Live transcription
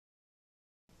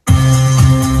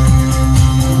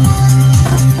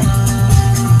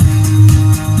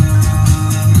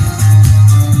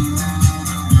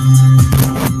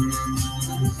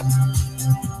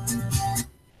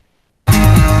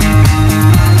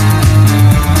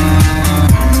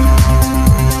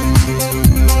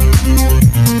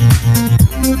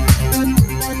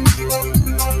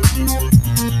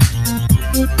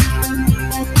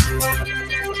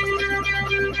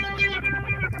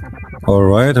All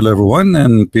right, hello everyone,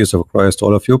 and peace of Christ to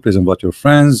all of you. Please invite your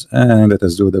friends, and let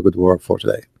us do the good work for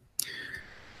today.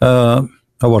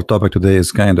 Our topic today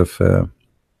is kind of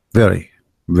very,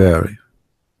 very,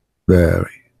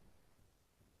 very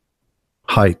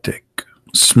high-tech,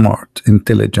 smart,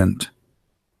 intelligent,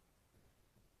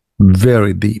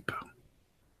 very deep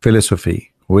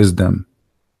philosophy, wisdom,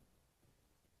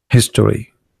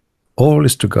 history, all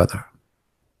is together.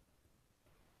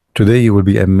 Today you will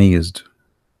be amazed.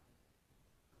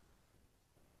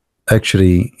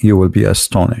 Actually, you will be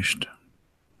astonished.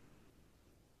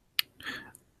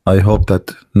 I hope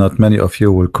that not many of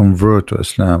you will convert to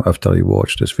Islam after you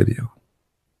watch this video.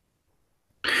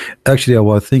 Actually, I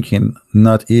was thinking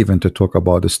not even to talk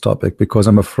about this topic because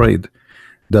I'm afraid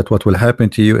that what will happen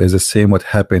to you is the same what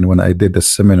happened when I did the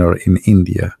seminar in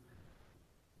India.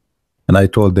 And I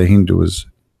told the Hindus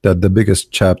that the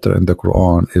biggest chapter in the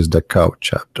Quran is the cow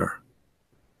chapter.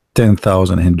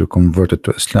 10,000 Hindu converted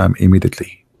to Islam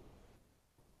immediately.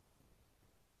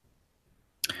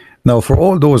 Now, for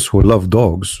all those who love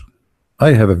dogs,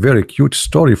 I have a very cute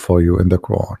story for you in the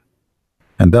Quran,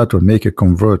 and that will make you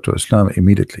convert to Islam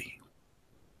immediately.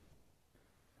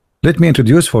 Let me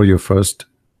introduce for you first.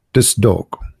 This dog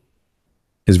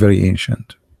is very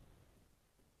ancient.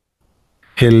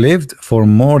 He lived for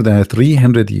more than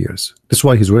 300 years. That's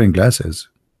why he's wearing glasses.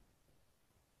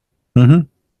 You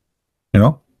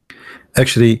know,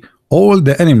 actually, all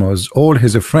the animals, all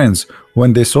his friends,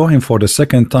 when they saw him for the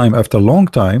second time after a long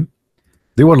time,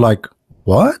 they were like,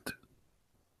 what?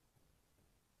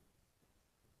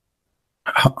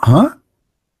 Huh?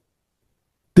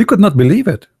 They could not believe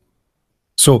it.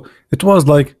 So it was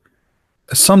like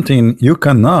something you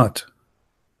cannot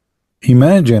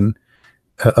imagine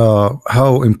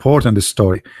how important this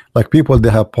story. Like people,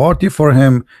 they have party for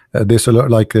him. They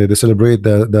celebrate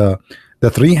the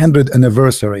 300th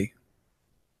anniversary.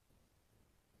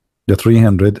 The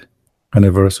 300th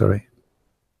anniversary.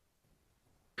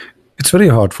 It's very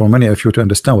hard for many of you to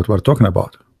understand what we're talking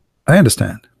about. I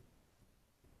understand,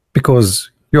 because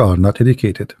you are not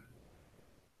educated.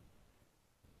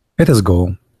 Let us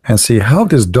go and see how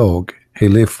this dog, he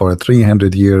lived for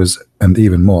 300 years and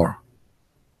even more.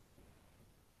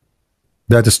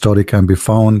 That story can be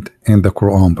found in the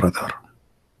Quran, brother.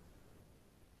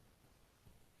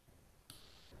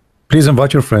 Please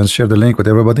invite your friends, share the link with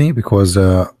everybody, because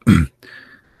I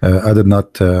did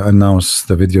not announce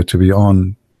the video to be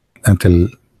on until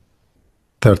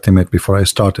 30 minutes before I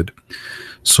started.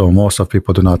 So most of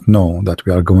people do not know that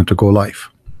we are going to go live.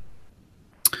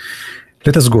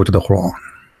 Let us go to the Quran,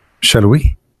 shall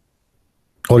we?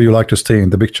 Or you like to stay in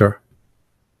the picture?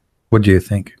 What do you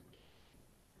think?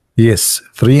 Yes,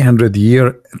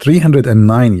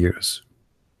 309 years.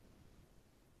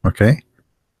 Okay.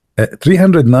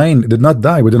 309 did not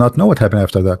die. We do not know what happened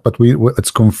after that, but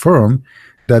it's confirmed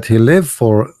that he lived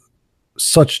for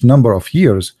such number of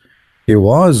years. He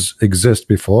exist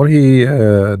before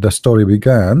the story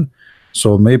began,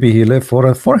 so maybe he lived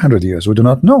for 400 years. We do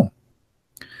not know,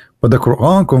 but the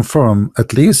Quran confirmed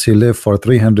at least he lived for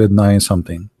 309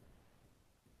 something.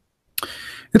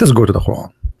 Let us go to the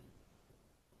Quran.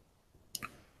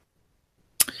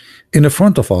 In the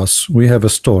front of us, we have a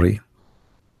story.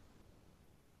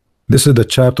 This is the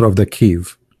chapter of the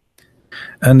cave.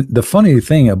 And the funny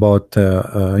thing about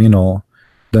you know,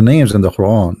 the names in the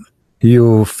Quran,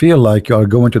 you feel like you are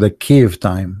going to the cave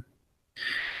time,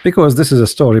 because this is a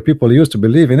story people used to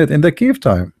believe in it in the cave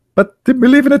time, but they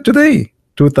believe in it today,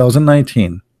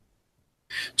 2019.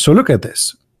 So look at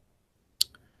this.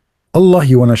 Allah,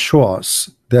 He want to show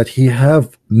us that He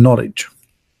have knowledge,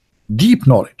 deep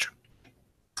knowledge.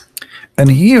 And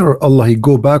here Allah, He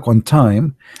go back on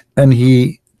time and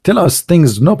He tell us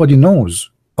things nobody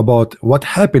knows about what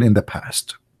happened in the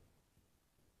past.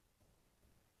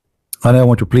 And I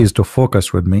want you please to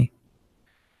focus with me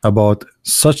about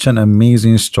such an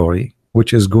amazing story,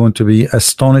 which is going to be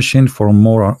astonishing for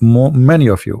many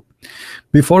of you.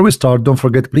 Before we start, don't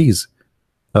forget, please,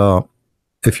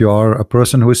 if you are a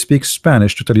person who speaks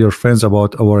Spanish, to tell your friends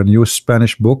about our new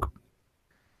Spanish book.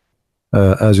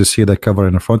 As you see the cover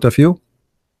in front of you,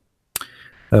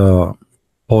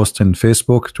 post in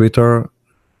Facebook, Twitter.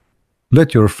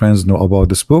 Let your friends know about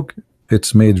this book.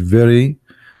 It's made very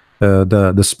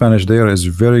the Spanish there is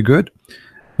very good,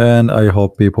 and I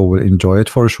hope people will enjoy it.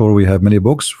 For sure, we have many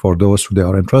books. For those who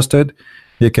are interested,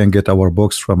 you can get our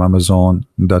books from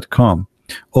Amazon.com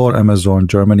or Amazon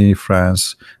Germany,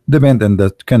 France, depending on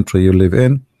the country you live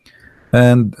in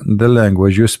and the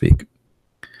language you speak.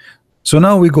 So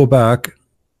now we go back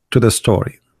to the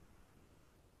story.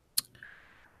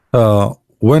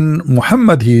 When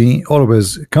Muhammad, he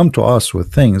always come to us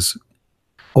with things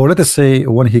Or let us say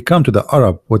when he come to the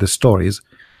Arab with the stories,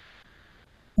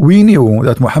 we knew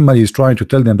that Muhammad is trying to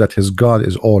tell them that his God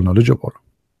is all knowledgeable.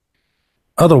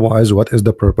 Otherwise, what is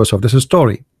the purpose of this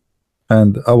story?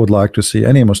 And I would like to see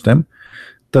any Muslim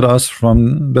tell us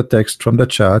from the text, from the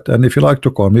chat, and if you like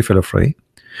to call me, feel free.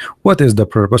 What is the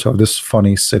purpose of this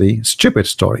funny, silly, stupid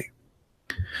story?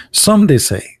 Some they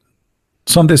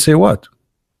say what?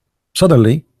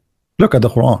 Suddenly, look at the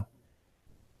Quran.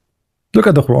 Look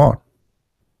at the Quran.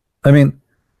 I mean,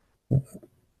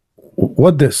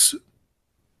 what this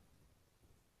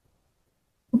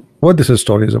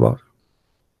story is about?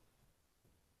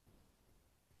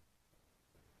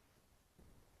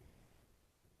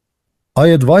 I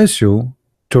advise you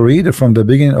to read it from the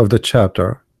beginning of the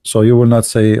chapter, so you will not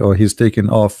say, oh, he's taking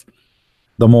off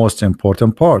the most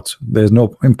important parts. There's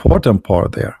no important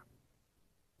part there.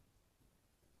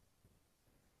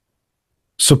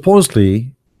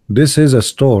 Supposedly, this is a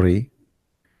story.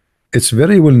 It's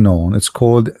very well known. It's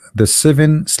called The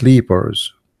Seven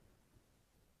Sleepers.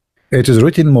 It is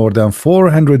written more than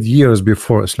 400 years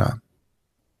before Islam.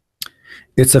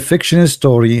 It's a fictional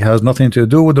story, has nothing to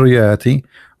do with reality,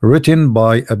 written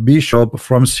by a bishop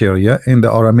from Syria in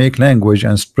the Aramaic language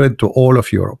and spread to all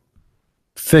of Europe.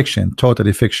 Fiction,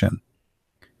 totally fiction.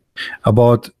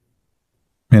 About,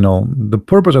 the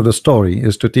purpose of the story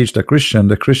is to teach the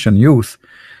Christian youth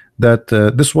that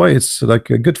this way it's like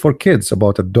good for kids,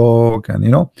 about a dog,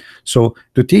 and so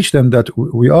to teach them that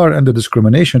we are under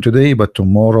discrimination today, but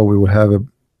tomorrow we will have a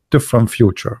different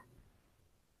future.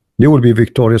 You will be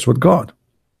victorious with God.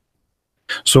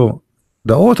 So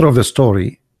the author of the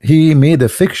story, he made a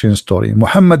fiction story.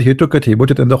 Muhammad, he took it, he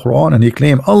put it in the Quran, and he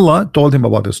claimed Allah told him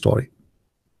about the story.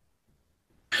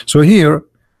 So here,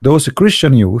 those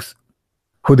Christian youth,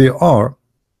 who they are,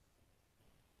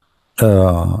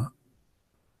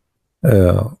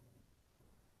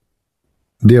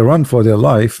 they run for their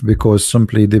life because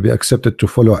simply they be accepted to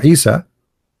follow Isa,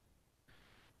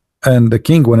 and the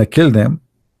king want to kill them,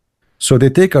 so they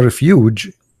take a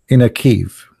refuge in a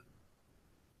cave,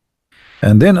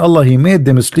 and then Allah, he made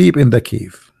them sleep in the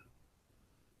cave.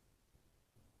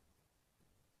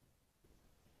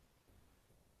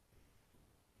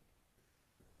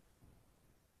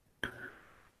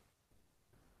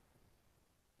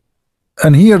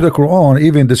 And here the Quran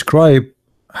even describe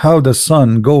how the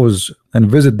sun goes and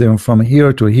visit them from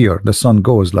here to here. The sun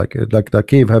goes like the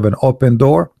cave have an open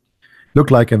door,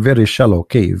 look like a very shallow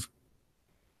cave,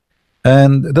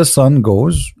 and the sun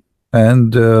goes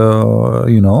and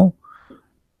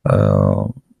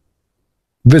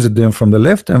visit them from the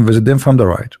left and visit them from the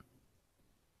right.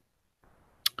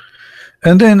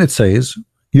 And then it says,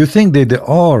 you think that they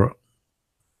are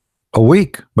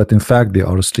awake, but in fact they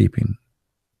are sleeping.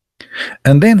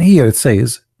 And then here it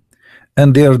says,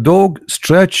 and their dog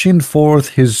stretching forth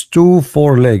his two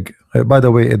foreleg. By the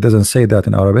way, it doesn't say that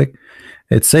in Arabic.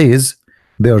 It says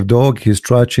their dog, he's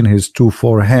stretching his two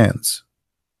forehands,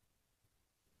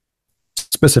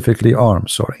 specifically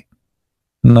arms, sorry,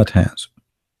 not hands,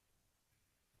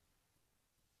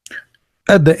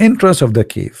 at the entrance of the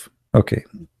cave. Okay,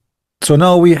 so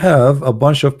now we have a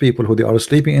bunch of people who they are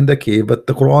sleeping in the cave, but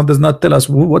the Quran does not tell us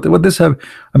what this have.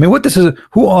 I mean, what this is,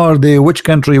 who are they, which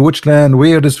country, which land,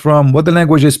 where it is from, what the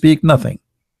language they speak, nothing.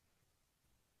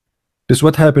 This is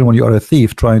what happened when you are a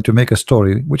thief trying to make a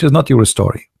story which is not your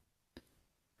story.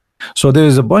 So there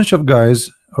is a bunch of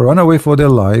guys run away for their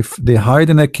life, they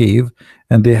hide in a cave,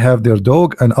 and they have their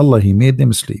dog, and Allah, he made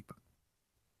them sleep.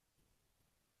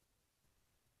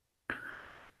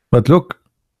 But look,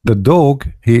 the dog,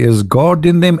 he is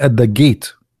guarding them at the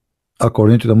gate,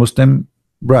 according to the Muslim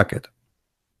bracket.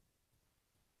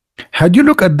 Had you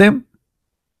look at them,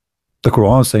 the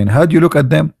Quran saying, had you look at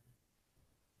them,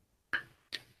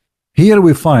 here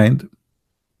we find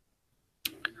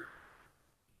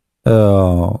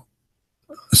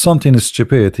something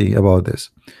stupidity about this.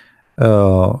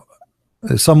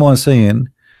 Someone saying,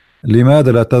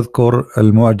 لماذا لا تذكر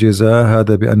المعجزة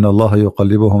هذا بأن الله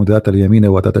يقلبهم ذات اليمين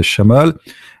وذات الشمال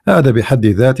هذا بحد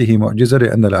ذاته معجزة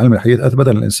لأن العلم الحديث أثبت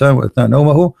أن الإنسان وأثناء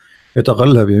نومه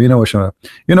يتقلب يمينه وشماله.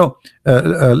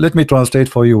 Let me translate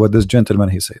for you what this gentleman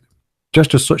he said,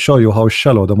 just to show you how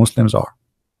shallow the Muslims are.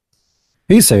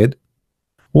 He said,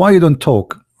 why you don't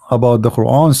talk about the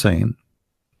Quran saying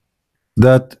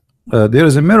that there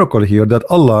is a miracle here, that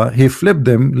Allah, he flipped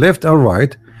them left and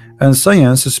right, and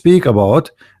science speak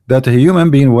about that a human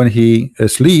being, when he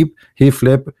sleep, he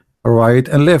flip right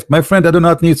and left. My friend, I do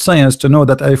not need science to know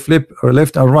that I flip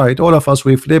left and right. All of us,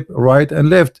 we flip right and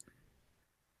left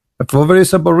for a very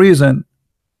simple reason.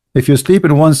 If you sleep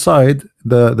in one side,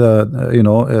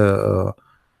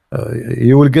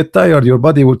 you will get tired. Your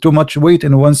body will too much weight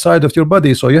in one side of your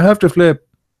body, so you have to flip.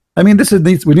 I mean, this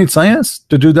is we need science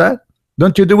to do that.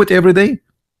 Don't you do it every day?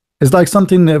 It's like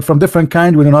something from different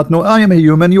kind. We do not know. I am a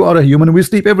human, you are a human, we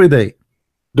sleep every day.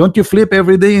 Don't you flip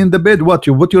every day in the bed? What,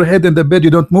 you put your head in the bed,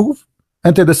 you don't move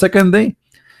until the second day?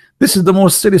 This is the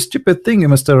most silly, stupid thing,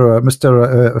 Mr.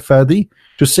 Fadi,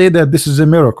 to say that this is a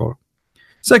miracle.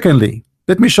 Secondly,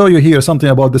 let me show you here something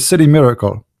about the silly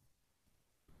miracle.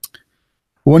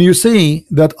 When you say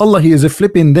that Allah, He is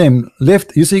flipping them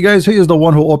left, you see, guys, He is the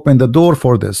one who opened the door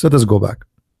for this. Let us go back.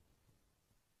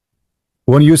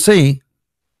 When you say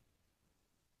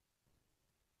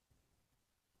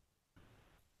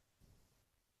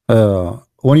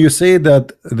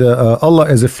that the Allah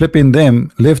is flipping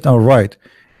them left and right,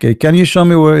 okay, can you show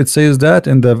me where it says that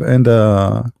in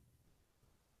the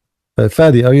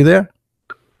Fadi, are you there?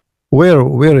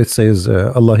 Where it says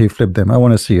Allah, He flipped them? I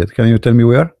want to see it. Can you tell me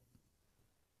where?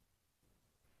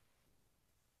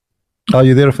 Are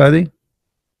you there, Fadi?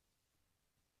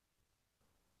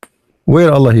 Where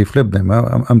Allah, He flipped them?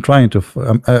 I'm trying to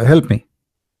help me.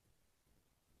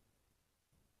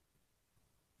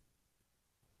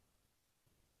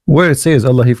 Where it says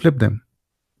Allah, He flipped them.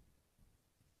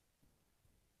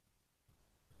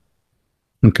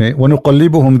 Okay,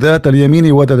 وَنُقَلِّبُهُمْ ذَاتَ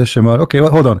الْيَمِينِ وَذَاتَ الشِّمَالِ. Okay,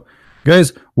 well, hold on,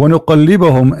 guys.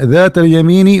 وَنُقَلِّبُهُمْ ذَاتَ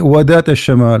الْيَمِينِ وَذَاتَ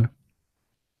الشِّمَالِ.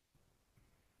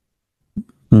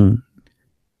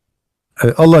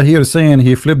 Allah here saying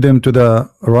He flipped them to the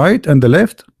right and the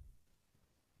left.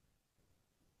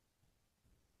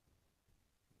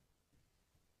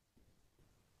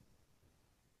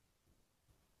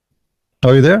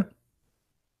 Are you there?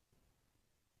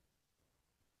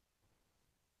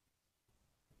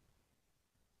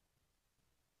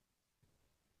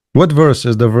 What verse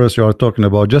is the verse you are talking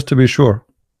about, just to be sure?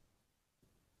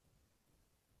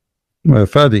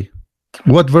 Fadi,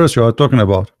 what verse you are talking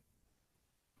about?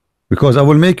 Because I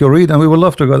will make you read and we will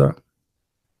laugh together.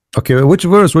 Okay, which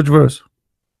verse? Which verse?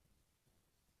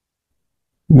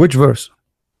 Which verse?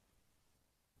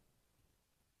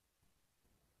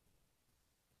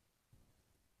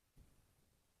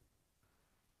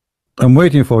 I'm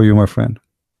waiting for you, my friend.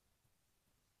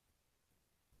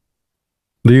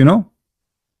 Do you know?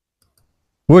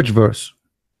 Which verse?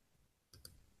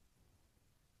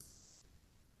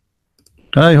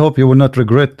 I hope you will not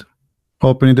regret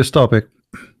opening this topic.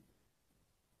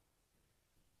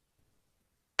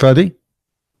 Fadi,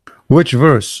 which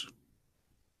verse?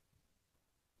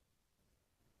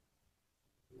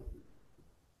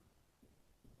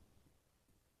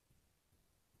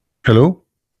 Hello?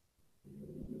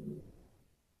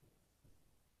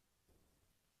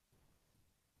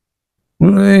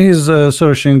 He's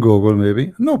searching Google,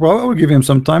 maybe. No problem. I will give him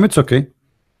some time. It's okay.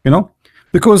 You know,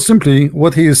 because simply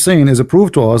what he is saying is a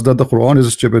proof to us that the Quran is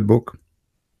a stupid book.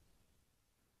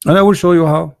 And I will show you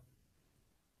how.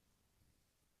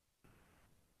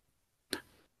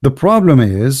 The problem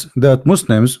is that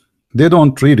Muslims, they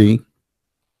don't really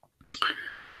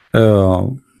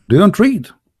they don't read.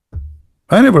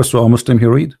 I never saw a Muslim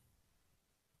here read.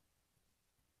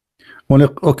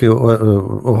 Okay,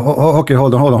 okay,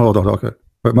 hold on. Okay,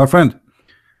 my friend.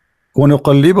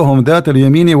 وَنُقَلِّبُهُمْ ذَاتَ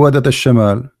الْيَمِينِ وَذَاتَ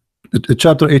الشِّمَالِ.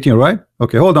 Chapter 18, right?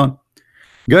 Okay, hold on.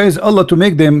 Guys, Allah, to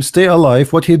make them stay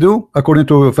alive, what He do? According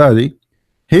to Fadi,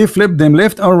 He flipped them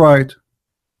left or right.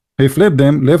 He flipped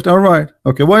them left or right.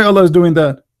 Okay, why Allah is doing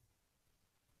that?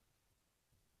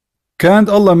 Can't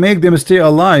Allah make them stay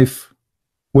alive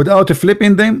without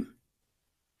flipping them?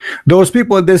 Those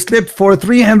people, they slept for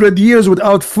 300 years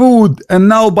without food, and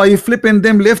now by flipping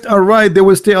them left or right, they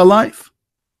will stay alive.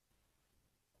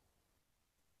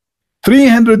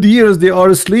 300 years they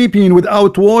are sleeping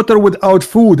without water, without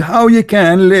food. How you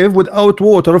can live without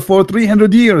water for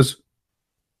 300 years?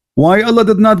 Why Allah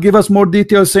did not give us more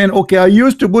details, saying, okay, I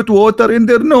used to put water in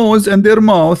their nose and their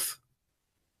mouth?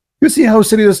 You see how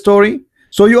silly the story?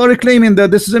 So you are claiming that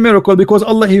this is a miracle because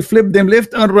Allah, He flipped them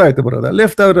left and right, brother,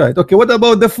 left and right. Okay, what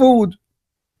about the food?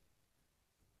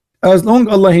 As long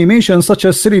Allah, He mentions such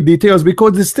a silly details,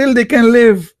 because still they can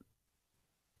live.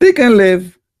 They can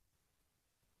live.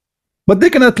 But they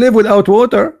cannot live without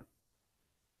water.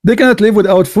 They cannot live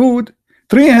without food.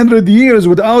 300 years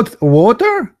without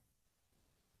water?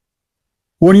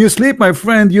 When you sleep, my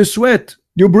friend, you sweat,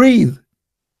 you breathe.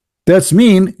 That's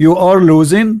mean you are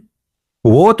losing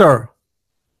water.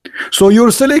 So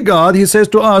your silly God, He says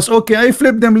to us, okay, I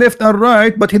flipped them left and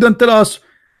right, but He don't tell us,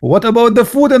 what about the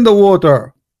food and the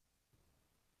water?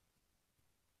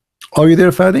 Are you there,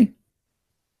 Fadi?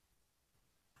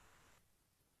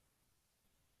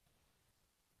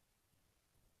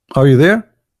 Are you there?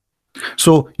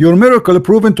 So your miracle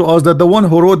proven to us that the one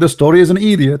who wrote the story is an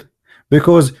idiot,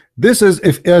 because this is,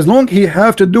 if as long he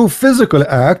have to do physical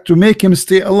act to make him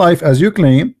stay alive as you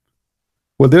claim,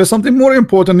 well, there's something more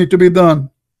important need to be done: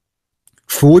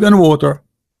 food and water.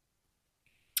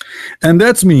 And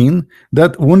that's mean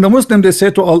that when the Muslim they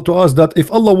say to us that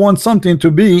if Allah wants something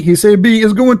to be, he say be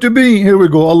is going to be. Here we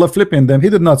go, Allah flipping them. He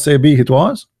did not say be, it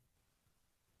was.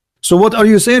 So what are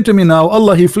you saying to me now?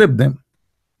 Allah, he flipped them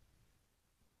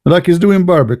like he's doing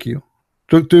barbecue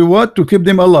to what? To keep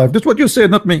them alive. That's what you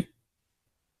said, not me.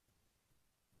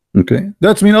 Okay,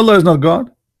 that's mean Allah is not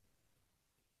God.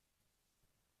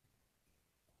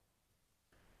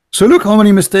 So look how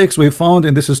many mistakes we found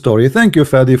in this story. Thank you,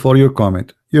 Fadi, for your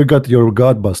comment. You got your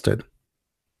God busted.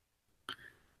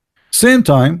 Same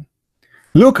time,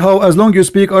 look how, as long you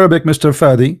speak Arabic, Mr.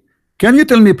 Fadi, can you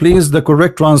tell me please the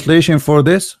correct translation for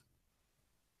this?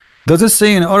 Does it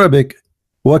say in Arabic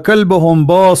وَكَلْبُهُمْ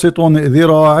بَاسِطٌ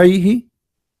ذِرَاعَيْهِ?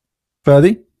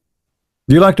 Fadi,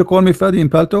 do you like to call me Fadi in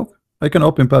Paltalk? I can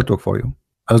open Paltalk for you.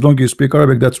 As long as you speak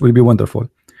Arabic, that will be wonderful.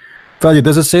 Fadi,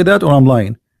 does it say that or I'm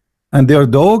lying? And their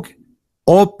dog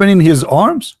opening his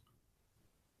arms?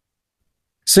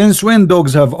 Since when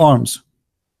dogs have arms?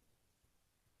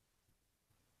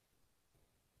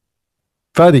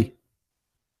 Fadi,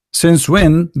 since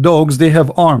when dogs they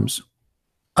have arms?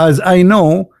 As I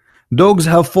know, dogs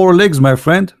have 4 legs, my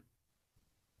friend.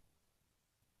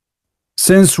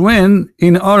 Since when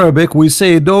in Arabic we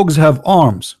say dogs have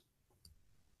arms?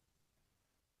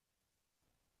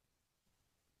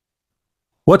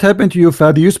 What happened to you,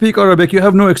 Fadi? You speak Arabic, you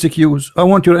have no excuse. I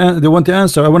want they want to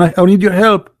answer. I need your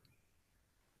help.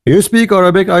 You speak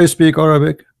Arabic, I speak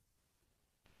Arabic.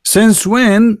 Since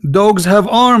when dogs have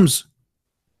arms?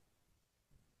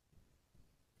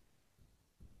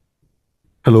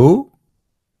 Hello?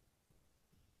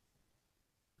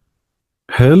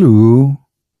 Hello?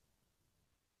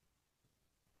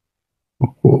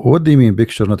 What do you mean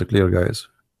picture not clear, guys?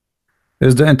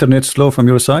 Is the internet slow from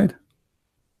your side?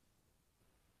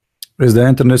 Is the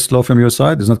internet slow from your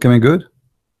side? It's not coming good?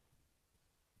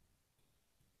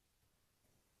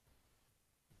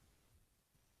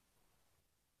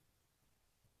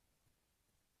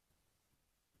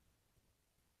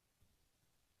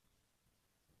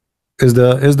 Is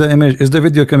the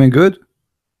video coming good?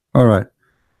 All right.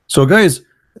 So guys,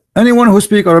 anyone who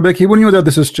speak Arabic, he will know that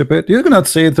this is stupid. You cannot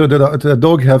say that the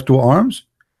dog have 2 arms.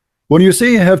 When you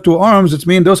say you have 2 arms, it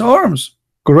means those arms,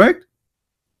 correct?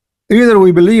 Either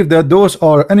we believe that those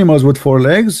are animals with 4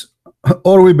 legs,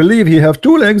 or we believe he have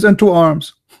 2 legs and 2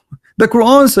 arms. The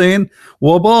Quran saying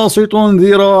وَبَاسِطٌ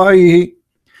ذِرَاعِهِ.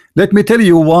 Let me tell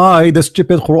you why the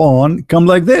stupid Quran come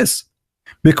like this.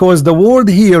 Because the word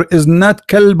here is not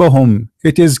kalbahum,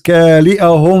 it is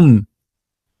kali'ahum.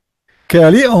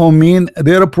 Kali'ahum mean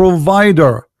they're a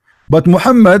provider. But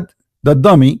Muhammad, the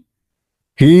dummy,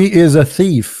 he is a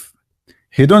thief.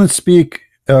 He don't speak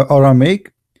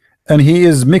Aramaic, and he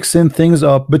is mixing things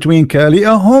up between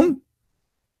kali'ahum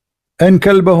and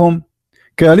kalbahum.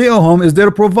 Kali'ahum is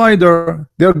their provider,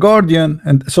 their guardian,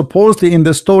 and supposedly in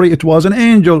the story it was an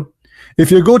angel. If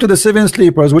you go to the 7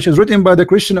 sleepers, which is written by the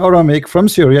Christian Aramaic from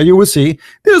Syria, you will see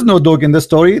there's no dog in the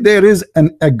story. There is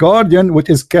a guardian, which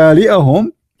is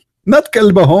kali'ahum, not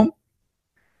kalbahum.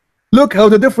 Look how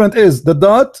the difference is. The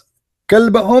dot,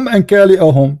 kalbahum and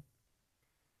kali'ahum.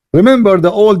 Remember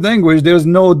the old language, there's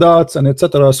no dots and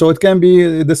etc. So it can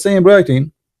be the same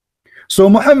writing. So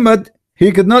Muhammad,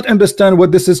 he could not understand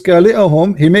what this is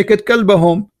kali'ahum. He make it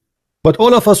kalbahum. But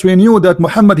all of us, we knew that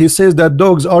Muhammad, he says that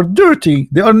dogs are dirty,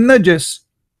 they are najis.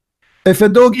 If a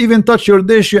dog even touch your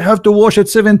dish, you have to wash it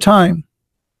 7 times.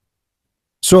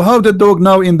 So how the dog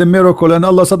now in the miracle, and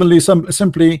Allah suddenly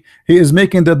simply he is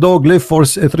making the dog live for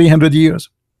 300 years?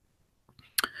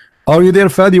 Are you there,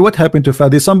 Fadi? What happened to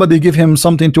Fadi? Somebody give him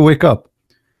something to wake up.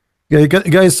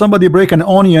 Guys, somebody break an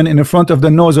onion in front of the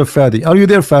nose of Fadi. Are you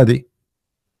there, Fadi?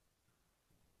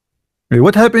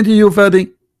 What happened to you,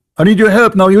 Fadi? I need your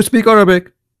help now. You speak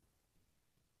Arabic.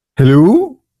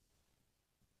 Hello?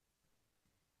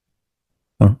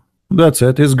 Oh, that's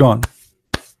it. He's gone.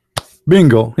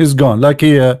 Bingo. He's gone. Like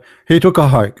he took a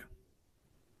hike.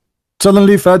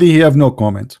 Suddenly, Fadi, he have no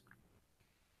comment.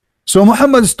 So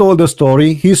Muhammad told the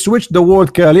story. He switched the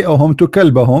word kali'ahum to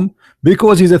kalbahum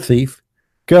because he's a thief.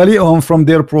 Kali'ahum from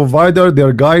their provider,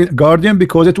 their guardian,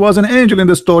 because it was an angel in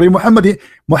the story.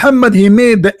 Muhammad he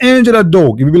made the angel a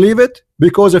dog. You believe it?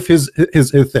 Because of his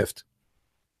theft.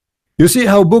 You see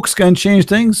how books can change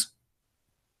things?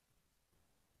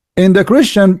 In the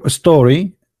Christian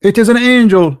story, it is an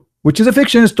angel, which is a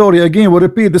fiction story. Again, we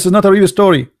repeat, this is not a real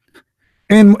story.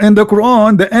 In the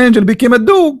Quran, the angel became a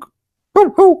dog.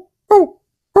 oh,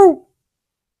 oh.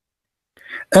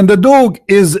 And the dog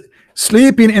is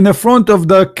sleeping in the front of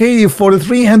the cave for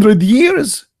 300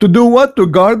 years to do what? To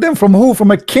guard them from who?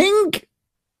 From a king?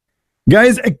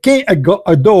 Guys,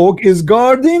 a dog is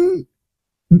guarding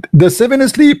the 7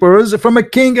 sleepers from a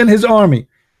king and his army.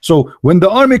 So when the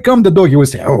army come, the dog, he will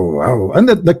say, oh, oh, and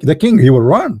the king, he will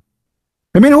run.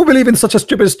 I mean, who believe in such a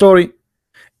stupid story?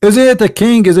 Is it a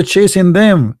king is chasing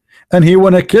them and he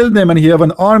want to kill them and he have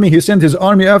an army, he sent his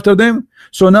army after them?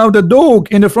 So now the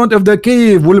dog in the front of the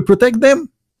cave will protect them?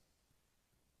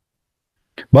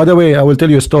 By the way, I will tell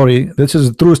you a story. This is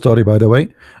a true story, by the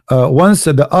way. Once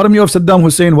the army of Saddam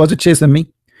Hussein was chasing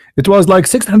me. It was like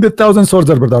 600,000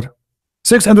 soldiers, brother.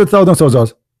 600,000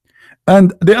 soldiers.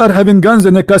 And they are having guns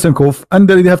in a Kalashnikov and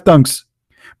they have tanks.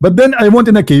 But then I went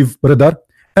in a cave, brother.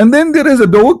 And then there is a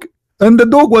dog. And the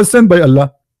dog was sent by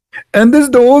Allah. And this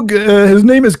dog, his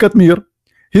name is Katmir.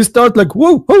 He start like,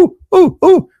 whoa, oh, oh,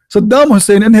 oh. Saddam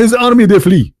Hussein and his army, they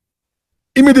flee.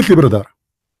 Immediately, brother.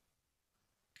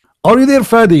 Are you there,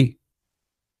 Fadi?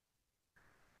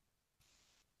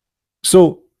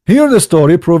 So here the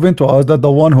story proving to us that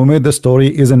the one who made the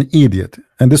story is an idiot,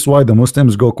 and this is why the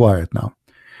Muslims go quiet now.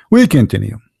 We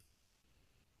continue.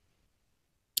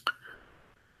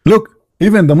 Look,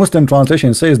 even the Muslim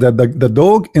translation says that the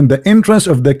dog in the entrance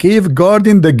of the cave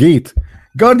guarding the gate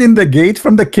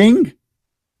from the king.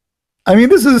 I mean,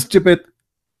 this is stupid.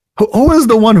 Who is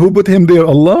the one who put him there?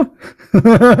 Allah?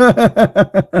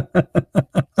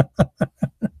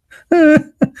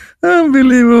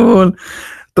 Unbelievable.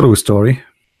 True story.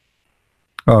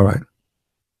 All right.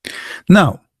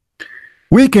 Now,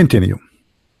 we continue.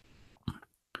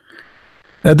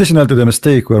 Additional to the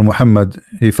mistake where Muhammad,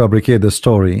 he fabricated the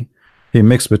story, he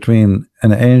mixed between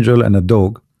an angel and a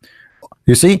dog.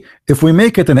 You see, if we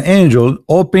make it an angel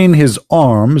open his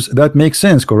arms, that makes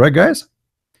sense, correct, guys?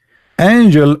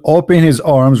 Angel open his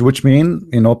arms, which mean,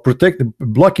 you know, protect,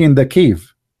 blocking the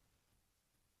cave,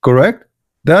 correct?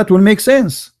 That will make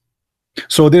sense.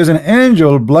 So there's an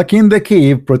angel blocking the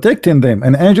cave, protecting them.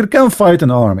 An angel can fight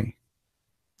an army,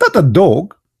 not a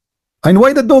dog. And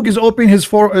why the dog is opening his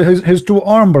 2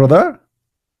 arms, brother?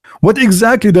 What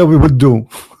exactly that we would do?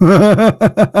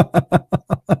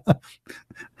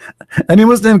 Any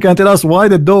Muslim can tell us why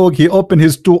the dog he opened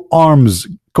his 2 arms,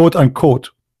 quote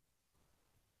unquote.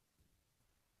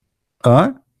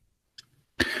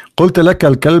 قلت لك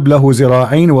الكلب له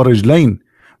ذراعين ورجلين.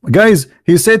 Guys,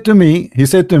 he said to me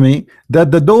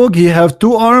that the dog he have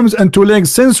 2 arms and 2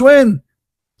 legs. Since when?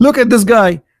 Look at this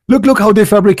guy. Look how they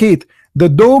fabricate. The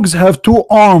dogs have 2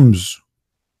 arms.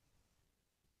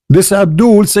 This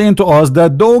Abdul saying to us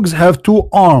that dogs have 2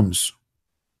 arms.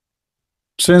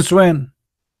 Since when?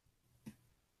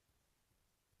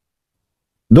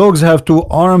 Dogs have 2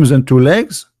 arms and 2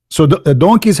 legs. So the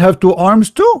donkeys have 2 arms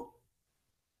too.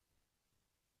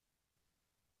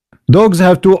 Dogs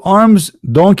have 2 arms,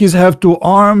 donkeys have 2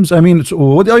 arms. I mean, so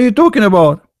what are you talking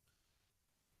about?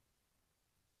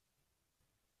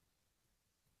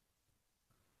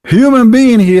 Human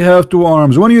being, he have 2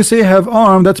 arms. When you say have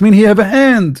arm, that means he have a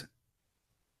hand.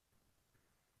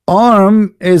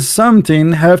 Arm is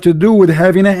something have to do with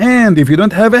having a hand. If you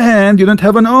don't have a hand, you don't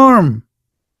have an arm.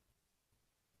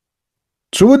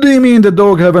 So what do you mean the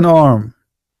dog have an arm?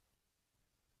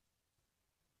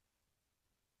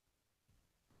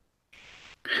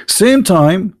 Same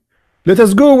time, let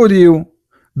us go with you.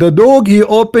 The dog he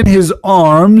opened his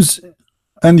arms,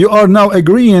 and you are now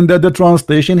agreeing that the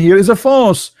translation here is a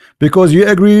false, because you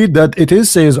agreed that it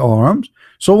is says arms.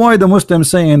 So why the Muslims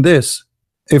saying this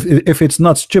if it's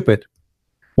not stupid?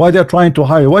 Why they're trying to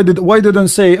hide? Why didn't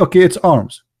say okay, it's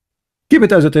arms? Keep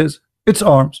it as it is. It's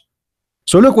arms.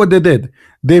 So look what they did.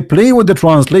 They play with the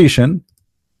translation,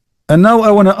 and now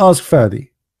I want to ask Fadi.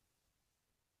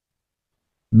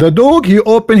 The dog he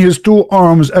opened his 2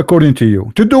 arms according to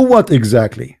you to do what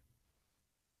exactly?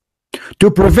 To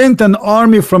prevent an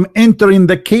army from entering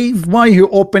the cave? Why he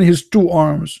opened his 2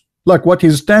 arms? Like what,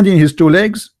 he's standing his 2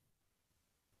 legs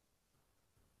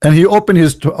and he opened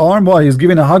his 2 arm? Why, he's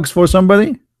giving a hugs for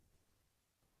somebody?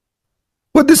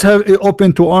 What does have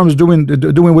open 2 arms doing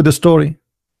with the story?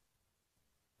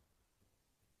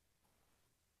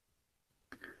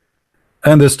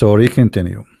 And the story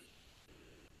continue.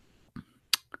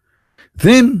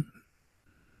 Then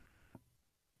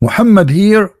Muhammad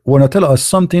here wanna tell us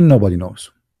something nobody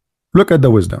knows. Look at the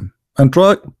wisdom and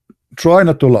try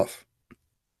not to laugh.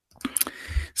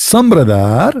 Some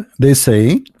brother, they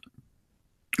say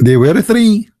they were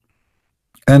 3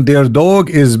 and their dog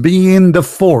is being the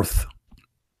 4th.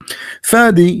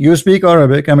 Fadi, you speak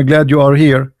Arabic, I'm glad you are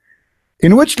here.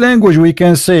 In which language we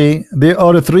can say they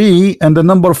are 3 and the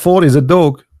number 4 is a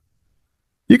dog?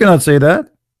 You cannot say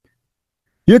that.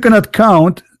 You cannot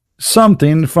count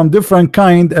something from different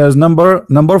kind as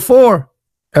number 4.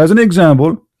 As an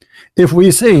example, if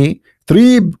we say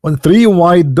three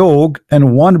white dog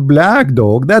and 1 black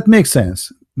dog, that makes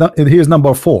sense. Here's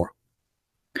number 4.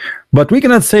 But we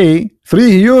cannot say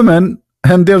 3 human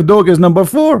and their dog is number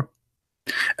 4.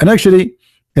 And actually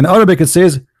in Arabic it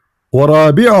says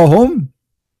warabi'ahum,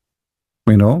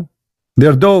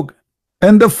 their dog,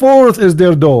 and the 4th is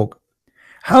their dog.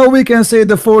 How we can say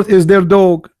the 4th is their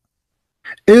dog?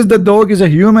 Is the dog is a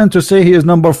human to say he is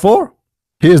number 4?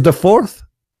 He is the 4th?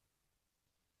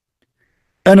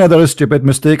 Another stupid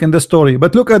mistake in the story.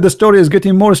 But look at the story is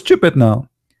getting more stupid now.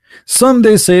 Some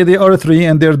they say they are 3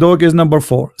 and their dog is number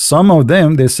 4. Some of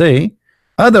them they say,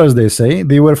 others they say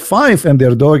they were 5 and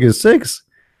their dog is 6.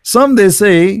 Some they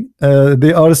say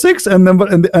they are 6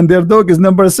 and their dog is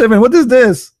number 7. What is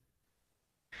this?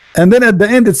 And then at the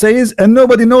end it says, and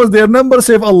nobody knows their number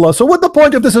save Allah. So what the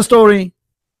point of this story?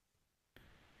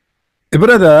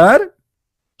 Brother,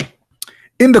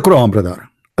 in the Quran, brother,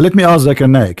 let me ask Zakir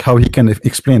Naik how he can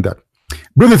explain that.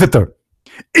 Brother Sitter,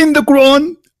 in the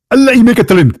Quran, Allah he make a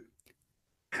trend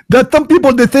that some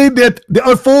people they say that they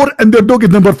are 4 and their dog is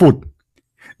number 4.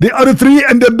 They are 3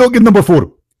 and their dog is number 4.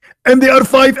 And they are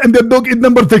 5 and their dog is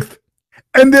number 6.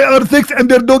 And they are 6 and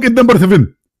their dog is number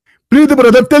 7. Please,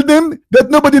 brother, tell them that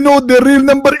nobody knows their real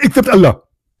number except Allah.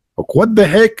 What the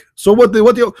heck? So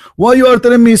why you are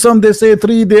telling me some they say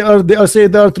 3, they say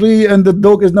they are 3 and the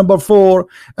dog is number 4,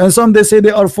 and some they say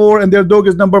they are 4 and their dog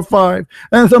is number 5,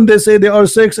 and some they say they are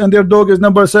 6 and their dog is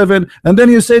number 7, and then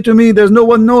you say to me there's no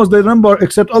one knows their number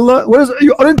except Allah. Where is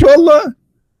you? Aren't you Allah?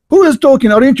 Who is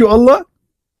talking? Aren't you Allah?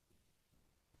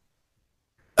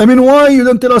 I mean, why you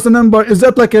don't tell us the number? Is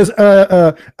that like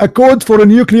a code for a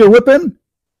nuclear weapon?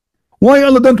 Why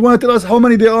Allah don't want to tell us how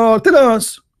many they are? Tell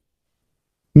us.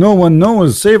 No one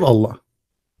knows save Allah.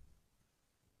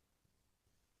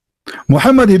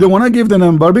 Muhammad, he don't want to give the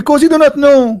number because he do not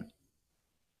know.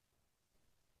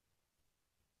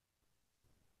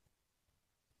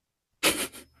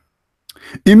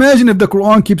 Imagine if the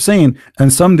Quran keeps saying,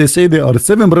 and some they say they are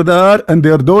 7, brother, and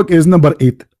their dog is number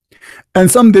 8. And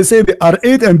some they say they are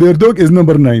 8 and their dog is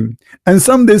number 9. And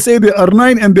some they say they are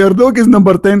 9 and their dog is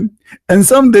number 10. And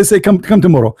some they say come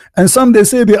tomorrow. And some they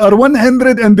say they are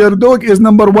 100 and their dog is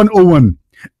number 101.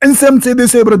 And some say they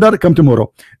say brother come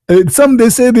tomorrow. Some they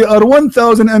say they are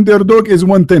 1,000 and their dog is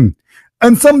 110.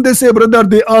 And some they say brother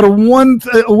they are 1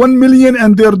 million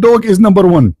and their dog is number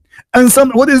 1. And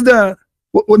some, what is that?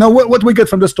 Now what we get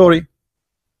from the story?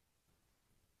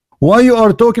 Why you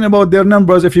are talking about their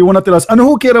numbers if you want to tell us? And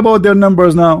who care about their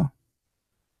numbers now?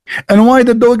 And why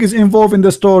the dog is involved in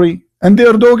the story? And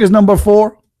their dog is number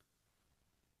 4.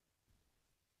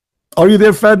 Are you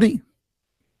there, Fadi?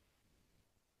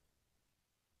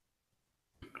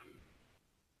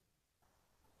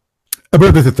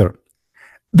 Brother sister,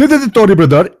 this is the story,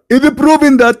 brother. Is it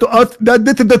proving that to us that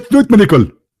this is the truth miracle?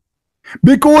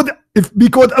 Because if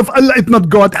Allah is not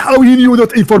God, how he knew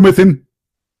that information?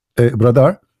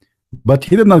 Brother, but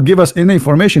he did not give us any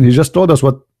information. He just told us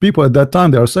what people at that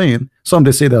time they are saying. Some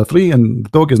they say they are 3 and the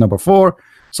dog is number 4.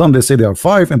 Some they say they are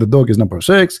 5 and the dog is number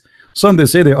 6. Some they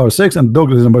say they are 6 and the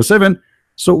dog is number 7.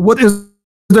 So what is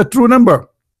the true number?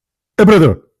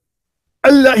 Brother,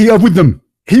 Allah he are with them.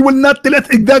 He will not tell us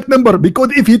exact number,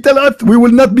 because if he tell us, we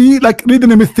will not be like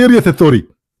reading a mysterious story.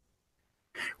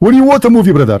 When you watch a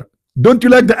movie, brother, don't you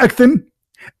like the action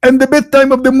and the best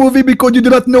time of the movie because you do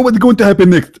not know what's going to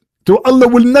happen next? So Allah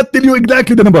will not tell you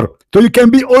exactly the number, so you can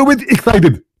be always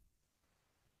excited.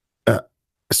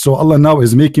 So Allah now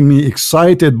is making me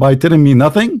excited by telling me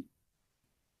nothing.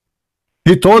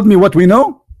 He told me what we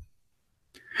know.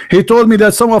 He told me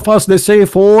that some of us they say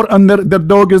 4 and their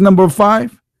dog is number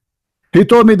 5. He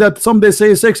told me that some they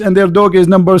say 6 and their dog is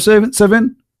number 7.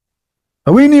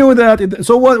 We knew that.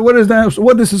 So what is that?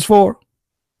 What this is for?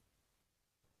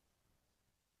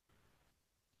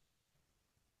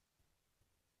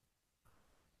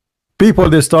 People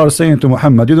they start saying to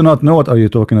Muhammad, you do not know what are you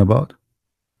talking about.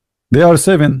 They are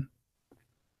 7.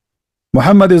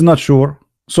 Muhammad is not sure.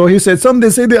 So he said some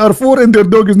they say they are 4 and their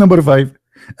dog is number 5.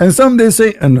 And some they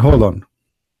say, and hold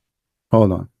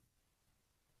on.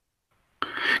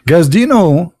 Guys, do you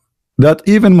know that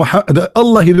even that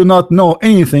Allah he do not know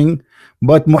anything,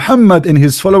 but Muhammad and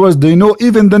his followers they know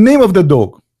even the name of the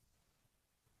dog.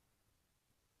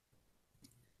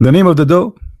 The name of the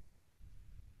dog?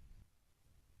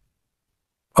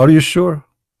 Are you sure?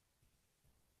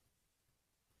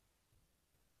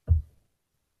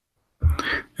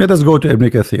 Let us go to Ibn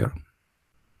Kathir.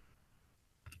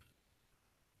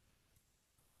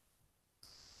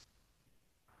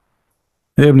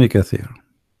 Ibn Kathir.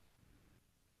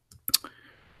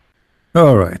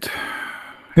 All right,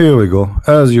 here we go.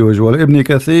 As usual, Ibn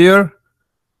Kathir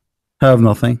have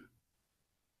nothing.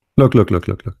 Look, look, look,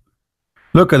 look, look.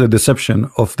 Look at the deception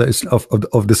of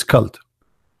this cult.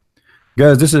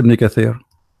 Guys, this is Ibn Kathir.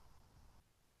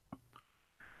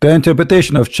 The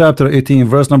interpretation of chapter 18,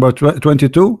 verse number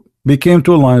 22 became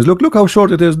 2 lines. Look, look how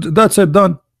short it is. That's it,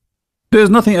 done.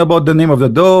 There's nothing about the name of the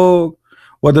dog,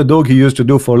 what the dog he used to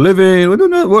do for living. We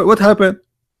don't know what happened.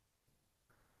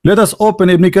 Let us open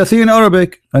Ibn Kathir in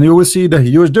Arabic, and you will see the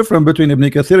huge difference between Ibn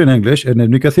Kathir in English and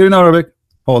Ibn Kathir in Arabic.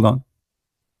 Hold on.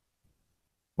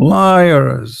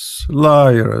 Liars,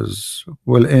 liars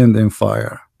will end in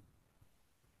fire.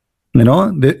 You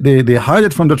know, they hide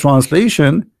it from the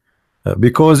translation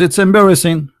because it's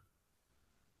embarrassing.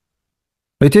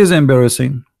 It is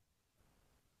embarrassing.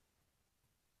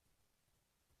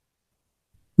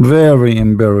 Very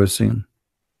embarrassing.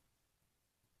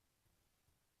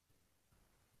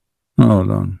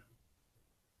 Hold on.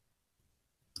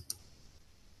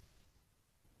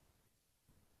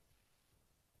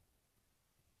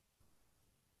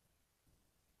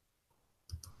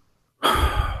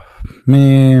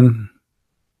 Man,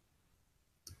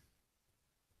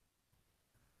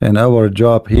 and our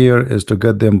job here is to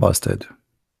get them busted.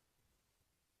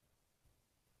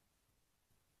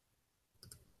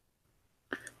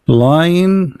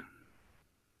 Lying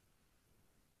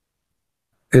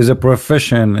is a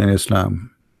profession in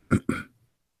Islam.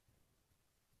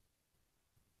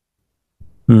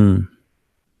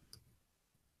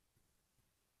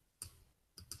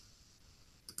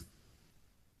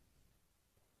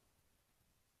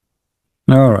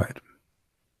 All right.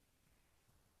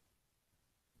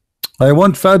 I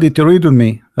want Fadi to read with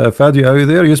me. Fadi, are you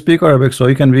there? You speak Arabic, so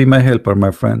you can be my helper,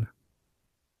 my friend.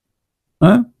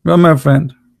 Huh? You're my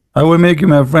friend. I will make you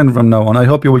my friend from now on. I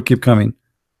hope you will keep coming,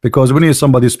 because we need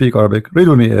somebody to speak Arabic. Read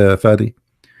with me, Fadi.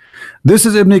 This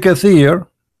is Ibn Kathir.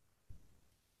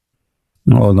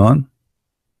 Hold on.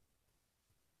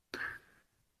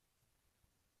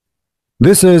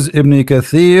 This is Ibn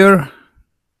Kathir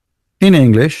in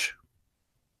English.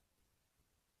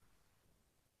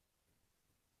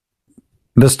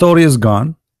 The story is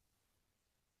gone.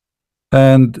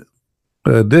 And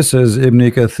this is Ibn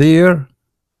Kathir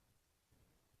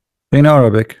in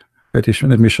Arabic. Let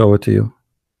me show it to you.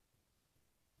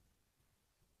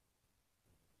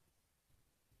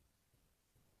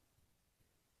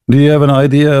 Do you have an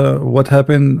idea what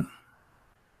happened?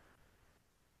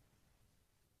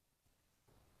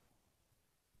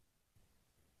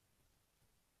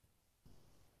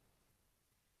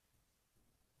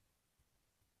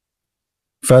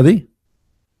 Fadi,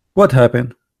 what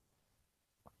happened?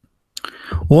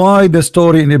 Why the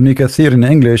story in Ibn Kathir in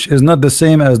English is not the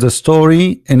same as the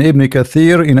story in Ibn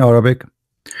Kathir in Arabic?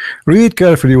 Read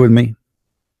carefully with me.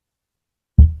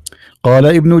 قال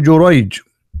ابن جريج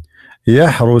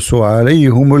يحرس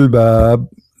عليهم الباب.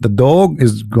 The dog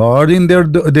is guarding their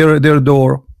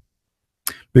door,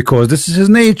 because this is his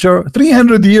nature.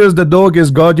 300 years the dog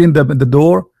is guarding the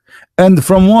door. And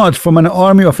from what? From an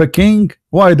army of a king?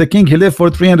 Why? The king, he lived for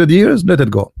 300 years? Let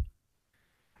it go.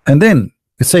 And then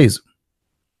it says,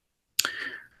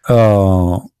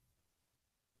 and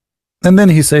then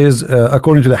he says,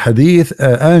 according to the hadith,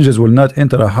 angels will not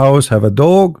enter a house, have a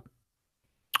dog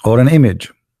or an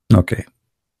image. Okay,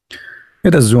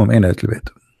 let us zoom in a little bit.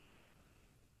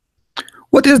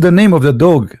 What is the name of the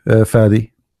dog,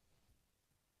 Fadi?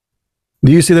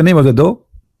 Do you see the name of the dog?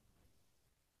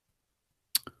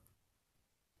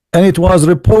 And it was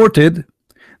reported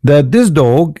that this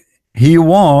dog, he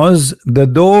was the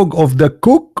dog of the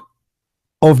cook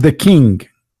of the king.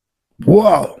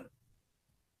 Wow,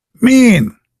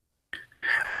 mean.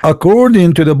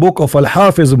 According to the book of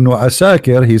Al-Hafiz ibn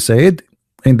Asakir, he said,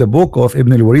 in the book of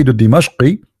Ibn al-Walid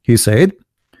al-Dimashqi, he said,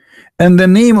 and the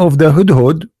name of the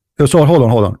hudhud. So hold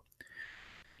on.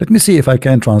 Let me see if I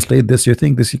can translate this. You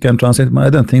think this you can translate? I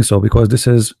don't think so, because this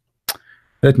is,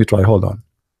 let me try. Hold on.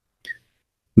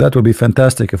 That would be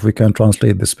fantastic if we can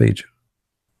translate this page.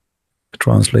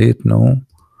 Translate, no.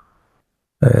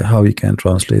 How you can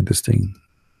translate this thing?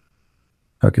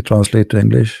 Okay, translate to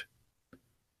English.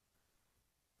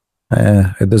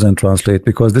 It doesn't translate,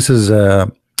 because this is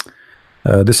an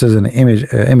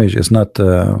image. Image is not.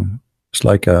 It's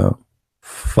like a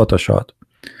Photoshop.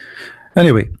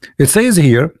 Anyway, it says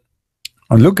here,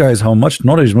 and look, guys, how much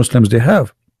knowledge Muslims they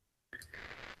have.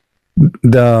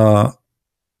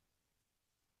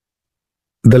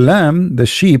 The lamb, the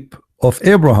sheep of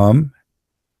Abraham,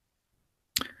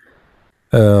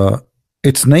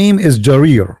 its name is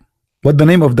Jarir. What the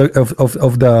name of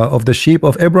the sheep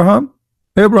of Abraham?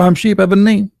 Abraham sheep have a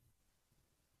name,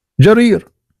 Jarir.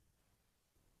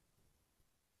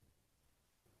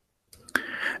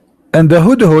 And the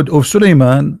hudhud of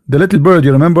Suleiman, the little bird,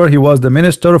 you remember, he was the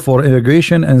minister for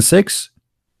irrigation and sex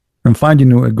and finding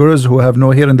girls who have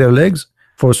no hair in their legs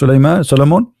for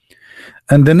Solomon.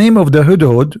 And the name of the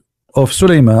hudhud of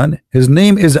Suleiman, his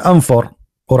name is Anfar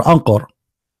or Anqar.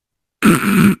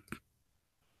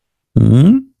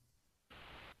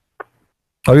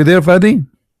 Are you there, Fadi?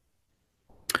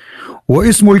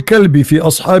 واسم الكلب في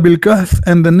أصحاب الكهف,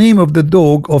 and the name of the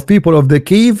dog of people of the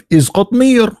cave is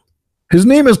قطمير. His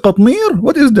name is Qatmir.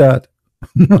 What is that?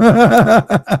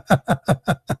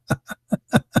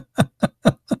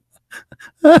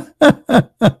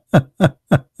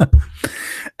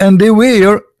 And they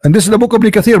were, and this is the book of Ibn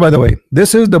Kathir, by the way.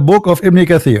 This is the book of Ibn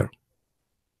Kathir.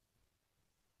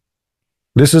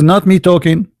 This is not me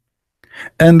talking.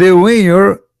 And they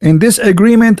were in this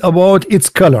agreement about its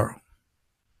color.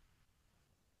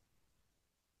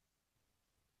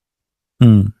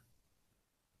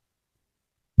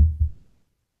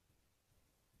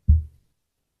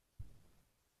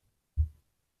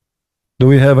 Do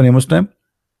we have any Muslim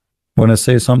want to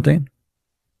say something?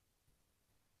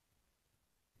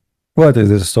 What is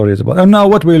this story about? And now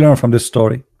what we learn from this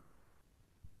story?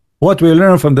 What we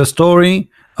learn from the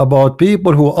story about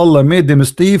people who Allah made them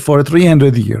slave for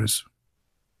 300 years.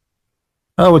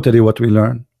 I will tell you what we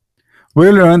learn. We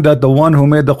learn that the one who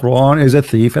made the Quran is a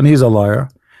thief and he's a liar,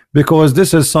 because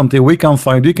this is something we can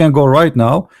find. You can go right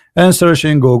now and search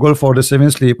in Google for the 7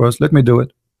 sleepers. Let me do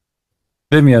it.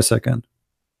 Give me a second.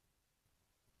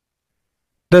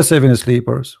 The 7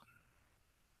 sleepers.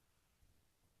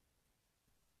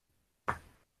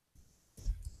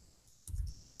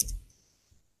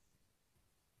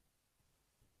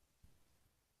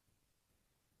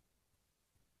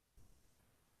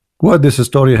 What does this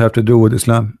story have to do with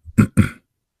Islam?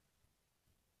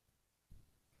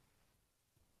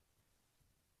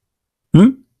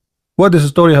 What does the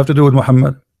story have to do with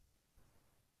Muhammad?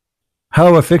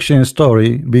 How a fiction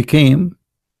story became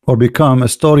or become a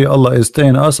story Allah is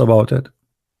telling us about it?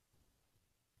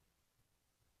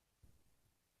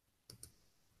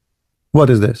 What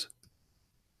is this?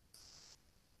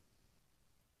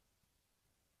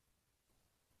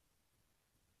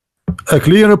 A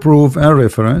clear proof and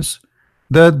reference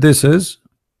that this is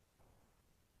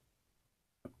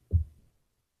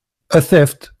a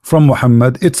theft from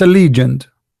Muhammad. It's a legend.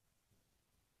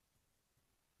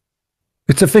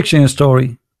 It's a fiction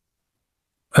story.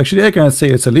 Actually, I cannot say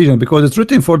it's a legend because it's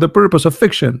written for the purpose of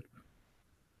fiction.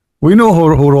 We know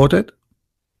who wrote it.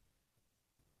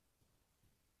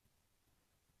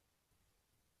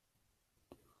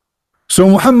 So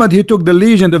Muhammad, he took the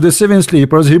legend of the 7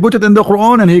 sleepers, he put it in the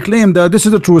Quran, and he claimed that this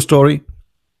is a true story.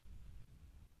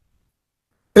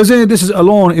 Isn't it this is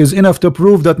alone is enough to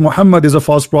prove that Muhammad is a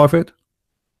false prophet?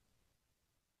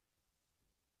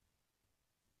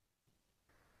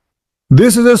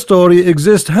 This is a story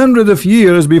exists hundreds of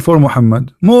years before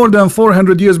Muhammad, more than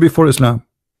 400 years before Islam.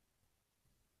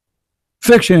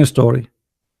 Fiction story.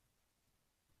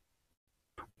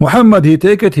 Muhammad, he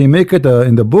take it, he make it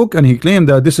in the book, and he claimed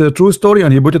that this is a true story,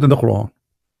 and he put it in the Quran.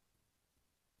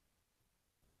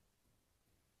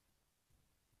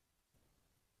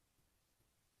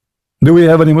 Do we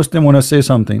have any Muslim want to say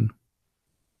something?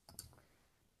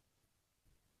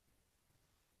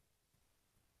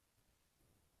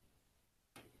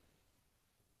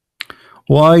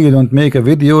 Why you don't make a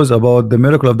videos about the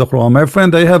miracle of the Quran? My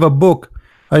friend, I have a book.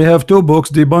 I have 2 books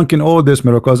debunking all these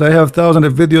miracles. I have thousands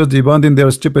of videos debunking their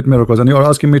stupid miracles, and you are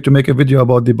asking me to make a video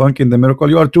about debunking the miracle.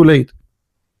 You are too late.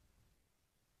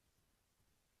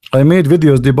 I made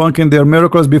videos debunking their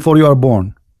miracles before you are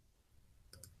born.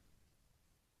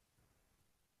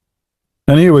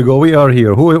 And here we go. We are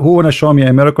here. Who want to show me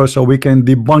a miracle so we can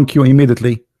debunk you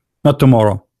immediately? Not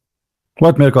tomorrow.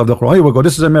 What miracle of the Quran? Here we go.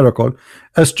 This is a miracle.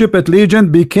 A stupid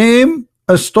legend became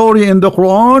a story in the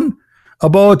Quran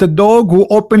about a dog who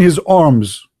opened his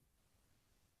arms.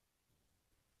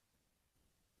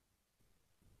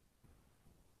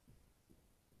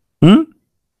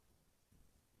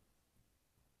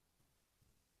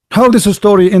 How this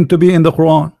story in to be in the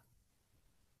Quran?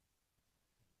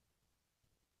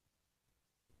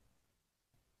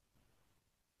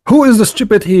 Who is the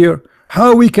stupid here?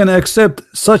 How we can accept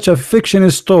such a fiction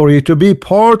story to be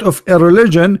part of a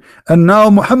religion, and now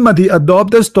Muhammad he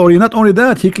adopted the story. Not only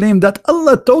that, he claimed that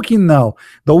Allah talking now.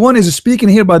 The one is speaking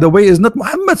here, by the way, is not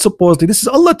Muhammad supposedly. This is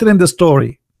Allah telling the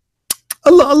story.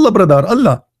 Allah, brother,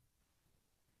 Allah.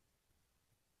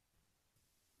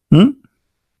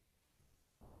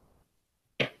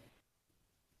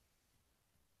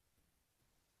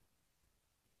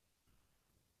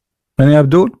 Any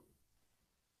Abdul?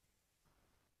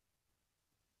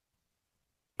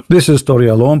 This story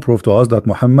alone proved to us that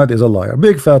Muhammad is a liar,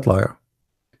 big fat liar.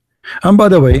 And by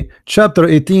the way, chapter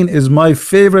 18 is my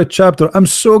favorite chapter. I'm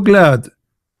so glad.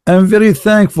 I'm very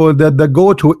thankful that the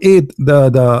goat who ate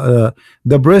the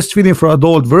breastfeeding for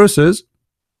adult verses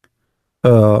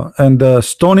and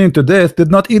stoning to death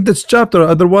did not eat this chapter.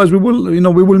 Otherwise, we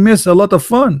will miss a lot of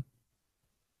fun.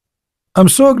 I'm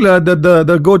so glad that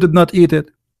the goat did not eat it.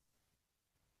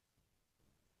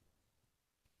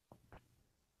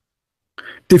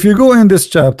 If you go in this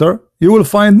chapter, you will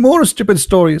find more stupid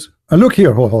stories. And look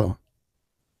here, hold on.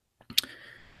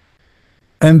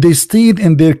 And they stayed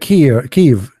in their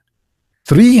cave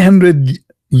 300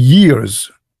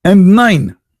 years and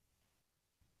 9.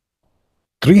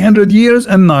 300 years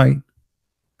and 9.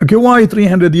 Okay, why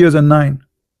 300 years and 9?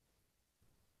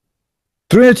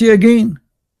 Trinity again.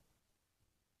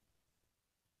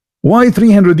 Why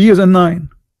 300 years and 9?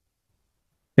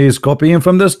 He's copying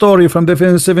from the story from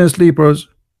the 7 sleepers.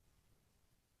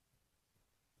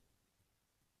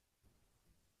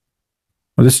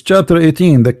 This is chapter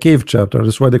 18, the cave chapter.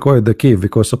 That's why they call it the cave,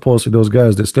 because supposedly those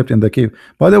guys, they slept in the cave.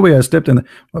 By the way, I slept in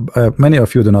many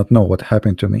of you do not know what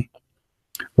happened to me.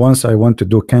 Once I went to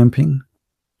do camping.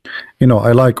 You know,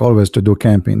 I like always to do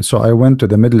camping. So I went to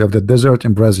the middle of the desert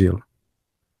in Brazil.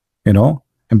 You know,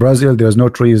 in Brazil there's no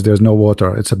trees, there's no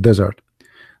water, it's a desert.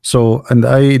 So, and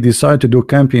I decided to do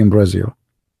camping in Brazil.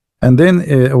 And then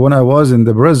when I was in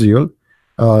the Brazil,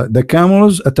 the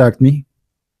camels attacked me.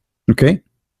 Okay.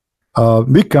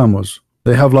 Big camels,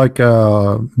 they have like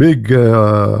a big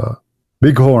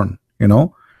horn, you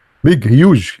know, big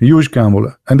huge camel,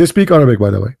 and they speak Arabic, by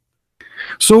the way.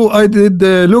 So I did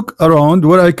look around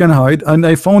where I can hide, and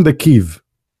I found a cave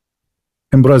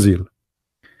in Brazil,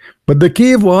 but the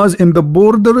cave was in the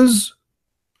borders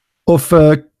of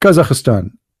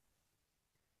Kazakhstan.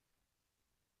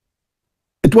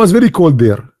 It was very cold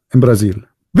there in Brazil,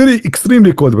 very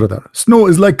extremely cold, brother. Snow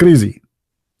is like crazy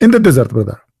in the desert,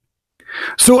 brother.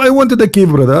 So I went to the cave,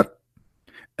 brother,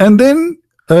 and then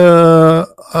I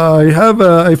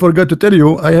forgot to tell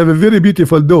you, I have a very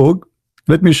beautiful dog.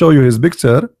 Let me show you his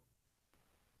picture.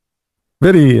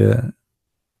 Very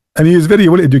and he is very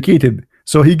well educated,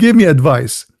 so he gave me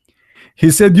advice. He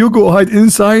said, you go hide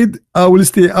inside, I will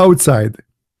stay outside.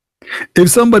 If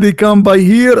somebody come by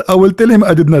here, I will tell him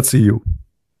I did not see you.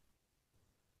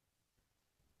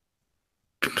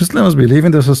 Muslims believe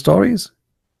in those stories.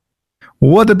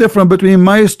 What the difference between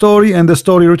my story and the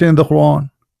story written in the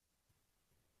Quran?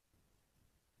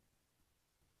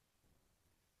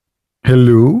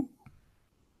 Hello?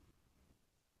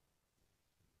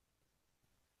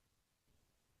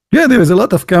 Yeah, there is a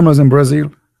lot of cameras in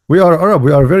Brazil. We are Arab,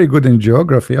 we are very good in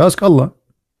geography. Ask Allah.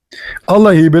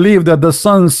 Allah, he believed that the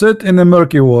sun set in the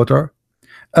murky water,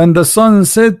 and the sun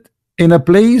set in a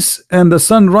place, and the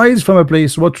sun rise from a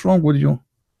place. What's wrong with you?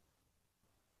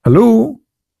 Hello?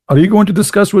 Are you going to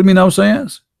discuss with me now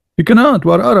science? You cannot.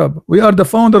 We are Arab. We are the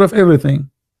founder of everything.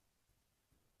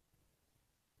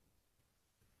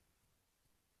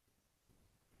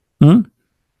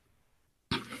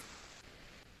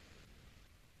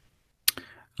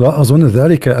 لا أظن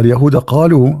ذلك. اليهود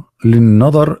قالوا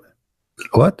للنظر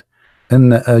what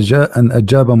أن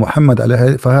أجاب محمد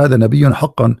عليها فهذا نبي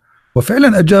حقا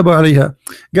وفعلا أجاب عليها.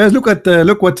 Guys, look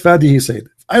what Fadi he said.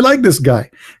 I like this guy.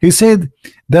 He said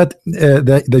that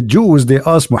the Jews, they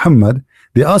asked Muhammad,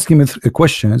 they asked him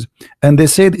questions, and they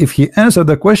said if he answered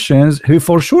the questions,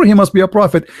 for sure he must be a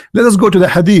prophet. Let us go to the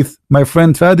hadith, my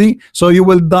friend Fadi, so you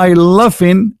will die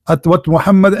laughing at what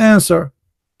Muhammad answered.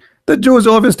 The Jews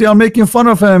obviously are making fun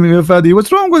of him. Fadi,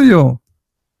 what's wrong with you?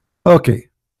 Okay,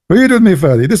 read with me,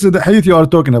 Fadi. This is the hadith you are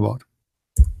talking about.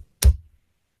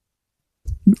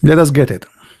 Let us get it.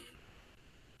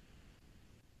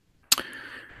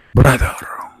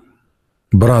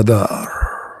 Brother,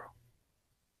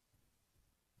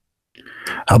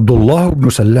 Abdullah ibn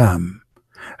Salam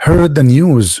heard the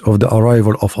news of the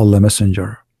arrival of Allah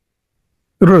Messenger,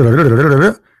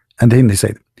 and then he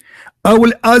said, I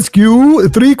will ask you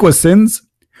 3 questions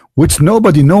which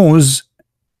nobody knows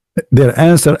their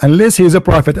answer unless he is a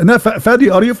prophet. And now,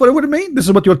 Fadi, are you following with me? This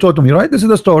is what you're taught to me, right? This is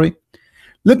the story.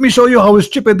 Let me show you how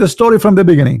stupid the story from the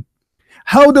beginning.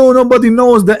 How do nobody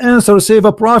knows the answer save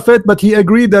a prophet, but he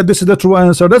agreed that this is the true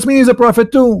answer? That means he's a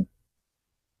prophet too.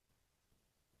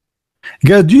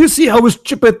 Guys, do you see how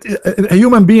stupid a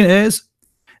human being is?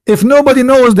 If nobody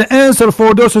knows the answer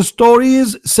for those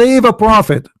stories, save a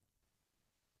prophet.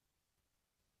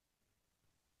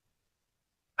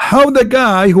 How the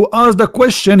guy who asked the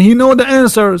question, he know the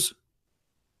answers?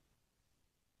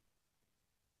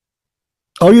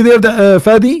 Are you there,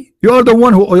 Fadi? You are the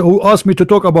one who asked me to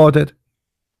talk about it.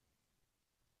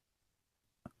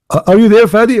 Are you there,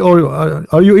 Fadi, or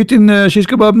are you eating shish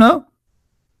kebab now?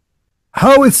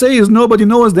 How it says nobody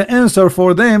knows the answer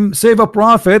for them save a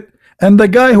prophet, and the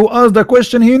guy who asked the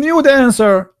question, he knew the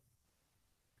answer.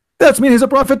 That means he's a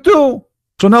prophet too.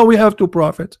 So now we have two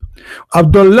prophets,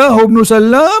 Abdullah ibn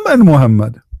Salam and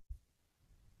Muhammad.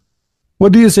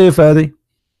 What do you say, Fadi?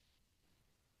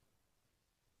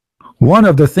 One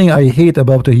of the things I hate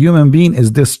about a human being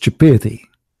is this stupidity.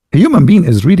 A human being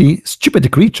is really stupid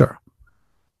creature.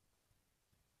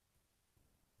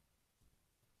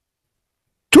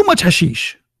 Too much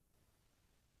hashish.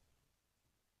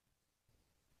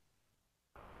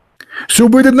 So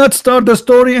we did not start the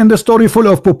story, and the story full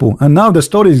of poo-poo, and now the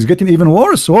story is getting even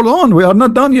worse. Hold on, we are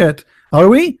not done yet, are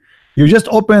we? You just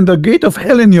opened the gate of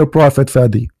hell in your prophet,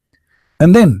 Fadi.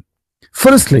 And then,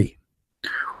 firstly,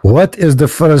 what is the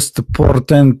first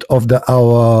portent of the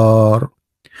hour?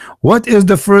 What is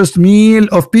the first meal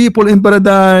of people in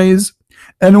paradise?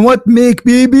 And what make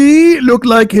baby look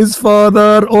like his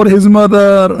father or his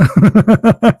mother?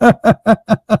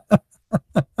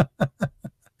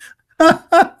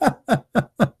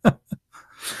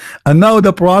 And now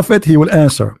the prophet, he will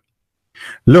answer.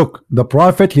 Look, the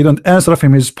prophet, he don't answer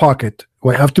from his pocket.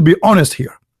 We have to be honest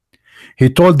here. He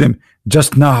told them,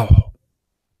 just now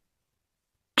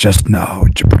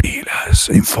Jibreel has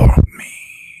informed me.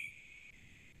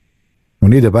 We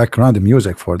need a background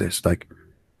music for this. Like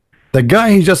the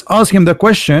guy, he just asked him the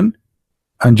question,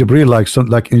 and Jibreel, like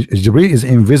Jibreel is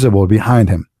invisible behind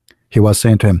him. He was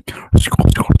saying to him,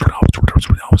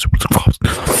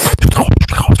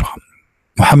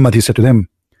 Muhammad, he said to them,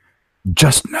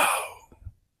 just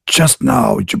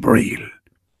now Jibreel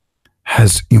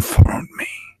has informed me.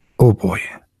 Oh boy,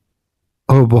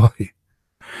 oh boy.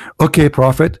 Okay,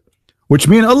 prophet, which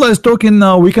means Allah is talking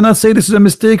now. We cannot say this is a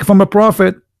mistake from a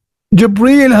prophet.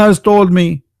 Jibreel has told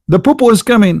me the poo-poo is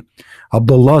coming.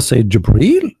 Abdullah said,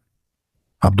 Jibreel?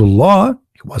 Abdullah,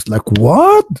 he was like,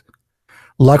 what?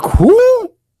 Like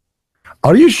who?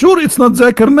 Are you sure it's not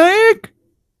Zakir Naik?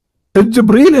 It's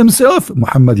Jibreel himself.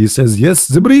 Muhammad, he says, yes,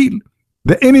 Jibreel,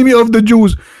 the enemy of the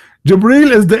Jews.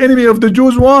 Jibreel is the enemy of the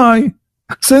Jews. Why?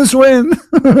 Since when?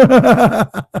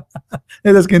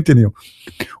 Let us continue.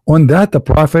 On that, the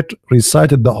prophet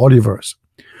recited the holy verse.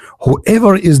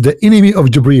 Whoever is the enemy of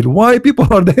Jibreel. Why people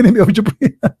are the enemy of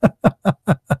Jibreel?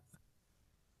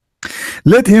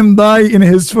 Let him die in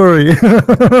his fury.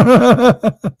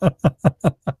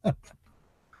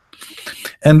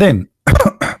 And then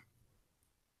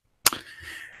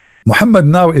Muhammad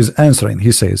now is answering.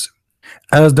 He says,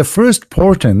 as the first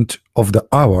portent of the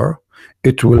hour,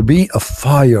 it will be a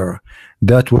fire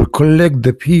that will collect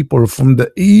the people from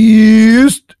the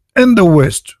east and the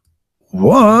west.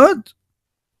 What?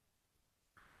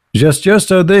 Just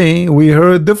yesterday we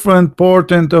heard different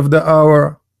portent of the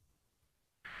hour.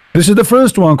 This is the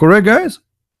first one, correct, guys?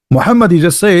 Muhammad, he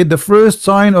just said the first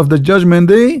sign of the judgment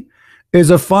day is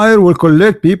a fire will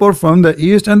collect people from the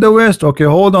east and the west. Okay,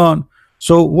 hold on.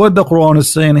 So what the Quran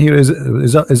is saying here is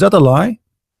that a lie?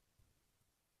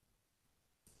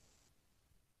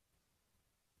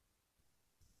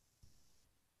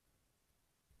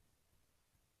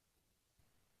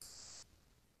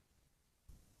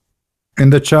 In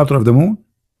the chapter of the moon,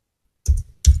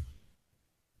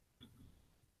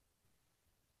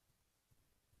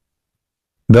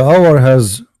 the hour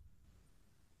has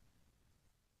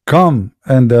come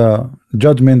and the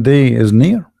judgment day is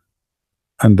near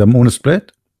and the moon is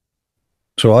split.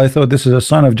 So I thought this is a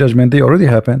sign of judgment day already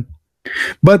happened.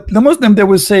 But the Muslim, they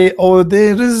will say, oh,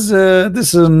 there is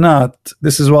this is not,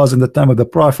 this is was in the time of the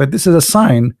prophet, this is a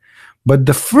sign, but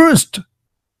the first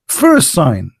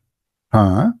sign,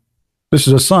 this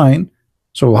is a sign.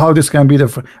 So how this can be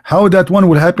the how that one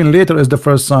will happen later is the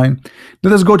first sign.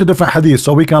 Let us go to different hadith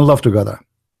so we can love together.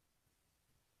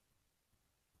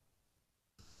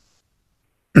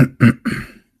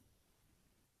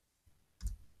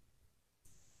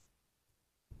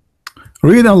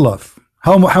 Read and love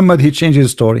how Muhammad, he changed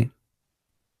his story.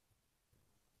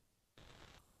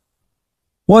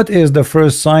 What is the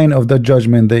first sign of the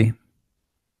judgment day?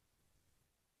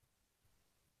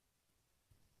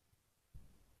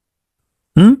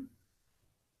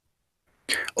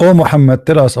 Oh Muhammad,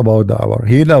 tell us about the hour.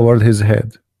 He lowered his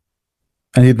head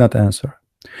and he did not answer.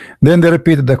 Then they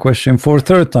repeated the question for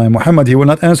third time. Muhammad, he will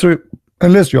not answer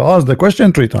unless you ask the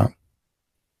question 3 times,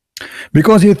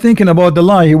 because he's thinking about the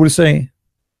lie he will say.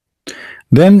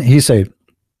 Then he said,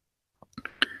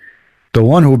 the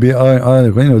one who be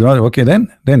okay,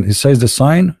 then he says the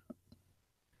sign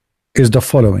is the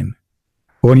following.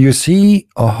 When you see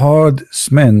a hard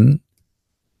men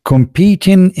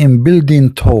competing in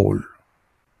building tall,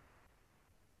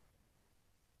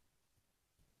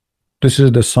 this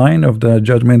is the sign of the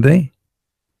judgment day.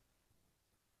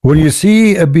 When you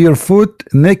see a barefoot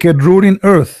naked ruling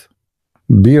earth,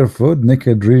 barefoot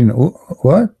naked ruling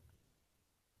what?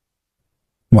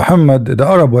 Muhammad, the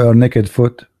Arab were naked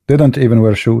foot. They don't even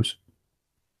wear shoes.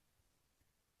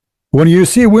 When you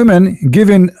see women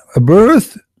giving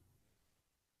birth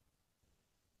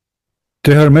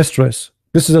to her mistress,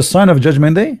 this is a sign of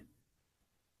judgment day.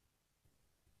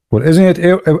 Well, isn't it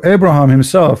Abraham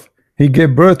himself? He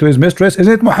gave birth to his mistress.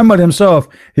 Isn't it Muhammad himself?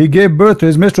 He gave birth to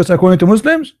his mistress according to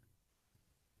Muslims.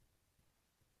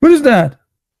 What is that?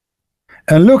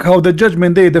 And look how the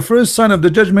judgment day, the first sign of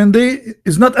the judgment day,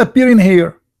 is not appearing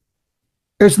here.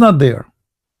 It's not there.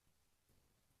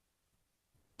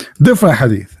 Different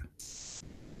hadith.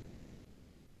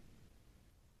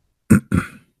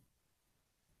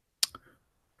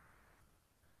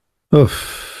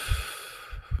 Oof.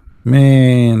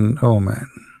 Man, oh man.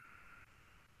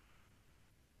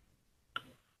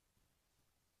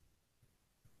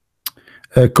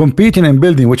 Competing in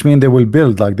building, which means they will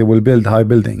build, like they will build high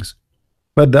buildings.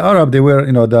 But the Arab, they were,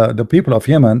 you know, the people of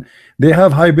Yemen, they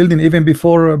have high building even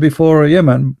before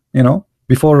Yemen, you know,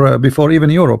 before even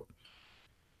Europe.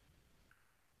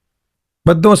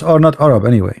 But those are not Arab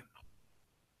anyway.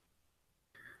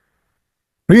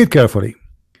 Read carefully.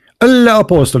 Allah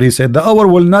apostle, he said, the hour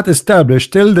will not establish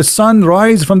till the sun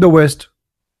rise from the west.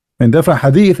 In different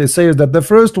hadith, it says that the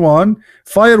first one,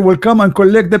 fire will come and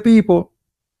collect the people.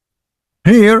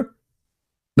 Here,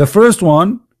 the first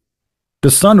one,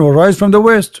 the sun will rise from the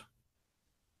west.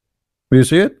 Do you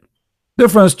see it?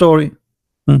 Different story.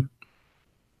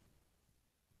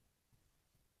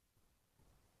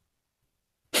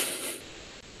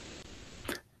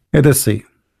 Let us see.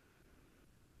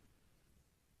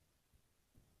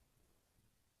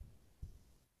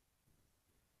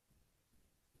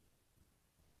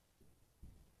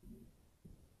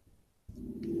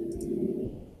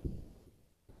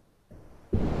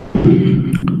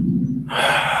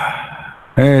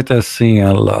 Let us see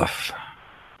and laugh.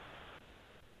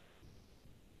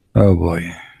 Oh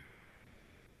boy.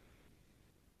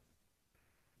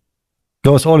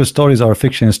 Those all stories are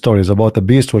fiction stories about the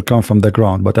beast will come from the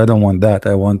ground, but I don't want that.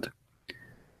 I want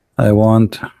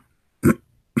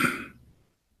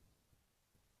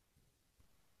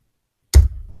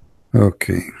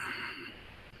okay.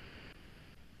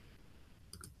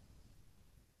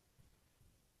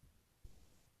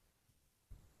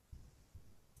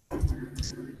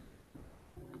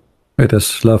 Let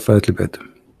us laugh a little bit.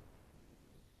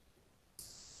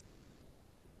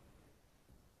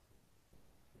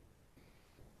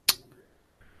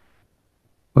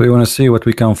 We want to see what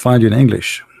we can find in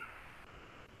English.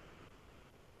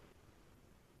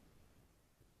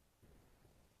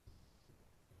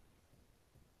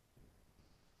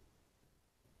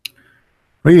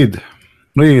 Read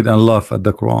and laugh at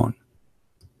the Quran.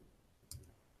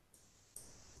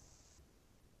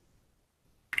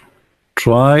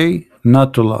 Try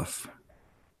not to laugh.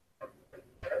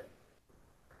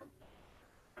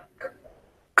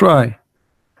 Try.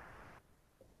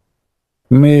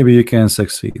 Maybe you can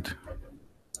succeed.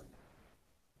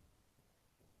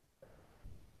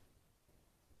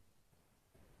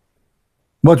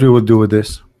 What we would do with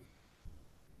this?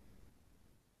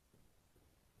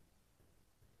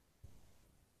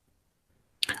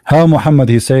 How Muhammad,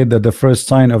 he said that the first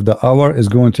sign of the hour is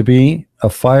going to be a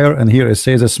fire, and here it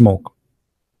says a smoke.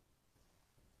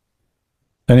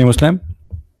 Any Muslim?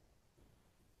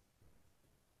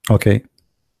 Okay.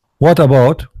 What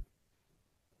about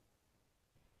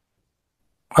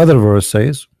other verse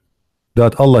says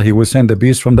that Allah, he will send the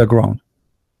beast from the ground?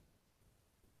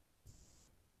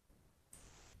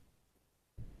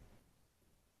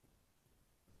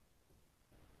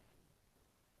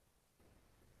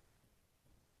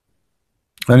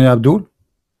 Any Abdul?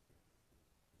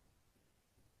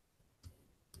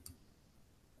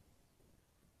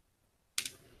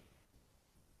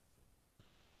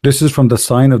 This is from the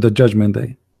sign of the judgment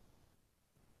day.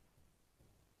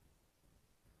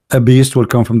 A beast will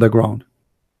come from the ground.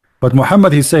 But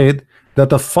Muhammad, he said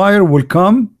that a fire will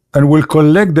come and will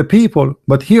collect the people.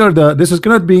 But here this is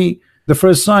cannot be the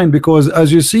first sign, because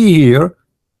as you see here,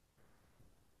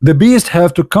 the beast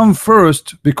have to come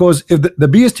first, because if the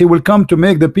beast, he will come to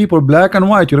make the people black and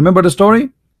white. You remember the story?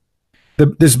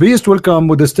 This beast will come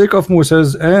with the stick of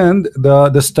Moses and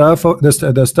the staff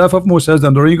of Moses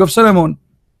and the ring of Solomon.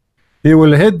 He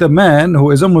will hit the man who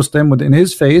is a Muslim within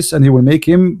his face, and he will make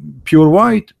him pure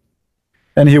white.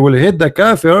 And he will hit the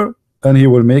kafir and he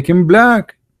will make him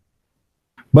black.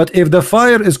 But if the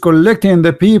fire is collecting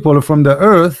the people from the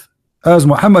earth, as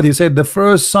Muhammad, he said, the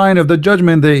first sign of the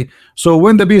judgment day. So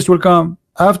when the beast will come?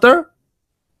 After?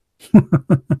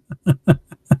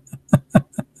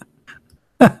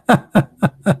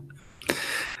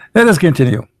 Let us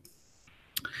continue.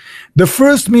 The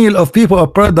first meal of people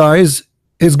of paradise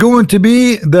is going to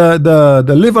be the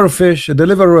liver fish, the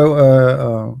liver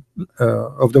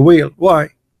of the whale. Why?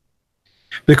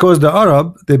 Because the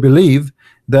Arab, they believe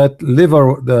that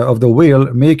liver of the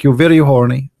whale make you very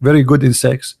horny, very good in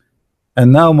sex.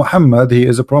 And now Muhammad, he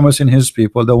is promising his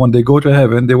people that when they go to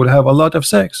heaven, they will have a lot of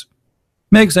sex.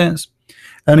 Makes sense.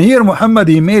 And here Muhammad,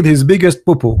 he made his biggest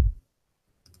poo-poo.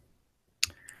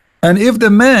 And if the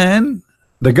man,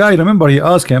 the guy, remember, he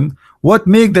asked him, what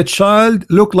make the child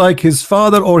look like his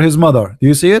father or his mother? Do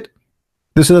you see it?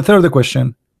 This is the third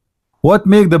question. What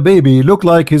make the baby look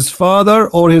like his father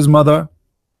or his mother?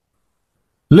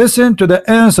 Listen to the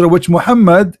answer which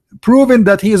Muhammad proven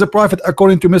that he is a prophet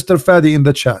according to Mr. Fadi in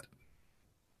the chat.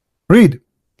 Read.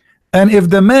 And if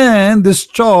the man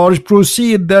discharge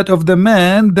proceed that of the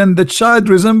man, then the child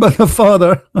resemble the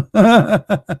father.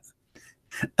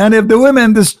 And if the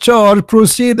women discharge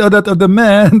proceed that of the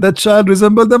man, the child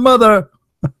resemble the mother.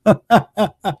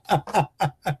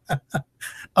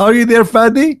 Are you there,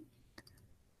 Fadi?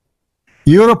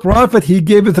 You're a prophet. He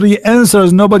gave you 3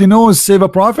 answers. Nobody knows save a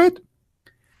prophet.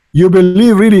 You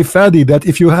believe really, Fadi, that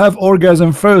if you have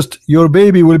orgasm first, your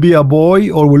baby will be a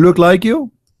boy or will look like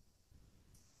you?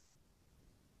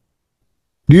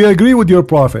 Do you agree with your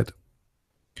prophet?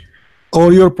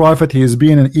 Or your prophet, he is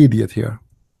being an idiot here?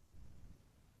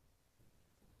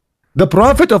 The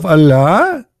prophet of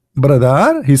Allah,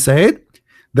 brother, he said,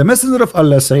 the messenger of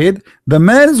Allah said, the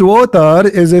man's water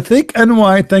is a thick and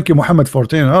white. Thank you, Muhammad, for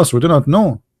telling us. We do not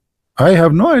know. I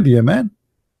have no idea, man.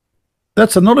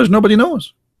 That's a knowledge nobody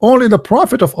knows. Only the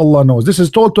prophet of Allah knows. This is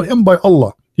told to him by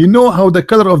Allah. He know how the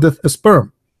color of the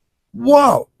sperm.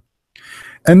 Wow.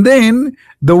 And then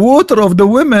the water of the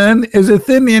women is a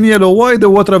thin and yellow. Why the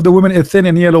water of the women is thin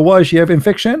and yellow? Why she have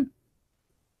infection?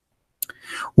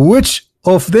 Which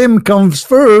of them comes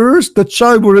first? The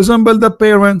child will resemble the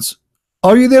parents.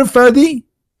 Are you there, Fadi?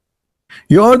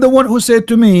 You are the one who said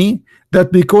to me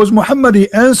that because Muhammad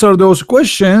he answered those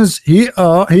questions,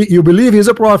 you believe he's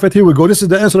a prophet. Here we go. This is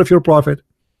the answer of your prophet.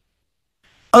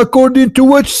 According to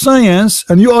which science,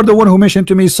 and you are the one who mentioned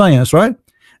to me science, right?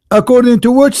 According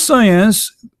to which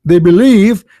science they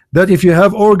believe that if you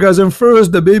have orgasm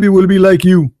first, the baby will be like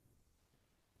you?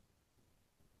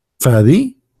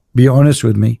 Fadi, be honest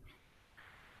with me.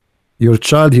 Your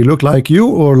child, he look like you,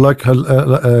 or like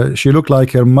her, she look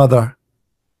like her mother?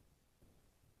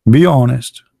 Be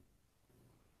honest.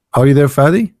 Are you there,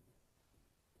 Fadi?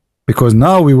 Because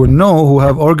now we will know who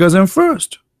have orgasm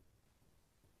first.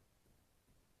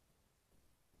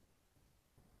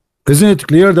 Isn't it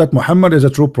clear that Muhammad is a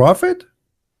true prophet?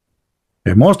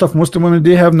 Most of Muslim women,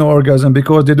 they have no orgasm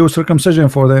because they do circumcision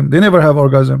for them. They never have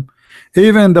orgasm.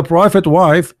 Even the prophet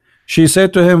wife, she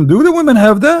said to him, do the women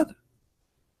have that?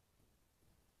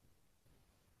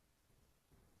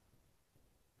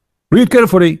 Read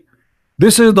carefully.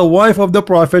 This is the wife of the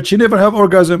prophet. She never have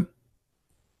orgasm.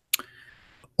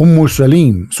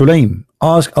 Sulaim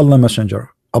asked Allah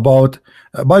Messenger about,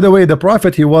 by the way, the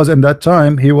prophet, he was in that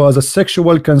time, he was a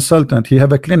sexual consultant. He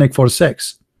have a clinic for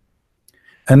sex.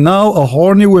 And now a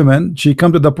horny woman, she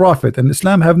come to the prophet, and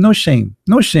Islam have no shame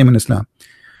in Islam.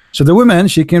 So the woman,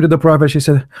 she came to the prophet, she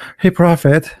said, hey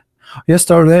prophet,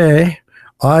 yesterday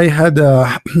I had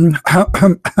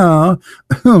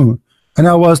and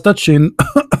I was touching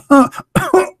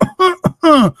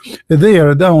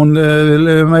there down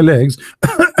my legs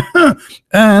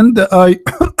and I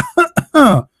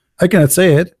cannot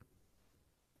say it.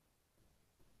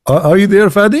 Are you there,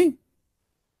 Fadi?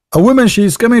 A woman, she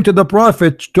is coming to the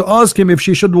prophet to ask him if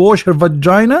she should wash her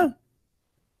vagina.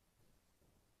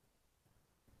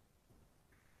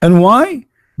 And why?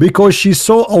 Because she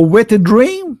saw a wet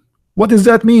dream. What does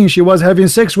that mean? She was having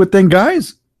sex with 10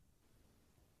 guys?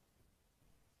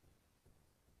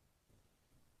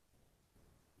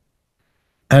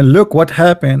 And look what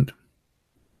happened.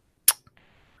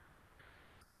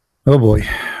 Oh boy.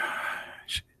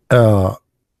 The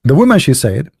woman, she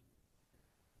said,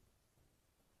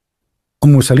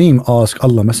 Salim asked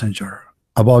Allah Messenger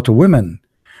about a woman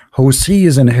who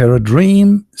sees in her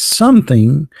dream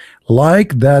something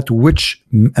like that which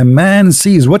a man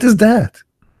sees. What is that?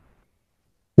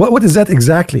 What is that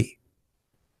exactly?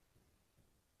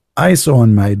 I saw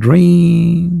in my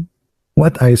dream.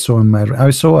 What I saw in my dream? I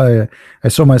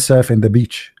saw myself in the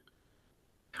beach.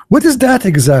 What is that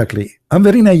exactly? I'm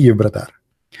very naive, brother.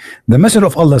 The Messenger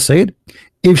of Allah said,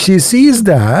 if she sees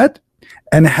that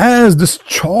and has this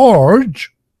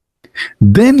charge,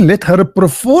 then let her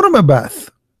perform a bath.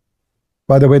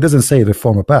 By the way, it doesn't say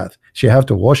perform a bath. She have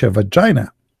to wash her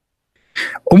vagina.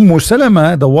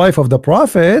 Salama, the wife of the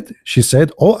Prophet, she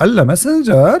said, oh Allah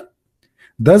Messenger,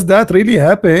 does that really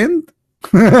happen?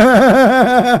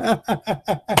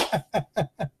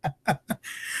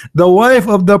 The wife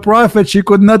of the Prophet, she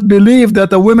could not believe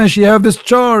that a woman she have this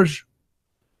charge.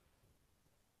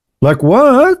 Like,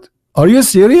 what? Are you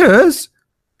serious?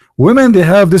 Women, they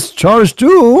have this charge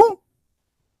too?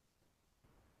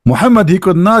 Muhammad, he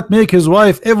could not make his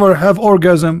wife ever have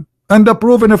orgasm, and the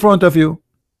proof in front of you.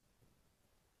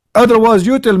 Otherwise,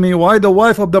 you tell me why the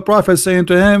wife of the Prophet saying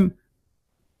to him,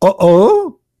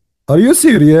 uh-oh, are you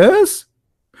serious?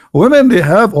 Women, they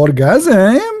have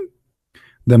orgasm?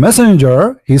 The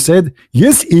messenger, he said,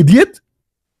 yes, idiot.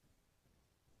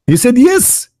 He said,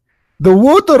 yes. The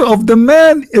water of the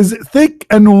man is thick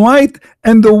and white,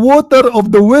 and the water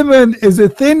of the women is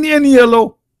thin and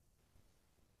yellow.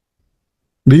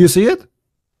 Do you see it?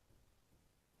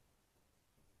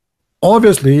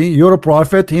 Obviously, your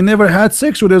prophet, he never had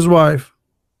sex with his wife.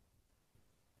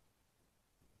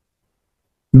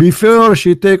 Before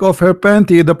she take off her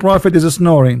panty, the prophet is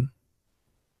snoring.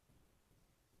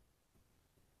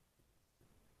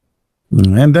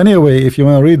 And anyway, if you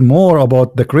want to read more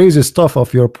about the crazy stuff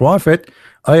of your prophet,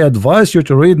 I advise you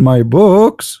to read my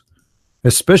books,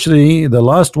 especially the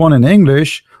last one in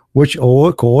English, which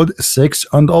are called Sex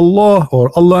and Allah, or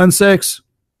Allah and Sex.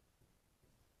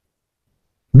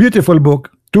 Beautiful book,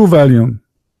 2 volume.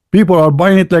 People are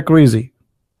buying it like crazy,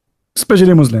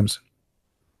 especially Muslims.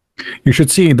 You should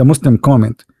see the Muslim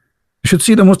comment. You should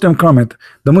see the Muslim comment.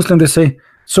 The Muslim, they say,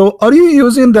 so are you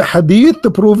using the hadith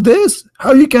to prove this?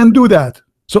 How you can do that?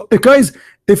 So guys,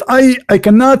 if I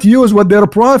cannot use what their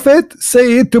prophet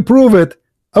said to prove it,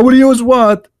 I will use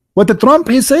what the Trump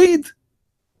he said.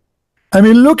 I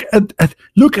mean, look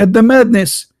at the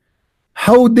madness.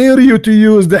 How dare you to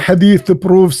use the hadith to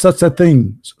prove such a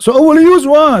thing? So I will use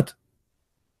what?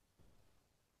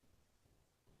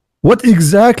 What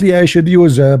exactly I should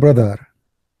use, brother?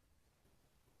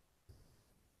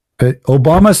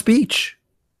 Obama speech.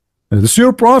 This is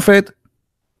your prophet.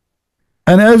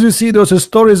 And as you see, those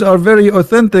stories are very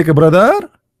authentic, brother.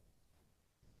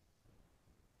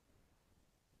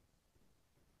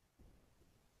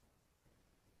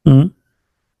 Hmm.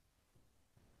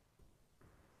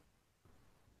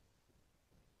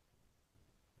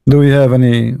 Do we have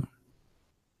any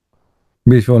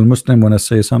beautiful Muslim want to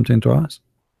say something to us?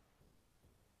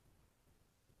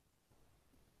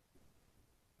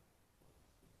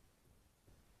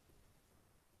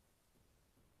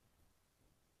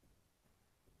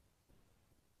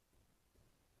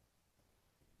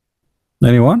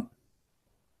 Anyone?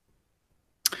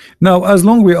 Now, as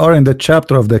long we are in the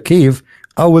chapter of the cave,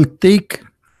 I will take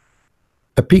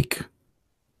a peek,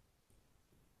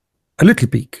 a little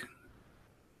peek,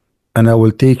 and I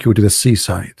will take you to the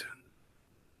seaside.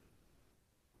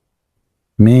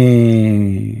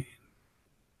 Me,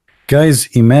 guys,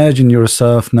 imagine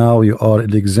yourself now you are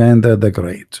Alexander the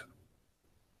Great,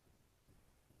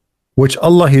 which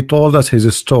Allah, he told us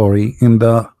his story in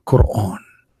the Quran.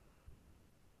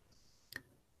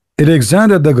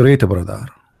 Alexander the Great, brother,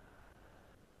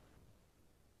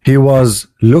 he was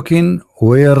looking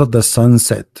where the sun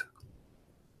set,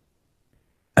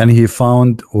 and he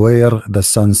found where the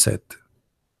sun set.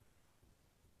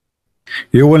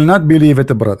 You will not believe it,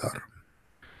 brother,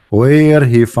 where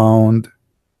he found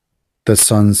the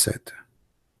sunset.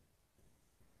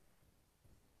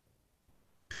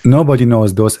 Nobody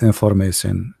knows those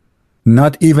information,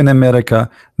 not even America,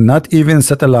 not even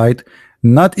satellite,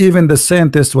 not even the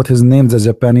scientist, what his name, the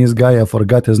Japanese guy, I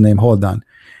forgot his name, hold on,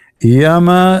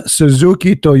 Yama,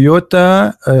 Suzuki,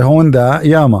 Toyota, Honda,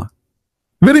 Yama,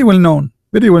 very well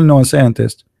known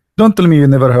scientist. Don't tell me you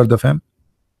never heard of him.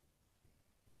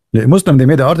 The Muslim, they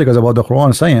made articles about the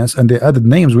Quran science, and they added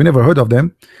names we never heard of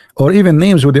them, or even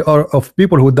names who they are of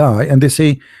people who die, and they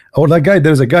say, oh, that guy,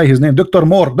 there's a guy, his name Dr.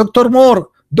 Moore, Dr. Moore,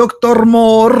 Dr.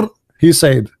 Moore, he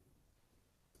said.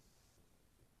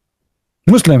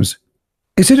 Muslims,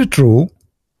 is it true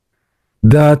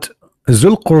that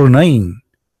Zulqarnain,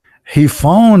 he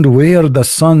found where the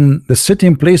sun, the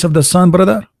sitting place of the sun,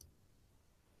 brother?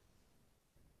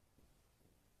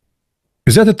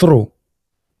 Is that true?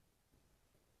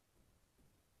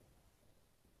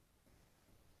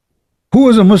 Who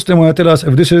is a Muslim who will tell us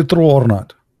if this is true or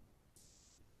not?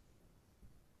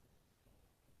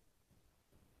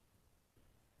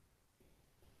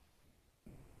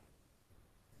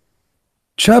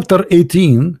 Chapter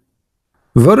 18,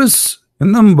 verse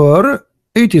Number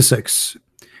 86.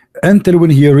 Until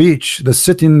when he reached the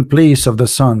sitting place of the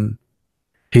sun,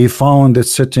 he found it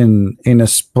sitting in a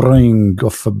spring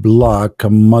of black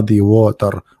muddy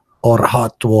water or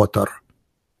hot water.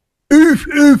 If.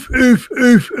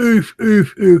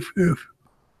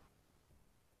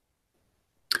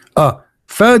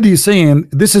 Fadi saying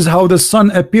this is how the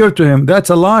sun appeared to him. That's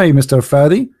a lie, Mr.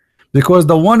 Fadi, because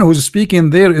the one who's speaking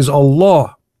there is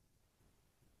Allah.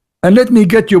 And let me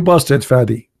get you busted,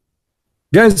 Fadi.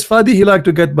 Guys, Fadi, he like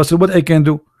to get busted. What I can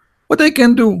do? What I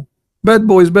can do? Bad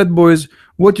boys,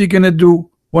 what you gonna do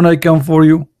when I come for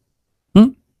you?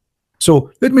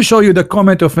 So let me show you the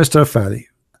comment of Mr. Fadi,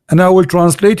 and I will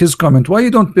translate his comment. Why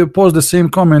you don't post the same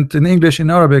comment in English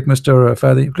and Arabic, Mr.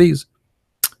 Fadi? Please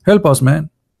help us, man.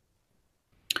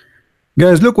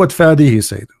 Guys, look what Fadi he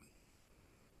said.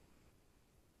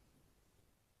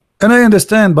 And I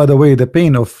understand, by the way, the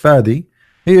pain of Fadi.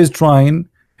 He is trying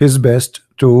his best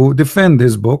to defend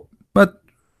his book, but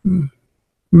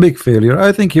big failure.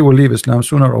 I think he will leave Islam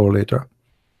sooner or later.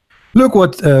 Look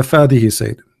what Fadi he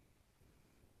said.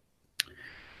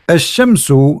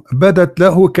 الشمس بدت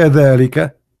له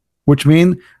كذلك, which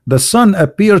means the sun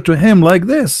appeared to him like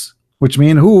this, which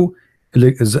means who?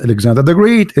 Is Alexander the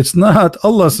Great. It's not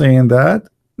Allah saying that.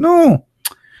 No.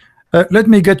 Let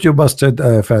me get you busted,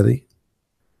 Fadi.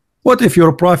 What if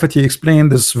your prophet he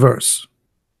explained this verse?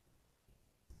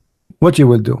 What you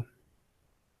will do?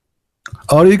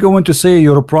 Are you going to say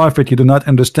your prophet he do not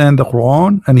understand the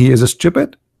Quran and he is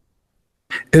stupid?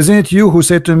 Isn't it you who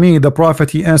said to me the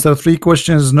prophet he answered 3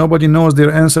 questions, nobody knows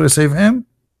their answer save him?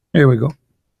 Here we go.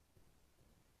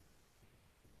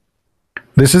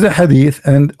 This is a hadith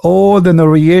and all the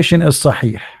narration is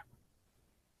sahih.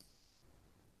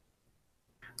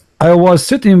 I was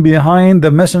sitting behind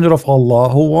the messenger of Allah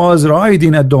who was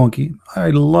riding a donkey. I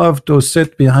love to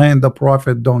sit behind the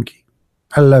prophet donkey.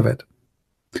 I love it.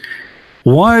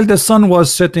 While the sun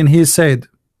was setting, he said,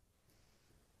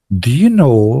 do you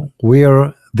know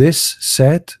where this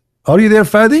set? Are you there,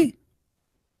 Fadi?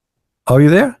 Are you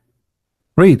there?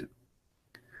 Read.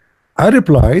 I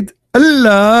replied,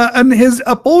 Allah and his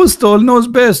apostle knows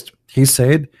best. He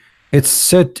said, it's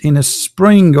set in a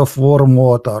spring of warm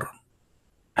water.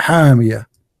 Hamia.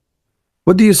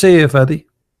 What do you say, Fadi?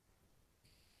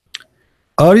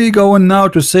 Are you going now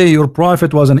to say your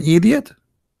prophet was an idiot?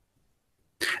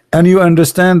 And you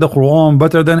understand the Quran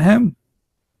better than him?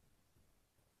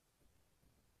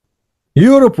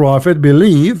 Your prophet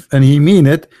believe and he mean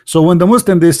it. So when the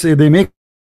Muslim they say, they make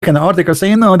an article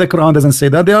saying no, the Quran doesn't say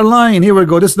that, they are lying. Here we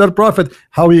go, this is their prophet.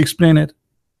 How we explain it?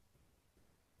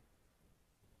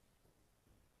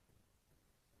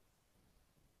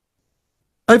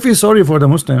 I feel sorry for the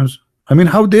Muslims. I mean,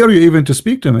 how dare you even to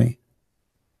speak to me?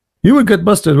 You will get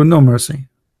busted with no mercy.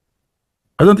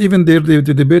 I don't even dare to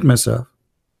debate myself.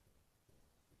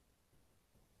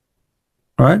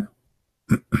 Right?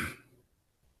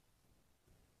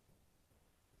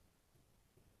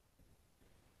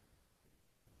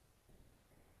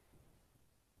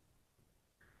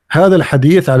 هذا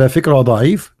الحديث على فكرة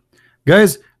ضعيف.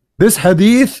 Guys, this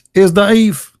hadith is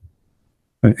ضعيف.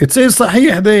 It says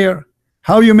صحيح there.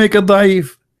 How you make it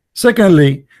ضعيف?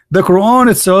 Secondly, the Quran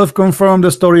itself confirmed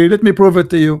the story. Let me prove it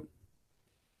to you.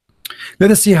 Let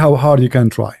us see how hard you can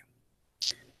try.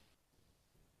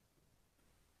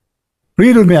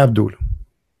 Read with me, Abdul.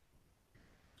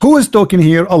 Who is talking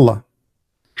here? Allah.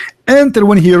 Enter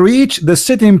when he reached the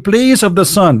sitting place of the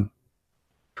sun.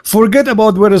 Forget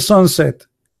about where the sun set.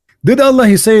 Did Allah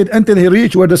he said until he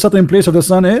reached where the sitting place of the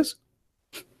sun is?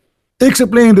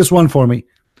 Explain this one for me.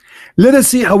 Let us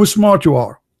see how smart you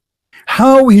are.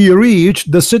 How he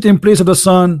reached the sitting place of the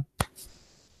sun?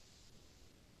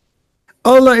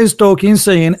 Allah is talking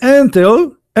saying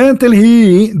until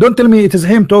he, don't tell me it is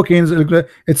him talking,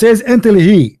 it says until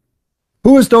he.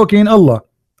 Who is talking? Allah.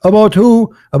 About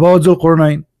who? About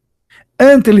Zulqarnain.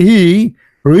 Until he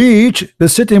reached the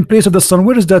sitting place of the sun.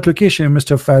 Where is that location,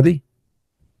 Mr. Fadi?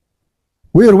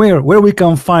 Where we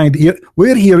can find here,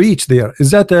 where he reached there?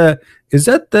 Is that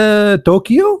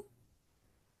Tokyo?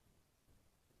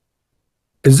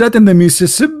 Is that in the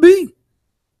Mississippi?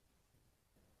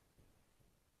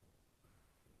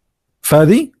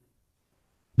 Fadi?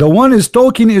 The one is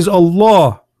talking is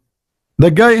Allah.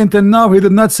 The guy until now he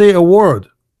did not say a word.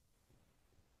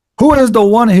 Who is the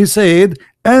one he said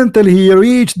until he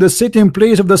reached the sitting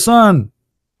place of the sun?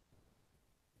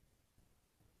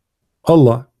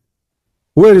 Allah.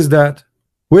 Where is that?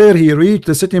 Where he reached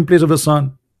the sitting place of the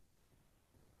sun?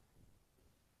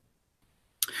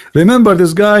 Remember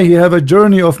this guy, he have a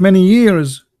journey of many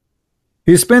years.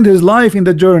 He spent his life in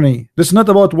the journey. This is not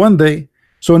about one day.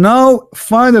 So now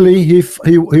finally he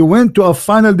went to a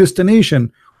final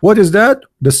destination. What is that?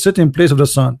 The sitting place of the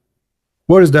sun.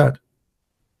 Where is that?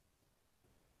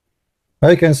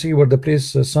 I can see where the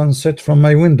place the sun set from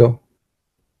my window.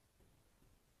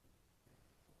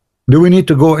 Do we need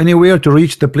to go anywhere to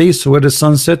reach the place where the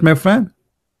sun set, my friend?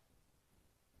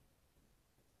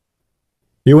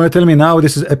 You want to tell me now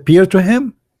this is appear to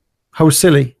him? How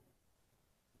silly.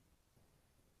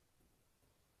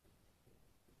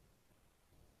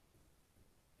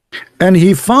 And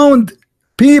he found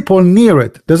people near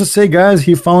it. Does it say, guys,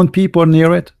 he found people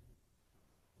near it?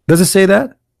 Does it say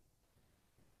that?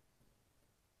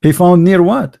 He found near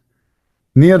what?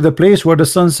 Near the place where the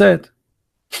sun set.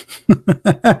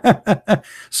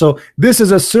 So this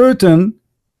is a certain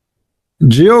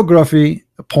geography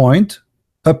point,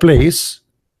 a place.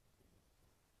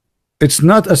 It's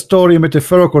not a story,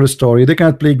 metaphorical story. They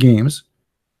can't play games.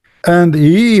 And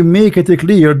he make it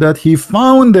clear that he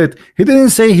found it. He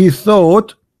didn't say he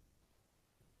thought.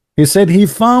 He said he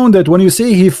found it. When you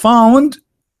say he found,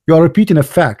 you are repeating a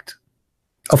fact,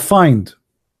 a find,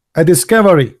 a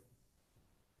discovery.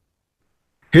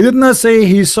 He did not say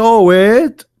he saw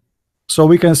it, so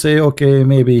we can say, okay,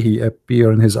 maybe he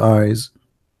appeared in his eyes.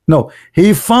 No,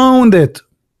 he found it.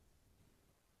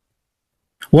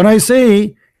 When I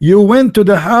say you went to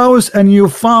the house and you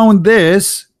found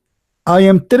this, I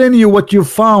am telling you what you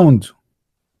found.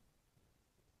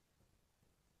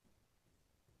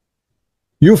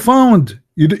 You found,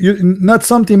 not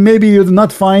something maybe you did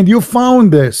not find, you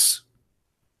found this.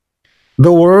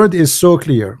 The word is so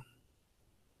clear.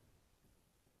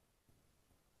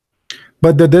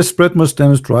 But the desperate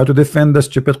Muslims try to defend the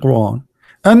stupid Quran.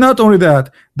 And not only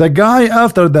that, the guy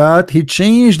after that, he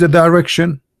changed the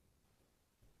direction.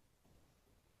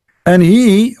 And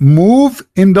he moved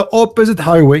in the opposite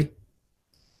highway.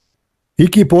 He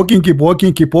keep walking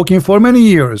for many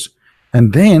years.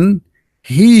 And then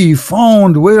he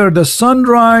found where the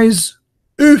sunrise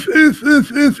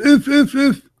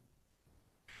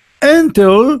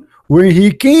until when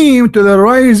he came to the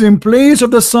rising place of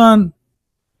the sun.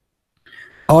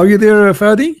 Are you there,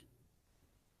 Fadi?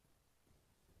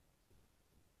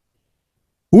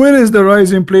 Where is the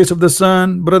rising place of the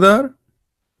sun, brother?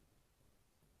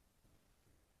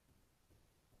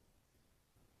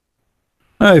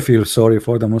 I feel sorry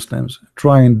for the Muslims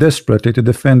trying desperately to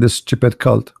defend this stupid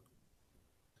cult.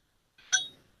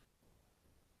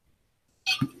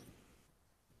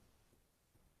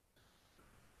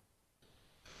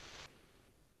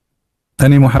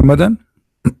 Any Muhammadan?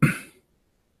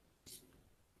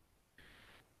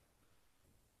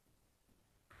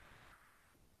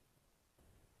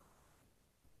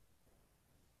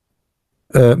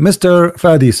 Mr.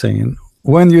 Fadi saying,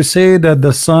 when you say that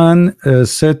the sun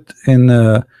set in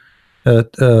a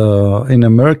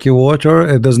murky water,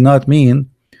 it does not mean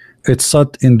it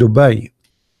set in Dubai.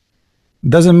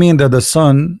 Doesn't mean that the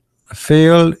sun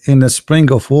fell in a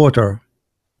spring of water.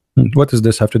 What does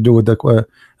this have to do with the?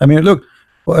 I mean, look,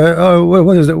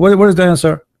 what is the, what is the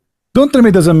answer? Don't tell me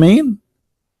it doesn't mean.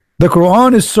 The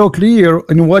Quran is so clear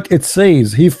in what it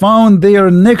says. He found there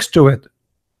next to it.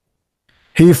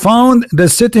 He found the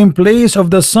sitting place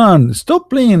of the sun. Stop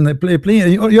playing.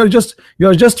 You're just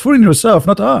fooling yourself,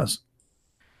 not us.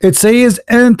 It says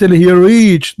until he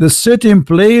reached the sitting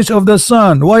place of the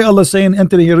sun. Why Allah saying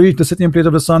until he reached the sitting place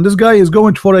of the sun? This guy is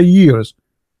going for years.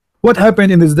 What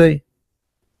happened in this day?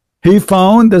 He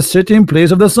found the sitting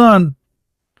place of the sun.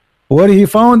 Where he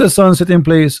found the sun sitting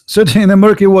place? Sitting in the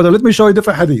murky water. Let me show you the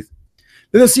hadith.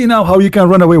 Let us see now how you can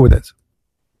run away with it.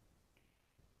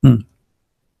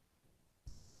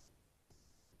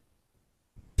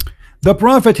 The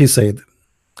Prophet, he said,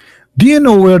 do you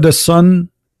know where the sun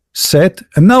set?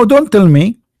 And now don't tell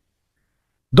me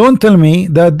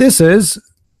that this is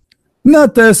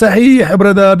not Sahih,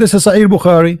 brother. This is Sahih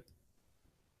Bukhari.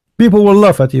 People will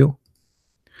laugh at you.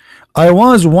 I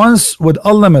was once with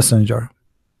Allah Messenger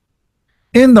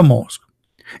in the mosque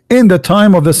in the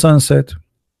time of the sunset.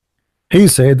 He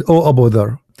said, "O Abu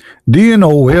Dhar, do you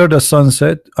know where the sun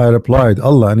set?" I replied,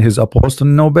 "Allah and his apostle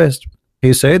know best."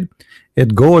 He said,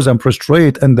 "It goes and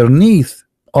prostrate underneath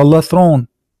Allah's throne."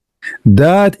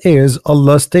 That is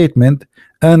Allah's statement,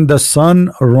 and the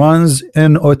sun runs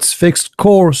in its fixed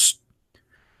course.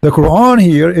 The Quran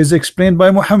here is explained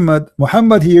by Muhammad.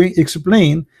 Muhammad here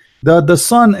explained that the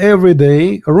sun every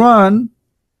day run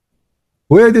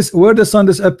where the sun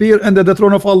disappear under the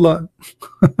throne of Allah.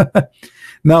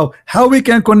 Now, how we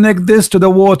can connect this to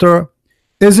the water?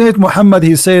 Isn't it Muhammad,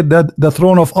 he said that the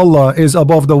throne of Allah is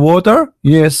above the water?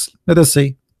 Yes, let us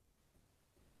see.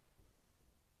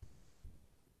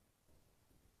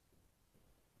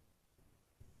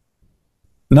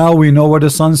 Now we know where the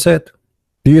sun set.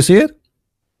 Do you see it?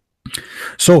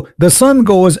 So the sun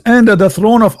goes under the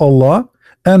throne of Allah,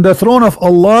 and the throne of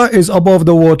Allah is above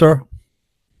the water.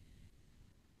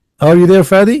 Are you there,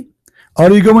 Fadi?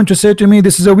 Are you going to say to me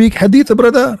this is a weak hadith,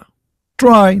 brother?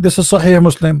 Try. This is Sahih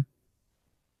Muslim.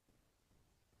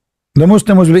 The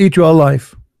Muslims will eat you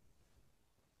alive.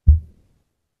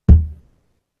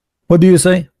 What do you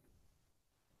say?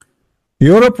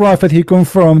 Your prophet, he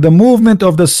confirmed the movement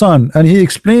of the sun, and he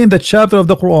explained the chapter of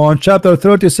the Quran, chapter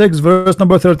 36, verse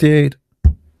number 38.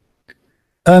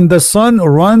 And the sun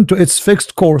ran to its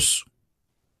fixed course.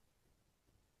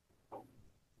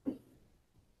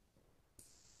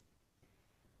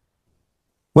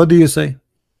 What do you say?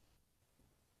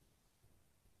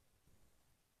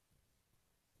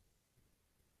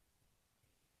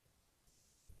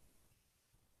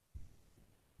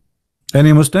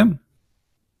 Any Muslim?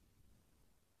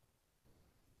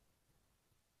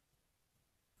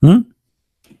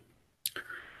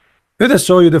 Let us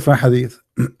show you different hadith.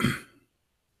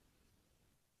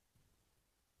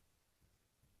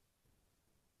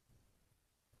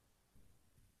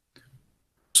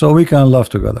 So we can laugh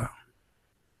together.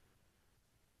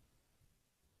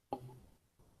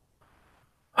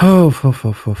 All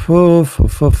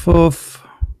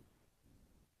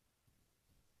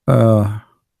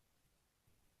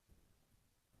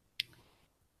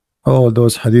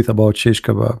those hadith about shish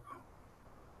kebab.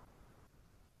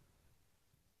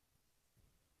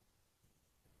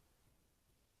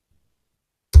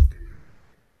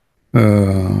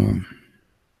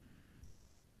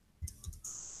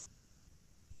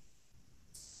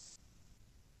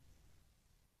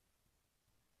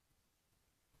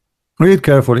 Read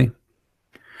carefully.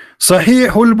 Sahih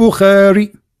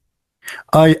al-Bukhari.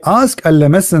 I ask Allah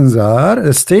Messenger,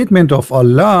 a statement of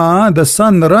Allah, the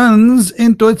sun runs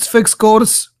into its fixed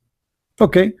course.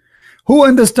 Okay. Who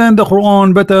understand the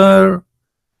Quran better?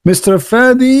 Mr.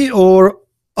 Fadi or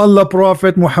Allah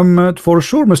Prophet Muhammad? For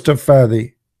sure, Mr.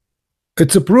 Fadi.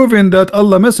 It's proven that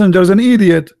Allah Messenger is an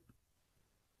idiot.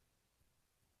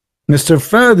 Mr.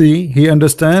 Fadi, he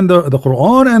understand the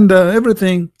Quran and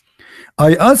everything.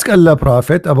 I ask Allah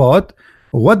Prophet about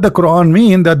what the Quran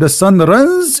mean that the sun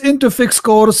runs into fixed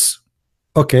course.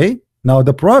 Okay, now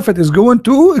the Prophet is going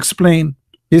to explain.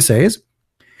 He says,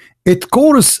 its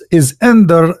course is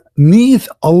underneath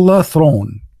Allah's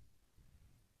throne.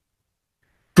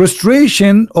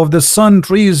 Prostration of the sun,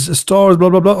 trees, stars, blah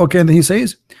blah blah. Okay, and he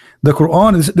says the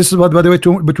Quran is, this is what, by the way,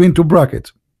 between two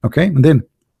brackets. Okay, and then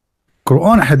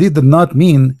Quran hadith did not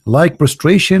mean like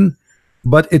prostration,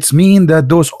 but it's mean that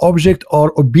those objects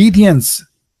are obedience.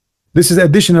 This is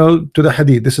additional to the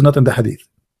hadith. This is not in the hadith.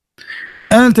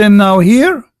 And then now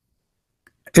here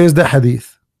is the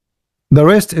hadith. The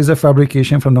rest is a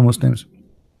fabrication from the Muslims.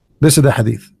 This is the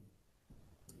hadith.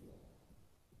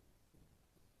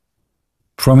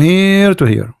 From here to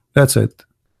here. That's it.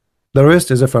 The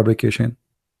rest is a fabrication.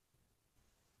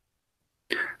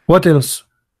 What else?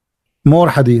 More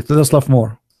hadith. Let us love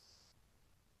more.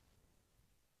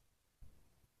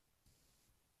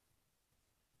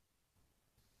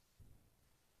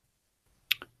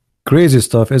 Crazy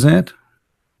stuff, isn't it?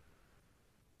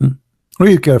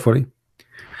 Read carefully.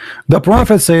 The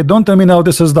Prophet said, don't tell me now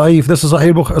this is da'if, this is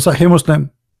Sahih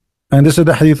Muslim, and this is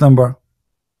the hadith number.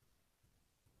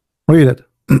 Read it.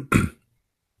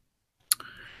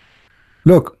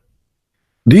 Look,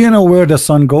 do you know where the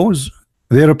sun goes?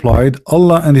 They replied,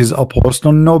 Allah and his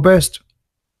apostle know best.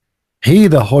 He,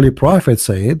 the Holy Prophet,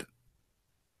 said,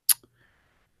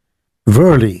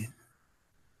 verily,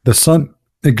 the sun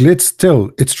glits still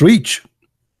its reach.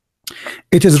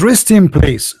 It is resting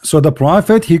place. So the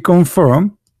Prophet, he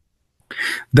confirmed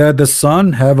that the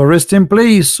sun have a resting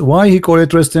place. Why he call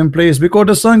it resting place? Because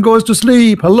the sun goes to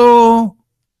sleep. Hello,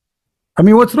 I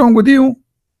mean, what's wrong with you?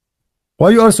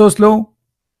 Why you are so slow?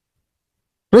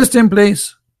 Resting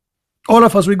place. All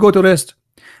of us, we go to rest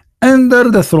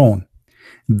under the throne.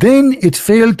 Then it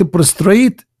failed to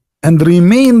prostrate and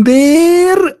remain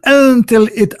there until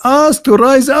it asked to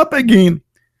rise up again.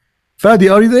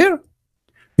 Fadi, are you there?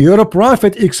 Your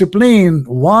prophet explained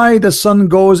why the sun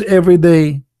goes every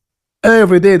day.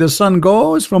 Every day the sun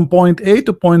goes from point A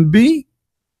to point B,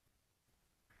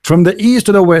 from the east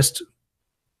to the west.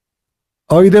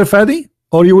 Are you there, Fadi?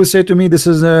 Or you will say to me this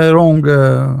is wrong.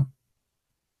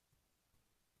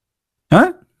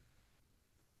 Huh?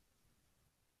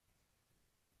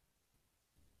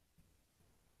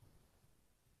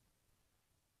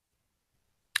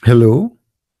 Hello?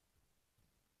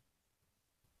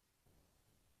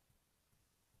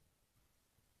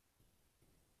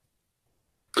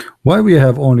 Why we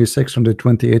have only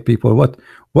 628 people?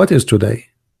 What is today?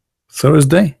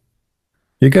 Thursday?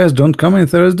 You guys don't come in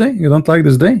Thursday? You don't like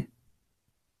this day?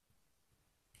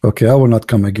 Okay, I will not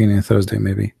come again in Thursday,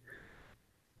 maybe.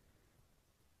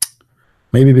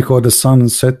 Maybe because the sun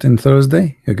set in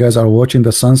Thursday? You guys are watching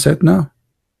the sunset now?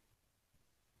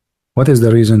 What is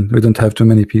the reason we don't have too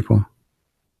many people?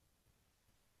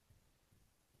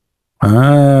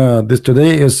 Ah, this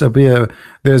today is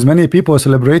there's many people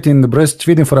celebrating the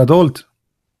breastfeeding for adult.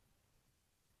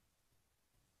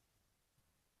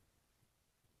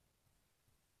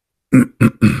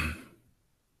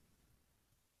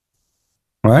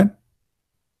 Right?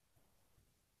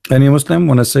 Any Muslim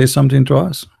want to say something to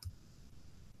us?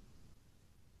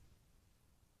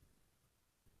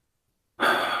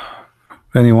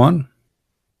 Anyone?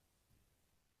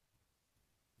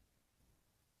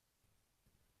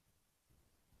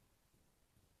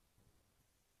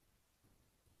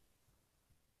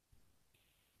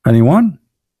 Anyone?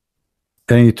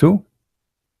 Any two?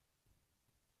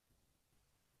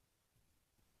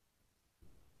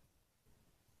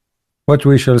 What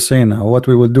we shall say now? What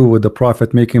we will do with the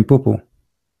prophet making poo-poo?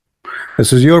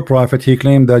 This is your prophet. He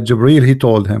claimed that Jibreel, he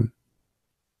told him.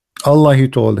 Allah, he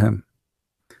told him.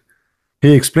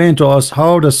 He explained to us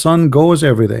how the sun goes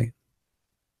every day.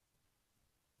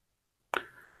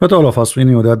 But all of us, we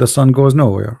knew that the sun goes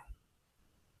nowhere.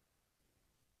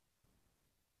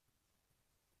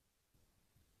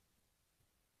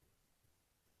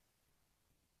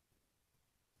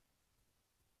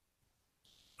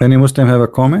 Any Muslim have a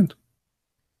comment?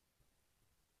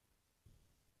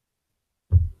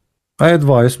 I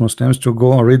advise Muslims to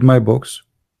go and read my books.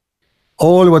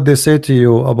 All what they say to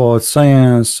you about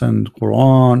science and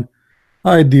Quran,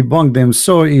 I debunk them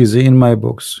so easy in my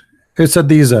books. It's a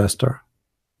disaster.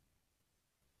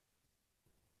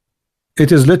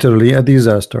 It is literally a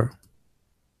disaster.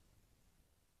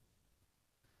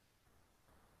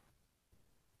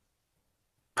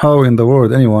 How in the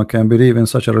world anyone can believe in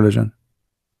such a religion?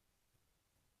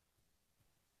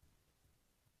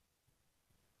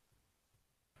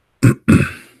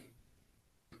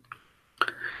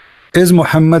 Is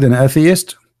Muhammad an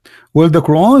atheist? Well, the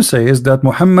Quran says that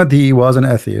Muhammad, he was an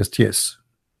atheist, yes.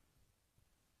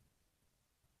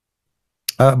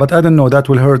 But I don't know, that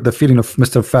will hurt the feeling of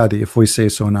Mr. Fadi if we say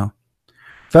so now.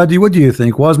 Fadi, what do you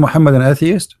think? Was Muhammad an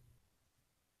atheist?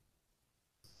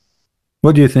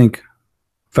 What do you think,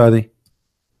 Fadi?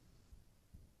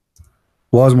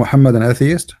 Was Muhammad an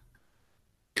atheist?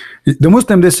 The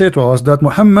Muslim, they say to us that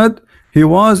Muhammad, he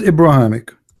was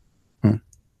Abrahamic.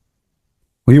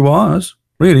 He was?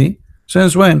 Really?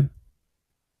 Since when?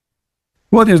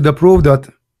 What is the proof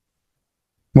that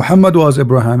Muhammad was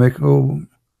Abrahamic? Who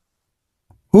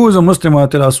is a Muslim who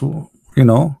tell us, you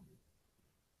know,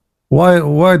 why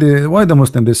the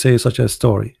Muslim they say such a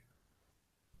story?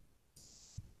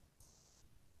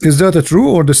 Is that a true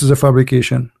or this is a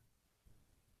fabrication?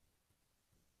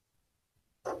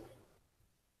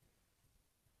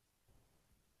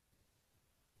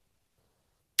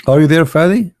 Are you there,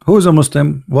 Fadi? Who is a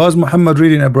Muslim? Was Muhammad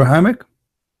reading Abrahamic?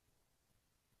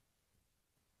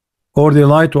 Or they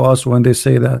lie to us when they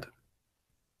say that?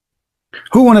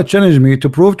 Who want to challenge me to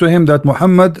prove to him that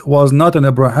Muhammad was not an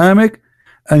Abrahamic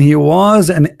and he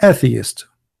was an atheist?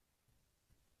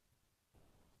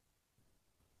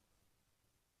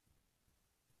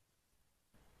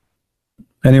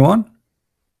 Anyone?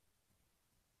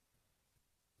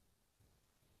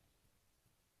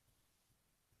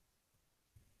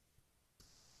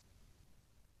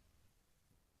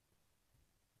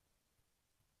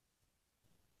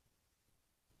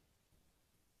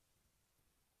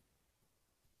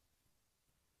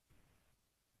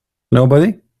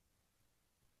 Nobody?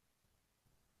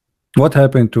 What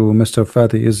happened to Mr.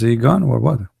 Fatty? Is he gone or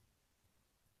what?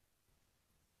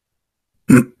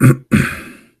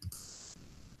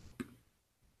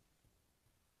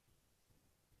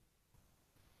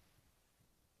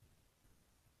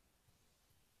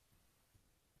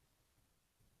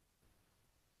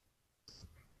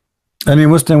 Any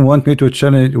Muslim want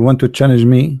to challenge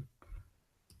me?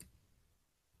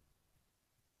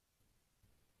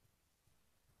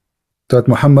 That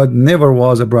Muhammad never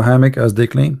was Abrahamic as they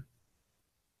claim?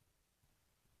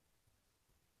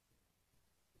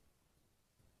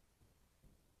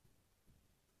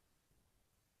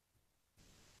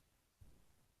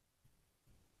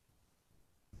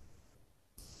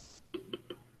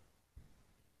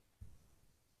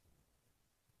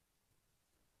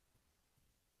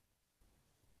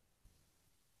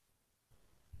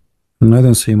 I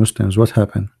don't see Muslims. What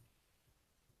happened?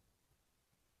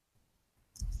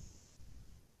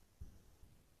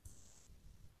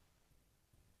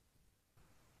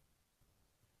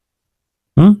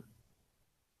 Hmm?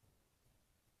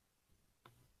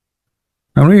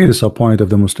 I'm really disappointed of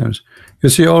the Muslims. You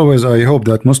see, always I hope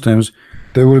that Muslims,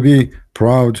 they will be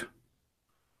proud.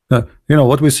 You know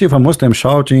what we see from Muslims,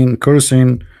 shouting,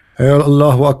 cursing,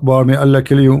 Allahu Akbar, may Allah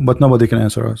kill you, but nobody can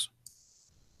answer us.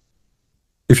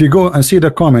 If you go and see the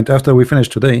comment after we finish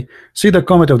today, see the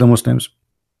comment of the Muslims.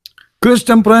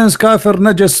 Christian prince, kafir,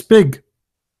 najas, pig,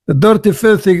 the dirty,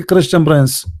 filthy Christian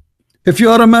prince. If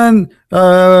you are a man,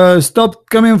 stop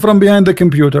coming from behind the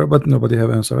computer. But nobody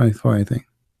have answer for anything.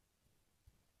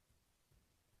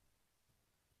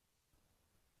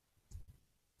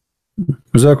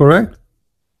 Is that correct?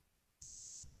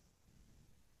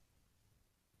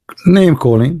 Name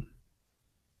calling.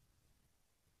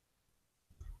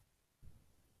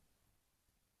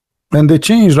 And they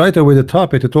changed right away the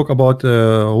topic to talk about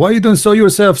why you don't show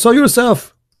yourself. Show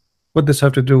yourself. What does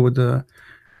have to do with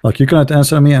like you cannot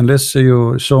answer me unless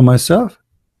you show myself?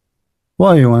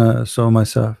 Why you wanna show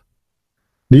myself?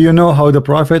 Do you know how the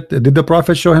Prophet did the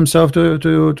Prophet show himself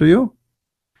to you?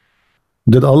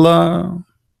 Did Allah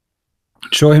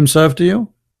show himself to you?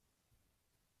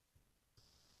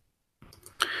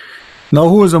 Now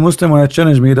who is a Muslim when I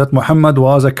challenge me that Muhammad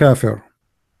was a kafir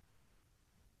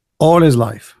all his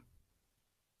life?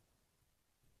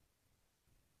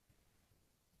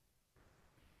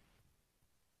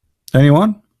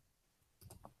 Anyone?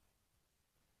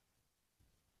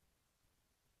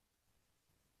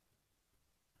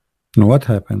 What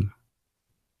happened?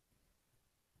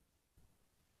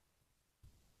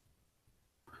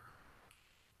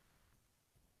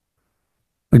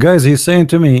 Guys, he's saying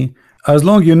to me, as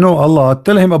long you know Allah,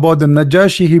 tell him about the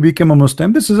Najashi, he became a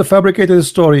Muslim. This is a fabricated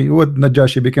story. What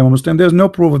Najashi became a Muslim? There's no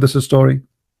proof of this story.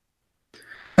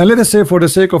 And let us say for the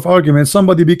sake of argument,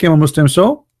 somebody became a Muslim,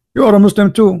 so you are a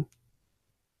Muslim too.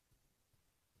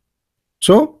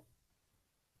 So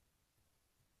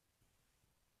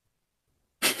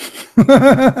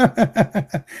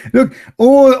look,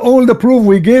 all the proof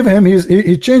we gave him,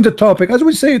 he changed the topic. As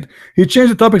we said, he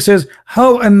changed the topic, says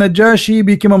how a Najashi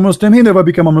became a Muslim. He never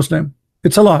became a Muslim.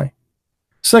 It's a lie.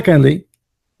 Secondly,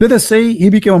 let us say he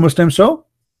became a Muslim, so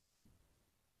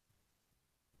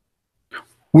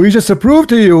we just proved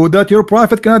to you that your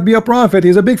prophet cannot be a prophet.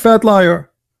 He's a big fat liar.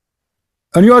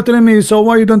 And you are telling me, so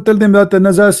why you don't tell them that the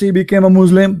Najashi became a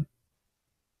Muslim?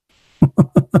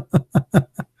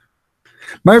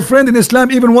 My friend, in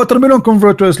Islam, even watermelon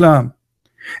convert to Islam.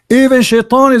 Even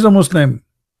Shaitan is a Muslim.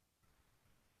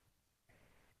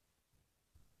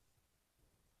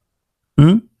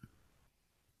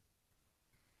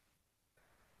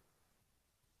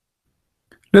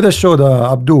 Let us show the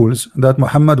Abduls that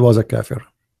Muhammad was a kafir.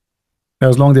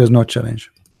 As long as there is no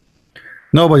challenge.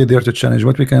 Nobody dare to challenge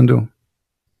what we can do.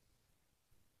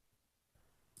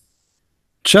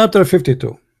 Chapter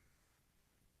 52.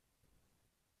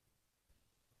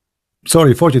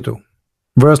 Sorry, 42.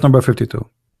 Verse number 52.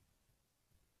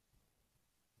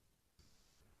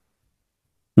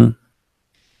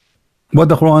 What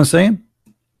the Quran saying?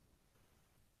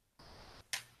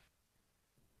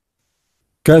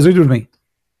 Guys, read with me.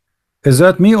 Is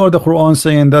that me or the Quran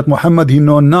saying that Muhammad, he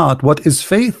know not what is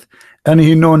faith and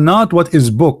he know not what is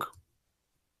book?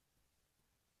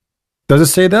 Does it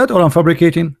say that or I'm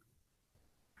fabricating?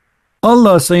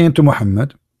 Allah saying to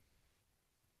Muhammad,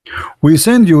 we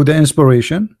send you the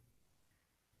inspiration.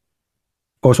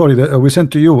 Oh, sorry, we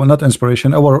sent to you not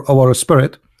inspiration, our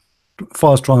spirit.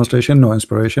 Fast translation, no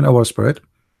inspiration, our spirit.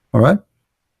 All right,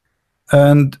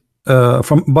 and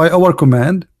from by our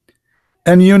command,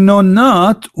 and you know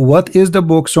not what is the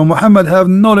book. So Muhammad have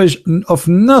knowledge of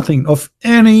nothing, of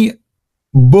any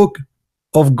book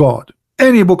of God,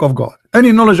 any book of God,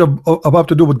 any knowledge of about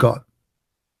to do with God,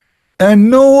 and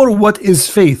nor what is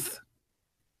faith.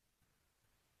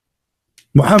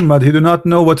 Muhammad, he do not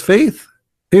know what faith,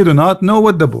 he do not know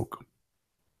what the book.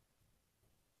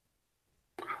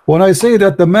 When I say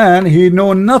that the man, he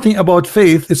know nothing about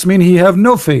faith, it's mean he have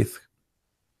no faith.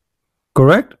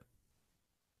 Correct?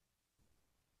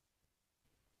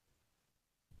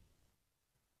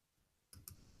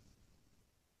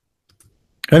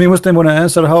 Any Muslim want to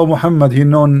answer how Muhammad, he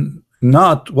know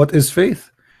not what is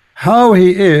faith? How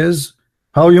he is,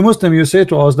 how you Muslim, you say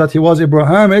to us that he was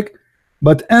Abrahamic,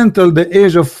 but until the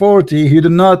age of 40 he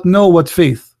did not know what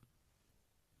faith.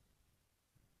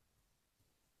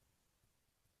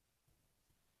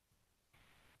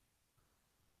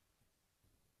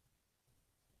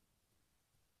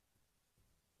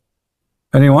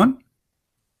 Anyone?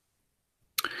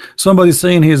 Somebody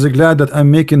saying he is glad that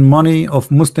I'm making money of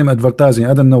Muslim advertising.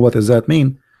 I don't know what does that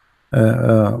mean.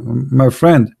 My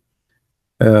friend,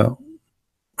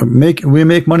 we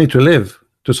make money to live,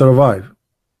 to survive.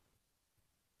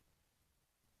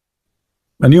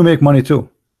 and you make money too.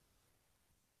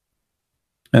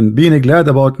 And being glad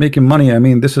about making money, I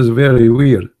mean, this is very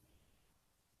weird.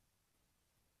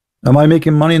 Am I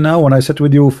making money now when I sit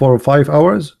with you for 5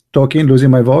 hours talking,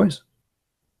 losing my voice?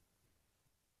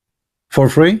 For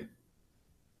free?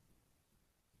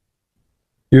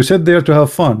 You sit there to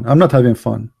have fun. I'm not having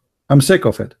fun. I'm sick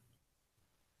of it.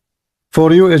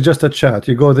 For you, it's just a chat.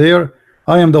 You go there.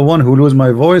 I am the one who lose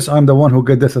my voice. I'm the one who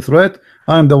get death threat.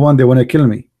 I'm the one they want to kill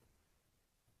me.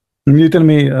 And you tell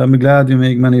me, I'm glad you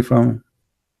make money from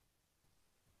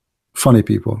funny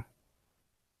people.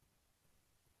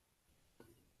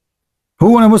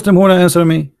 Who in a Muslim who want to answer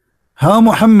me? How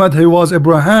Muhammad, he was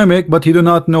Abrahamic, but he do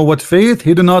not know what faith.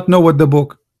 He do not know what the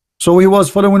book. So he was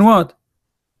following what?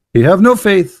 He have no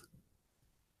faith.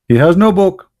 He has no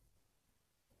book.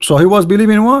 So he was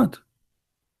believing what?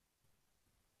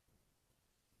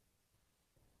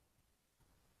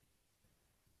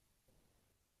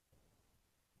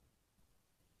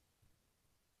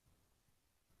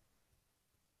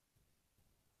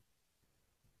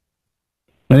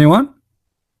 Anyone?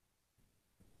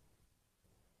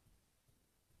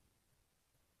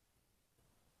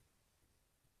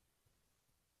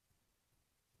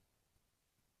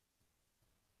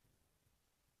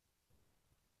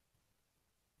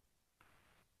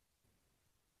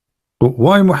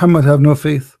 Why Muhammad have no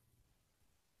faith?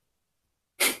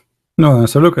 No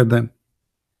answer. Look at them.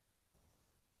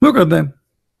 Look at them.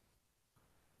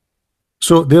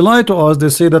 So they lie to us. They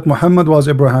say that Muhammad was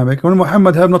Abrahamic when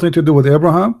Muhammad have nothing to do with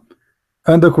Abraham,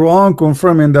 and the Quran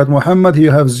confirming that Muhammad he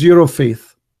have zero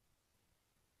faith.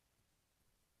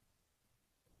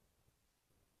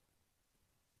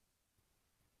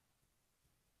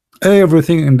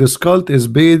 Everything in this cult is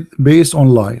based on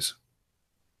lies.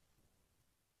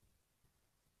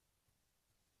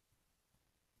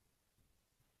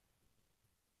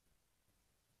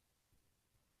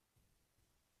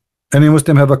 Any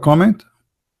Muslim have a comment?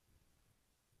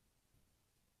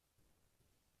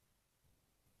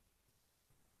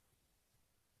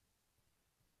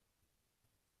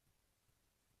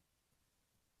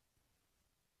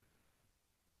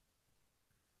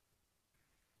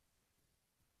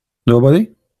 Nobody?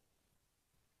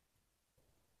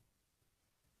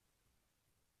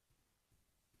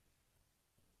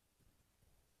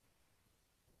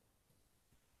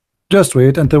 Just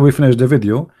wait until we finish the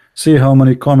video. See how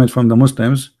many comments from the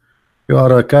Muslims. You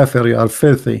are a kafir, you are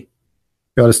filthy,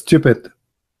 you are stupid,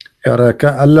 you are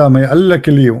Allah, may Allah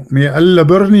kill you, may Allah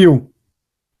burn you.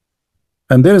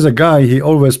 And there is a guy, he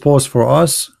always posts for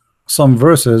us some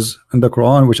verses in the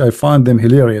Quran which I find them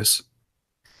hilarious.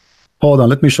 Hold on,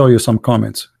 let me show you some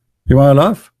comments. You wanna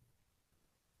laugh?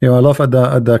 You wanna laugh at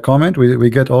the comment we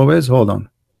get always? Hold on.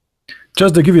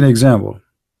 Just to give you an example.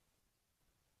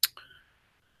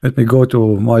 Let me go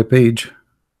to my page.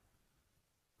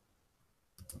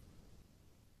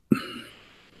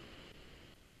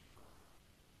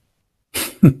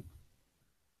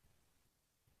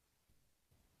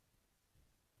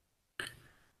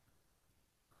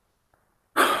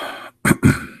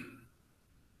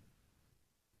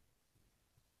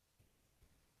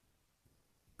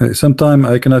 Sometimes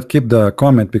I cannot keep the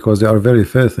comment because they are very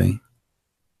filthy.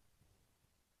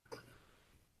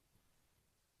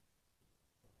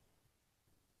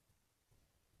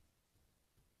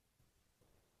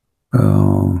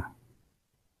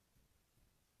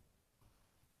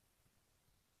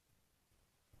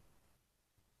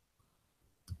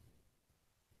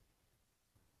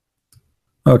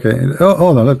 Okay,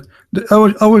 hold on.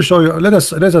 I will show you. Let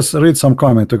us read some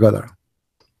comment together.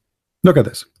 Look at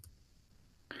this.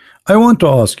 I want to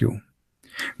ask you,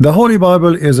 the Holy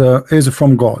Bible is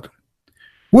from God.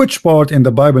 Which part in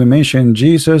the Bible mention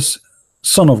Jesus,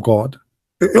 Son of God?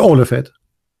 All of it.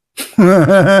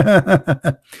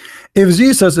 If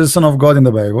Jesus is Son of God in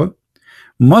the Bible,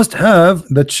 must have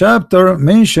the chapter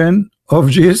mention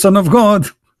of Jesus, Son of God.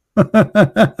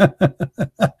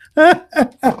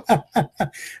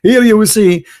 Here you will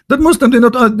see that Muslims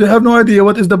they have no idea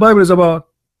what is the Bible is about.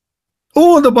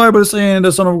 All the Bible is saying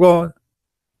the Son of God.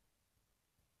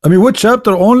 I mean, what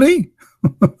chapter only?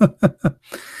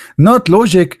 Not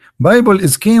logic. Bible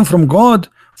is came from God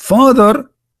Father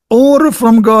or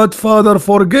from God Father.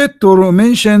 Forget to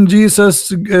mention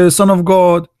Jesus, Son of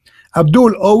God.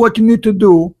 Abdul, oh, what you need to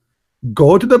do,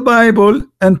 go to the Bible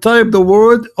and type the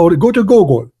word, or go to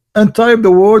Google and type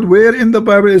the word where in the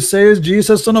Bible it says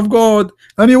Jesus, Son of God,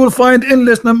 and you will find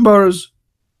endless numbers.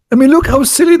 I mean, look how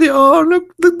silly they are.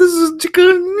 Look, this is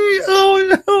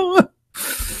oh,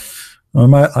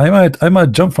 I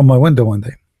might jump from my window one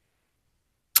day.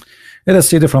 Let us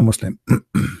see the from Muslim.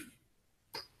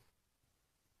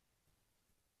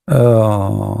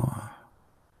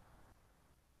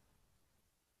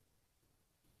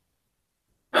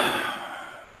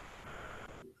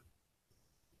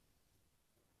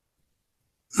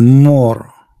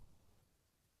 more.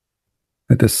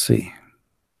 Let us see.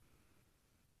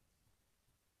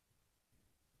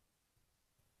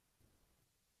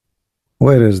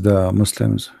 Where is the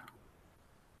Muslims?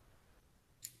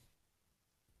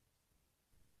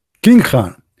 King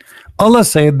Khan. Allah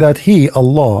said that He,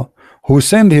 Allah, who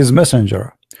sent His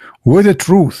messenger with the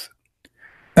truth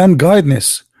and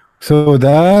guidance so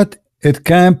that it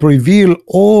can prevail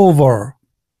over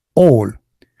all,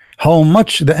 how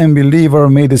much the unbeliever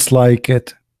may dislike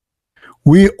it.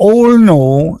 We all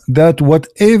know that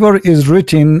whatever is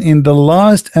written in the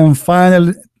last and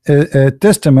final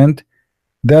testament,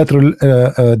 that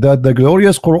the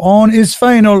glorious Quran is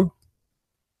final.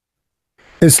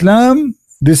 Islam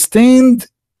destined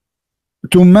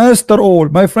to master all.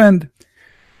 My friend,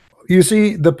 you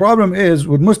see, the problem is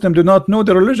with Muslims do not know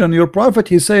the religion. Your prophet,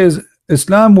 he says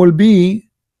Islam will be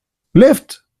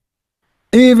left.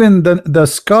 Even the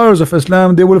scholars of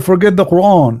Islam, they will forget the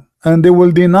Quran and they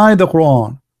will deny the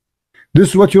Quran. This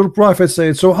is what your prophet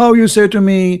said. So how you say to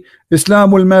me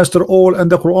Islam will master all, and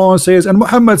the Quran says, and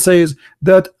Muhammad says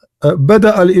that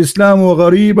bada al-Islamu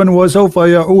ghariban wa sawfa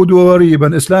ya'udu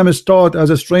ghariban. Islam is taught as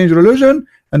a strange religion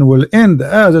and will end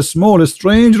as a small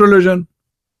strange religion.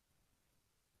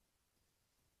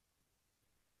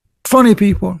 Funny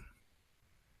people.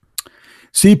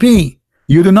 CP,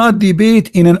 you do not debate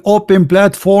in an open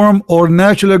platform or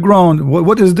natural ground.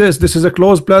 What is this? This is a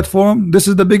closed platform. This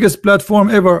is the biggest platform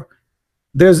ever.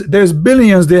 There's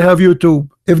billions. They have YouTube.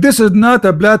 If this is not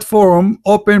a platform,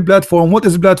 open platform, what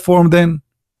is platform then?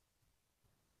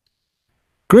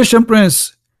 Christian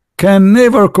Prince can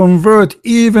never convert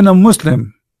even a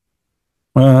Muslim.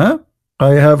 I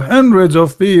have hundreds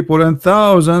of people and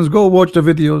thousands. Go watch the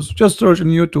videos. Just search on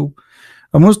YouTube.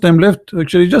 A Muslim left,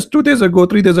 actually just 2 days ago,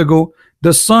 3 days ago,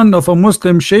 the son of a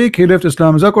Muslim sheikh, he left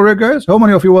Islam. Is that correct, guys? How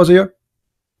many of you was here?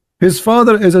 His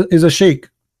father is a sheikh.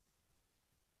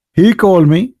 He called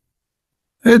me.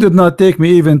 It did not take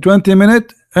me even 20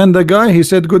 minutes, and the guy, he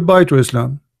said goodbye to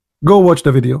Islam. Go watch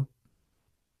the video.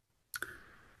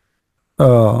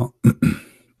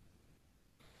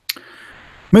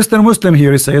 Mr. Muslim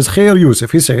here, he says, Khair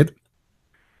Yusuf, he said,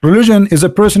 religion is a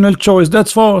personal choice.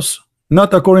 That's false.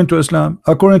 Not according to Islam.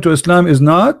 According to Islam is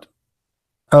not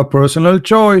a personal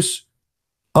choice.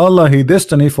 Allah, He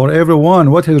destiny for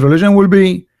everyone what his religion will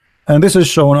be, and this has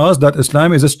shown us that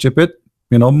Islam is a stupid.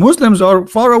 You know, Muslims are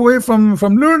far away from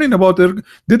learning about their.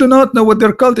 They do not know what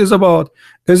their cult is about.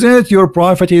 Isn't it your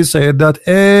prophet? He said that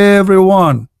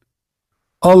everyone,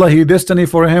 Allah, He destiny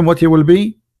for him what he will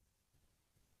be.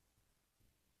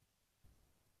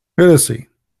 Let us see.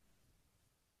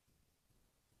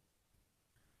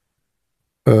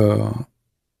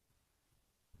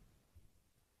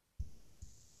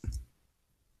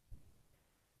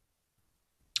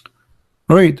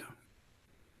 Read.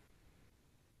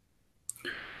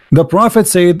 The prophet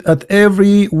said, at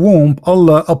every womb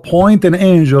Allah appoint an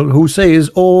angel who says,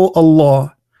 oh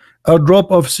Allah, a drop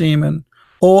of semen,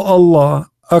 oh Allah,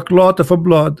 a clot of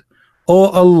blood, oh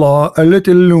Allah, a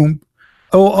little lump,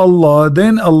 oh Allah.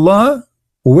 Then Allah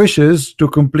wishes to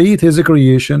complete his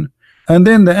creation, and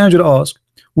then the angel asks,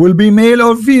 will be male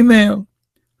or female,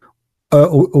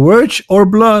 rich or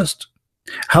blessed,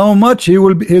 how much he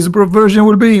will be, his provision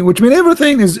will be, which means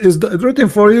everything is written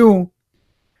for you.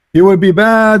 You will be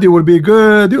bad, you will be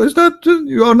good. It's not,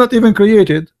 you are not even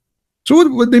created. So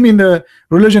what do you mean the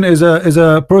religion is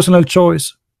a personal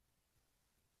choice?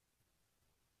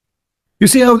 You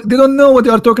see how they don't know what they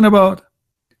are talking about.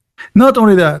 Not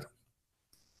only that,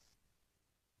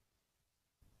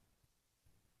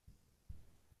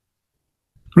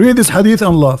 read this hadith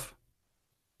on love.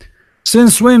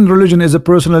 Since when religion is a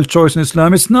personal choice in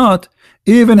Islam? It's not.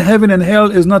 Even heaven and hell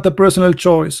is not a personal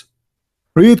choice.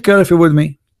 Read carefully with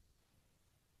me.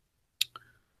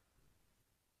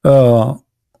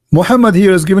 Muhammad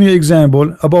here is giving you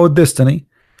example about destiny.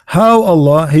 How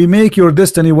Allah, He make your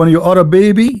destiny when you are a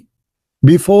baby,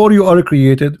 before you are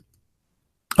created.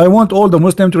 I want all the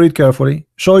Muslims to read carefully,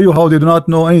 show you how they do not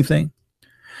know anything.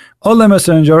 Allah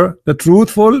Messenger, the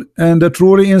truthful and the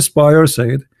truly inspired,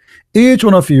 said, each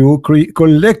one of you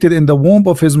collected in the womb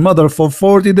of his mother for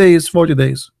 40 days. 40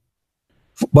 days.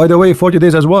 By the way, 40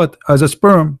 days as what? As a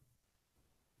sperm.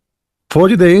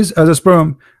 40 days as a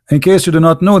sperm. In case you do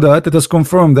not know that, it has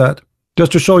confirmed that.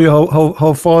 Just to show you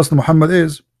how fast Muhammad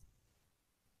is.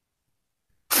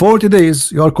 40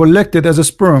 days you are collected as a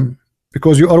sperm,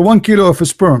 because you are 1 kilo of a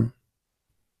sperm.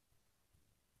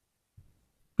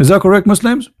 Is that correct,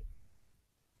 Muslims?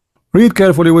 Read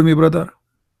carefully with me, brother.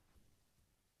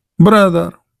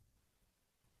 Brother,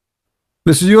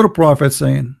 this is your prophet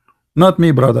saying, not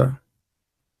me, brother.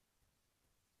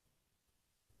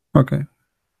 Okay.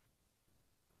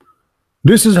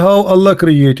 This is how Allah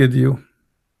created you.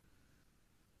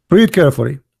 Read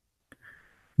carefully.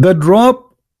 The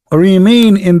drop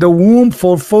remain in the womb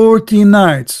for 40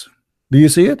 nights. Do you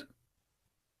see it?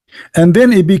 And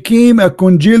then it became a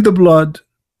congealed blood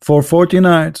for 40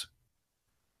 nights.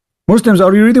 Muslims,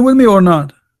 are you reading with me or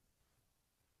not?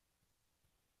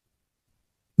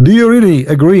 Do you really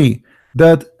agree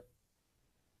that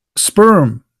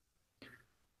sperm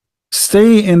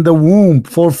stay in the womb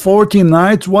for 40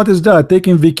 nights? What is that?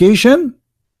 Taking vacation?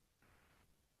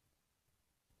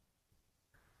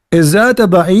 Is that a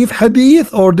da'if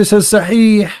hadith or this is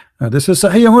sahih? This is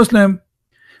sahih Muslim.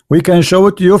 We can show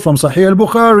it to you from Sahih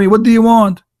al-Bukhari. What do you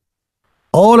want?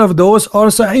 All of those are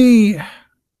sahih,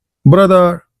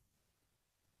 brother.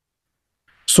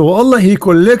 So Allah, He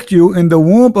collect you in the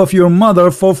womb of your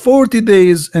mother for 40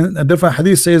 days, and a different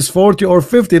hadith says 40 or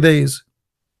 50 days.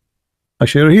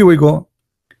 Actually, here we go.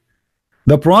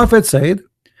 The Prophet said,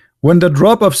 when the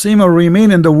drop of semen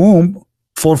remain in the womb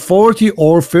for 40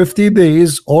 or 50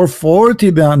 days or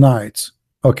 40 nights.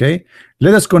 Okay,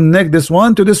 let us connect this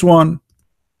one to this one.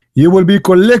 You will be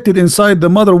collected inside the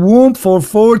mother womb for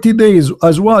 40 days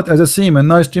as what? As a semen.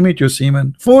 Nice to meet you,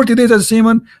 semen. 40 days as a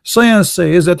semen. Science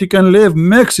says that you can live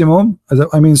maximum,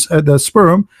 the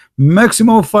sperm,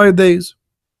 maximum 5 days.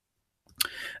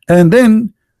 And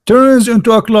then turns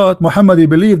into a clot. Muhammad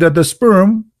believed that the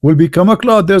sperm will become a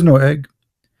clot. There's no egg.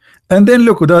 And then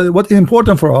look, what is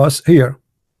important for us here.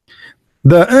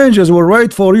 The angels will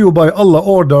write for you by Allah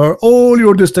order all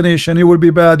your destination. You will be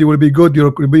bad, you will be good,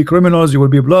 you will be criminals, you will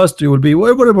be blessed, you will be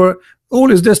whatever, all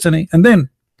is destiny. And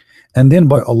then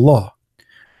by Allah,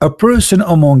 a person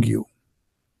among you,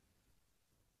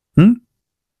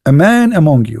 a man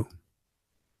among you,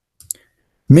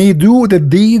 may do the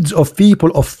deeds of people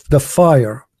of the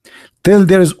fire till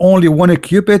there is only one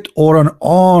cubit or an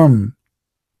arm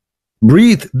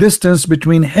breadth distance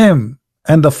between him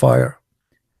and the fire.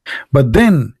 But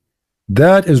then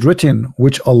that is written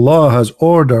which Allah has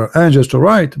ordered angels to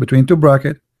write between two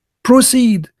brackets.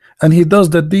 Proceed, and he does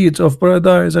the deeds of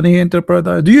paradise, and he enter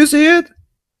paradise. Do you see it?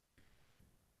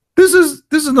 This is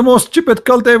the most stupid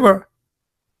cult ever.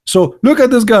 So look at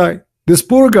this guy, this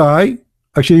poor guy,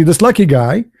 actually this lucky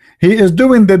guy. He is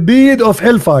doing the deed of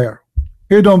hellfire.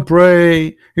 He don't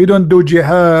pray, he don't do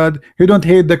jihad, he don't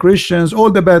hate the Christians, all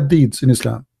the bad deeds in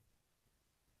Islam.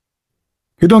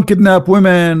 He don't kidnap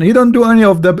women. He don't do any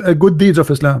of the good deeds of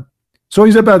Islam. So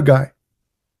he's a bad guy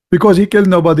because he killed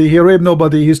nobody, he raped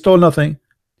nobody, he stole nothing.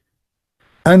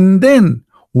 And then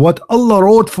what Allah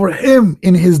wrote for him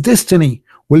in his destiny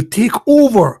will take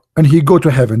over and he go to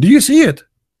heaven. Do you see it?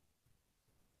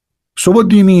 So what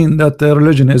do you mean that the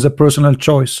religion is a personal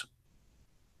choice?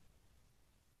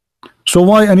 So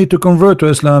why I need to convert to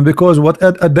Islam? Because what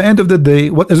at the end of the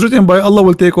day, what is written by Allah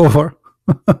will take over.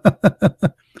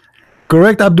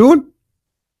 Correct, Abdul?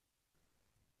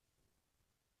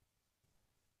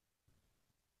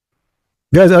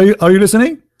 Guys, are you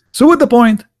listening? So what the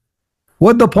point?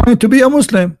 What the point to be a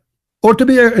Muslim or to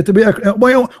be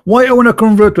why I want to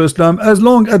convert to Islam as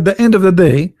long at the end of the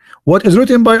day what is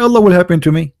written by Allah will happen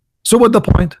to me. So what the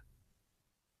point?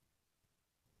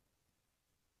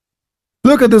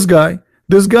 Look at this guy.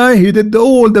 This guy, he did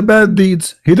all the bad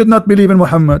deeds. He did not believe in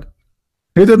Muhammad.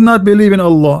 He did not believe in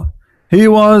Allah. He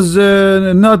was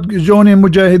not joining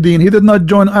Mujahideen. He did not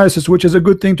join ISIS, which is a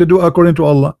good thing to do according to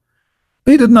Allah.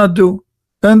 He did not do.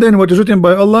 And then what is written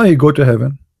by Allah, he go to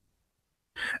heaven.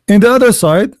 In the other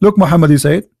side, look, Muhammad, he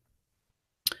said,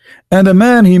 and a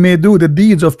man, he may do the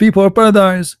deeds of people of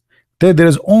paradise, that there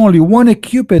is only one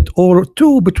cubit or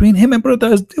two between him and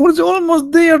paradise. It was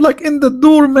almost there, like in the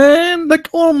door, man, like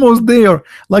almost there.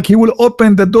 Like he will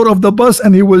open the door of the bus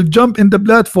and he will jump in the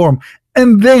platform.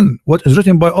 And then what is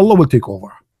written by Allah will take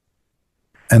over.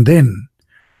 And then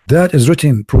that is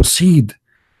written, proceed,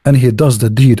 and he does the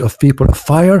deed of people of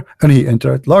fire and he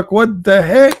entered. Like what the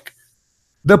heck?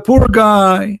 The poor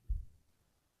guy,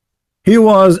 he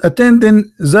was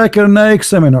attending Zakir Naik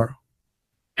seminar.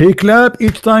 He clapped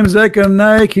each time Zakir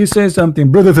Naik he says something.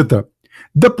 Predator.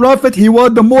 The Prophet, he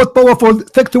was the most powerful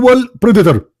sexual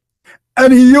predator,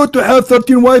 and he used to have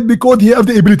 13 wives because he have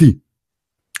the ability.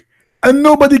 And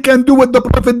nobody can do what the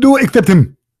Prophet do except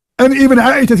him. And even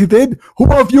Aisha said,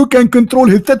 who of you can control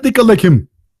his testicle like him?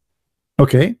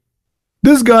 Okay.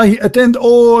 This guy, he attend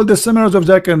all the seminars of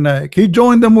Zakir Naik. He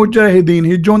joined the Mujahideen.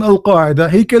 He joined Al-Qaeda.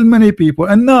 He killed many people.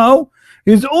 And now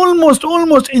he's almost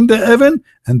in the heaven.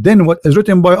 And then what is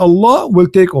written by Allah will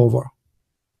take over.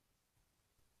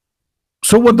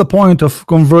 So what the point of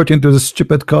converting to this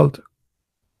stupid cult?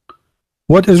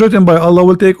 What is written by Allah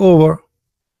will take over.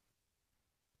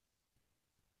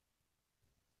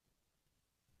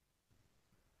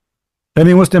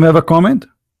 Any Muslim have a comment?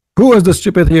 Who is the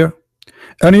stupid here?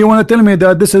 And you want to tell me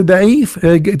that this is da'if?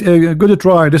 Good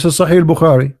try. This is Sahih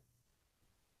Bukhari.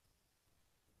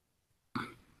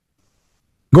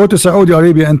 Go to Saudi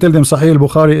Arabia and tell them Sahih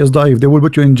Bukhari is da'if. They will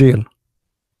put you in jail.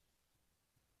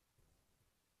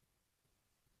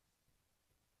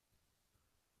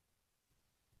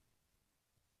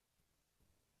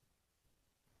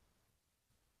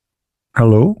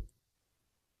 Hello?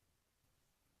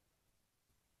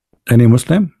 Any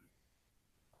Muslim?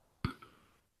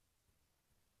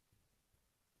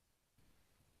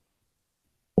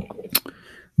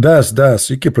 Das,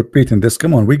 you keep repeating this.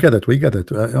 Come on, we get it, we get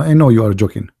it. I know you are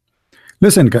joking.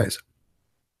 Listen, guys.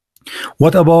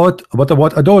 What about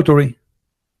adultery?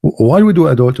 Why we do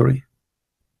adultery?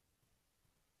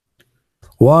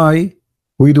 Why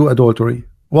we do adultery?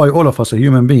 Why all of us, a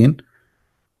human being,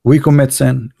 we commit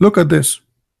sin? Look at this.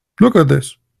 Look at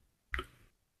this.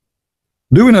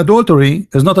 Doing adultery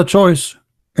is not a choice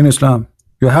in Islam.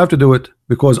 You have to do it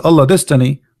because Allah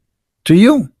destiny to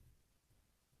you.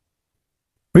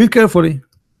 Read carefully.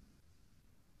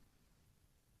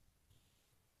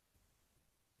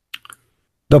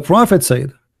 The Prophet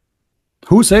said.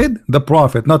 Who said? The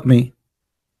Prophet, not me.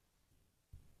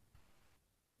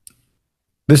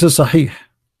 This is Sahih.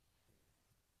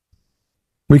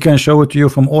 We can show it to you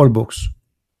from all books.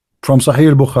 From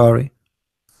Sahih Bukhari.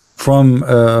 From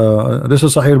this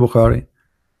is Sahih Bukhari.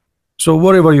 So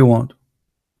whatever you want.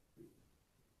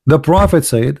 The Prophet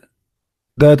said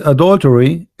that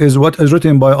adultery is what is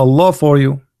written by Allah for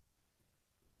you.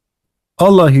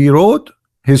 Allah, He wrote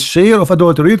His share of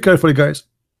adultery. Read carefully, guys.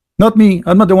 Not me.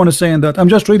 I'm not the one who's saying that. I'm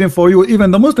just reading for you, even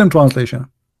the Muslim translation.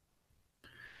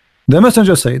 The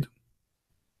messenger said,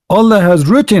 Allah has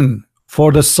written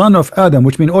for the son of Adam,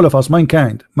 which means all of us,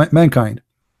 mankind,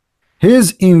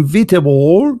 his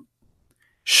inevitable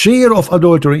share of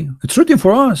adultery. It's written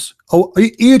for us.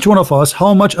 Each one of us,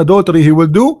 how much adultery he will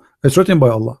do, it's written by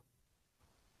Allah.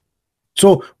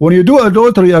 So when you do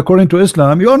adultery according to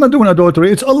Islam, you are not doing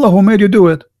adultery. It's Allah who made you do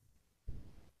it.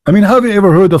 I mean, have you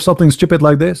ever heard of something stupid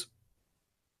like this?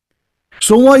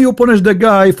 So why you punish the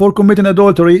guy for committing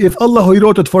adultery if Allah who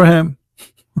wrote it for him?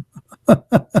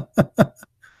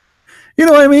 You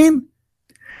know what I mean?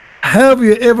 Have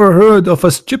you ever heard of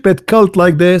a stupid cult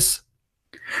like this?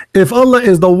 If Allah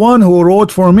is the one who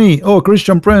wrote for me, oh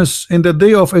Christian Prince, in the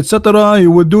day of etc.,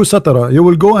 you will do etc., you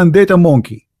will go and date a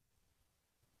monkey.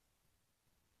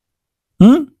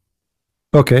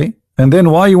 Okay, and then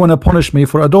why you want to punish me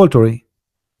for adultery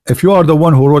if you are the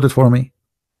one who wrote it for me?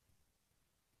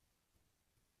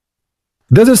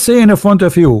 Does it say in front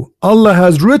of you, Allah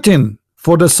has written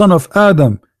for the son of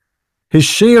Adam his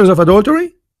shares of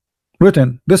adultery?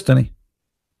 Written, destiny.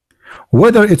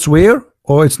 Whether it's where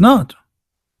or it's not.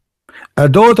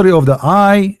 Adultery of the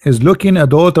eye is looking,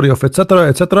 adultery of etc.,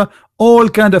 etc. All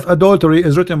kind of adultery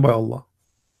is written by Allah.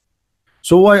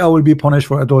 So why I will be punished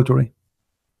for adultery?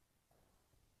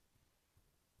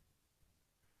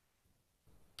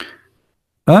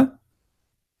 Huh?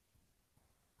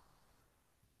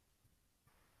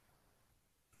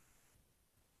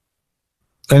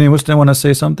 Any Muslim want to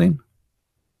say something?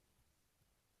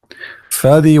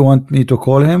 Fadi, you want me to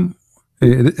call him?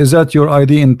 Is that your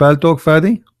ID in Paltalk,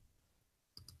 Fadi?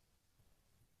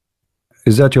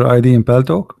 Is that your ID in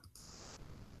Paltalk?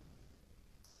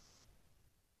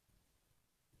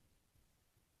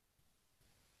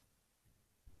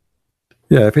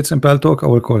 Yeah, if it's in Paltalk, I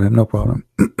will call him, no problem.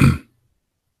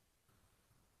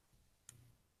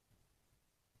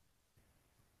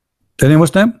 Any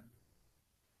Muslim?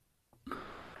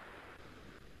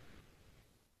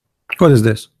 What is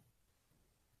this?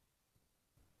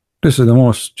 This is the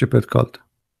most stupid cult.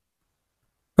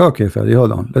 Okay, Fadi,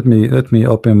 hold on. Let me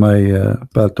open my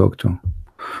Paltalk too.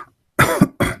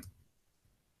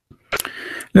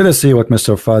 Let us see what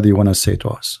Mr. Fadi wanna say to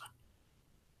us.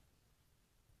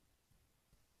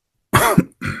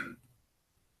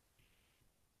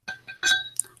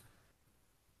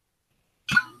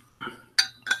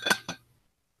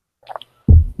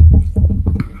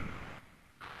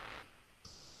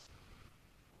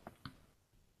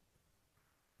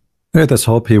 Let us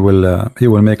hope he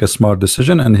will make a smart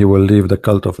decision and he will leave the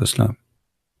cult of Islam.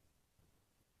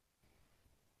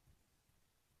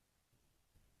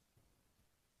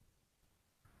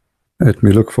 Let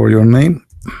me look for your name.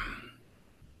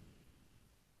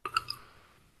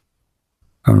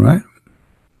 All right.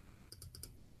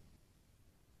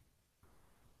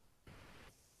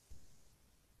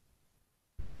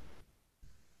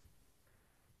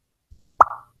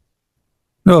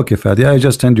 Okay, Fadi, I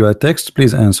just sent you a text.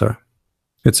 Please answer.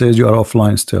 It says you are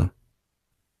offline still.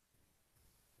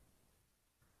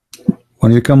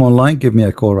 When you come online, give me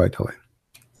a call right away.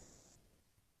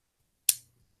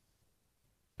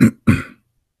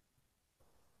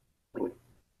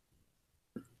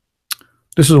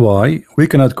 This is why we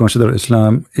cannot consider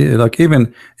Islam like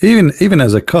even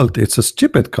as a cult. It's a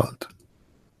stupid cult.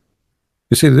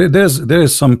 You see, there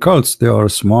is some cults. They are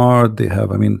smart. They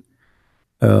have. I mean,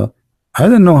 I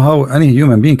don't know how any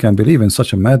human being can believe in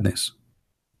such a madness.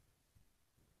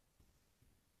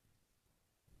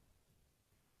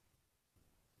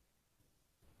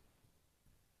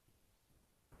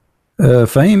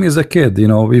 Fahim is a kid, you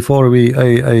know. Before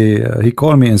he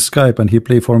called me in Skype and he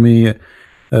played for me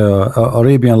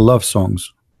Arabian love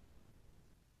songs.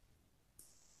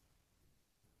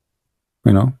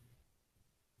 You know,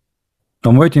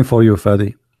 I'm waiting for you,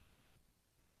 Fadi.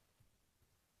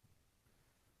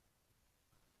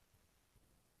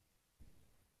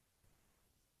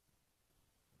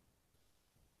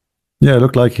 Yeah,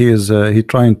 look like he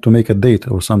trying to make a date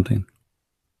or something.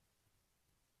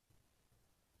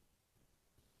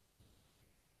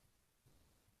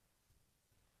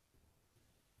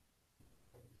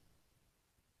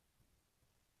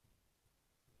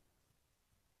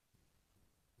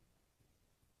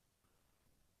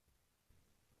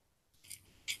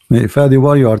 Hey, Fadi,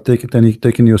 why you are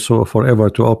taking you so forever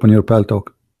to open your paltalk?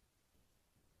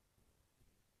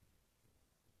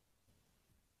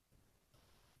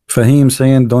 Fahim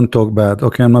saying don't talk bad.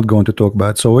 Okay, I'm not going to talk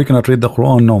bad. So we cannot read the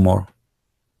Quran no more.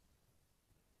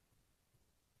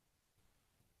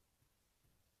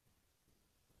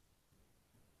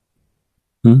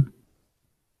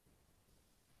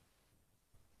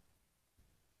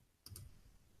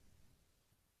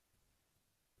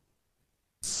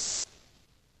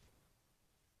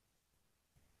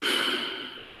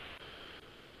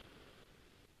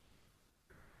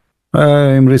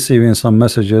 I'm receiving some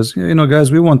messages. You know,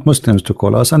 guys, we want Muslims to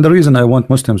call us, and the reason I want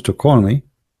Muslims to call me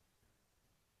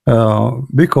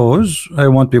because I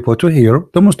want people to hear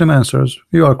the Muslim answers.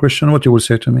 You are Christian, what you will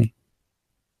say to me?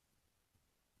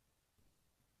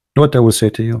 What I will say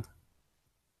to you?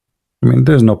 I mean,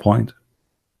 there's no point.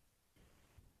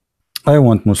 I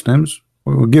want Muslims.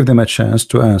 We'll give them a chance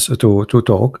to answer, to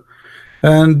talk,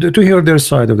 and to hear their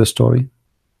side of the story.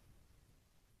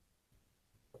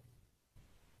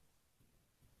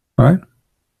 All right?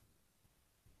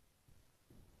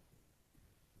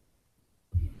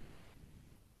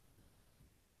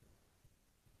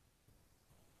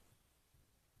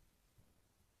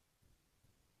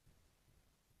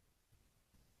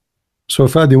 So,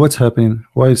 Fadi, what's happening?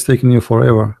 Why it's taking you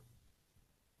forever?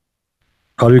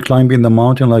 Are you climbing the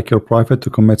mountain like your prophet to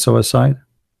commit suicide?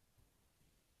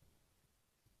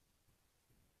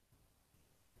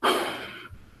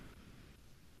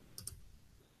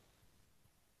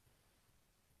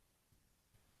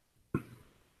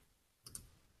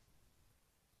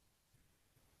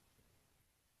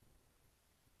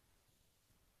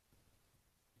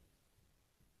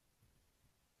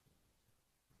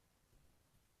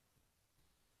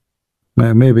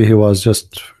 Maybe he was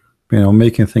just, you know,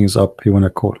 making things up. He want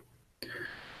to call.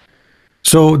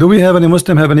 So, do we have any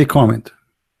Muslim have any comment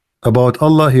about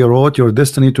Allah? He wrote your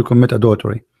destiny to commit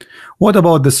adultery. What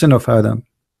about the sin of Adam?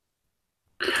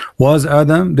 Was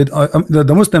Adam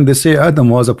the Muslim? They say Adam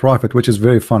was a prophet, which is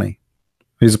very funny.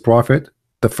 He's a prophet.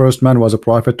 The first man was a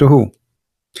prophet to who?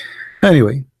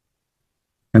 Anyway,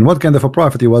 and what kind of a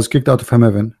prophet? He was kicked out of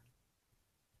heaven.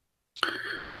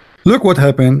 Look what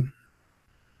happened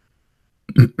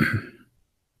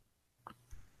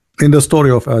in the story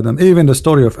of Adam. Even the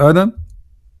story of Adam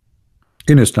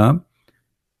in Islam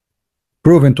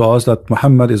proven to us that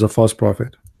Muhammad is a false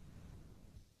prophet.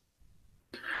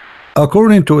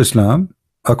 According to Islam,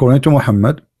 according to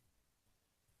Muhammad,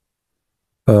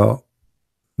 the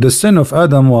sin of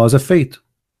Adam was a fate.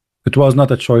 It was not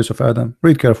a choice of Adam.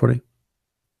 Read carefully.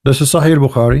 This is Sahih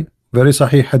Bukhari, very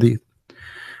Sahih Hadith.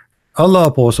 Allah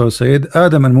Apostle said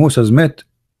Adam and Moses met,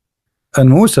 and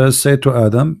Moses said to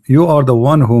Adam, you are the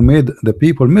one who made the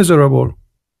people miserable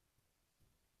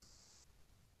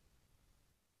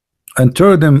and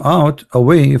turned them out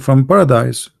away from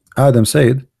paradise. Adam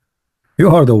said, you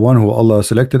are the one who Allah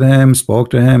selected him, spoke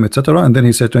to him, etc. And then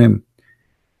he said to him,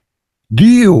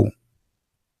 do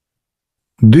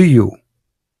you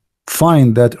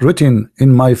find that written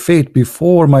in my fate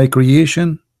before my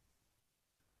creation?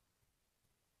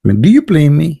 I mean, do you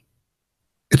blame me?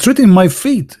 It's written in my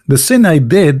fate. The sin I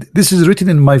did, this is written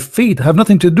in my fate. Have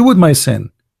nothing to do with my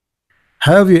sin.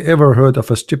 Have you ever heard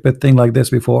of a stupid thing like this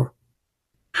before?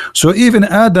 So even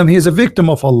Adam, he is a victim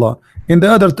of Allah. In the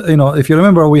other, you know, if you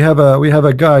remember, we have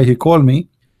a guy. He called me,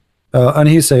 and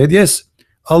he said, yes,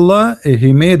 Allah,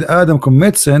 he made Adam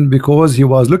commit sin because he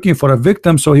was looking for a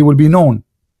victim, so he will be known.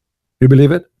 You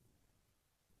believe it?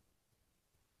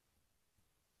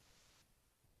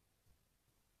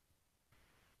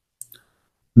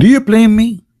 Do you blame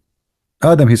me?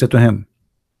 Adam, he said to him,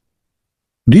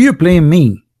 do you blame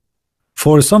me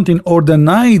for something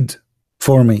ordained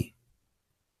for me?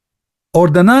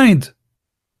 Ordained.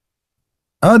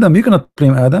 Adam, you cannot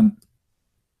blame Adam.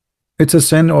 It's a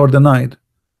sin ordained.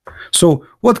 So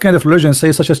what kind of religion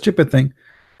says such a stupid thing?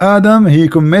 Adam, he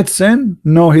commits sin?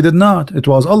 No, he did not. It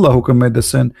was Allah who committed the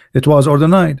sin. It was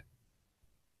ordained.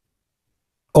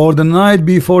 Ordained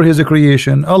before his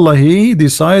creation. Allah, he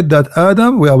decided that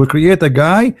Adam, I will create a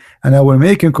guy and I will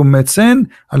make him commit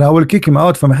sin and I will kick him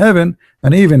out from heaven.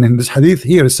 And even in this hadith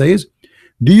here it says,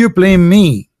 do you blame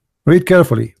me? Read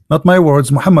carefully, not my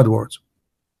words, Muhammad words.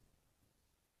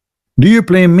 Do you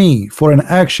blame me for an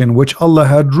action which Allah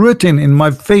had written in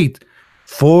my fate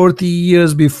 40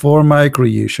 years before my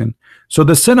creation? So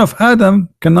the sin of Adam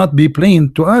cannot be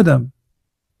blamed to Adam.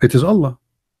 It is Allah.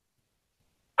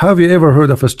 Have you ever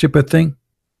heard of a stupid thing?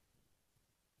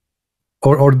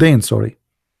 Or ordained, sorry.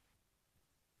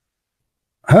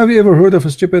 Have you ever heard of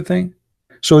a stupid thing?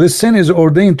 So this sin is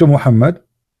ordained to Muhammad,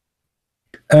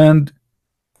 and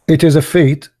it is a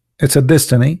fate, it's a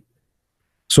destiny.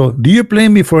 So do you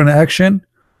blame me for an action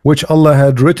which Allah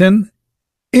had written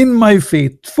in my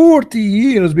fate 40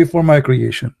 years before my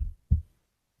creation?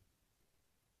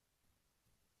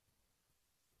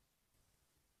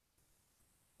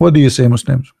 What do you say,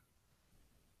 Muslims?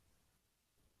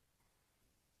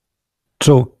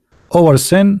 So our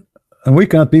sin, and we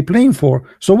cannot be blamed for.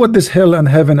 So what is hell and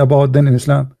heaven about then in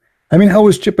Islam? I mean, how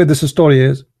stupid this story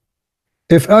is.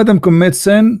 If Adam commits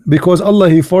sin because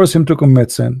Allah, he forced him to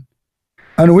commit sin,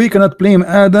 and we cannot blame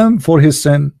Adam for his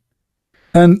sin,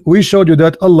 and we showed you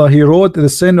that Allah, he wrote the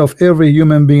sin of every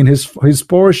human being, his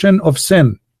portion of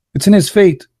sin, it's in his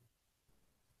fate.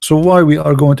 So why we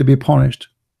are going to be punished?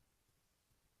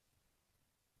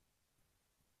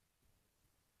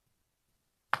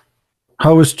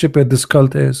 How stupid this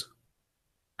cult is.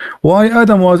 Why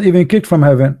Adam was even kicked from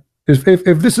heaven? If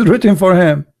this is written for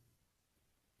him,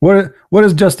 where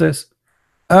is justice?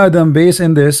 Adam based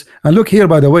in this. And look here,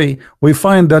 by the way, we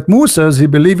find that Moses, he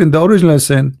believed in the original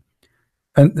sin.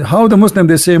 And how the Muslim,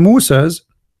 they say Moses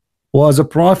was a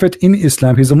prophet in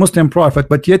Islam, he's a Muslim prophet,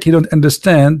 but yet he don't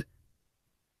understand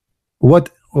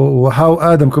how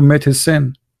Adam committed his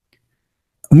sin.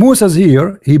 Moses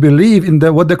here, he believed in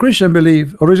what the Christian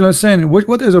believe, original sin.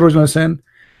 What is original sin?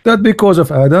 That because of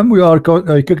Adam we are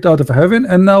kicked out of heaven,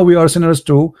 and now we are sinners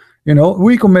too. You know,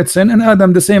 we commit sin, and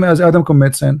Adam the same as Adam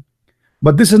commits sin.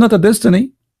 But this is not a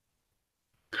destiny.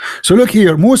 So look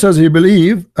here, Moses, he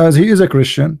believed as he is a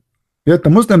Christian, yet the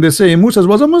Muslim, they say Moses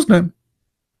was a Muslim.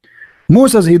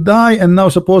 Moses, he died and now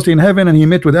supposedly in heaven, and he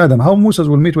met with Adam. How Moses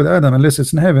will meet with Adam unless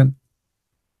it's in heaven?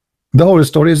 The whole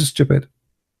story is stupid.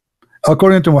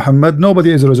 According to Muhammad, nobody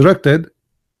is resurrected.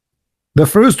 The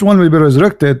first one will be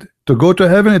resurrected to go to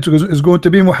heaven. It is going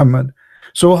to be Muhammad.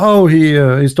 So how he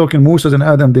is talking Moses and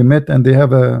Adam, they met and they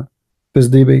have this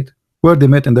debate. Where they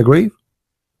met? In the grave?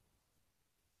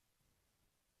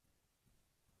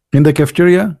 In the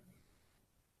cafeteria?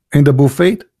 In the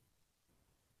buffet?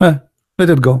 Let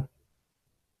it go.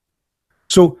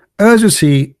 So as you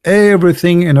see,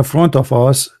 everything in front of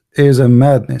us is a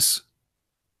madness.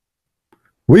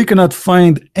 We cannot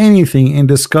find anything in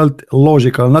this cult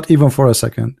logical, not even for a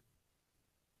second.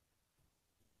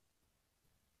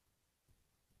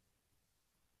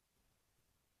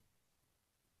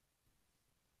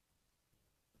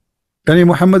 Any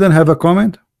Muhammadan have a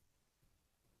comment?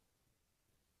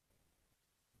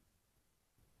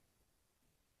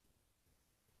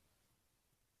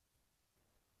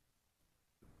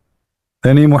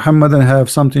 Any Muhammadan have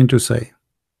something to say?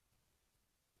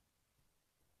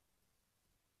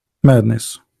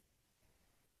 Madness.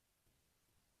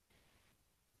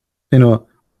 You know,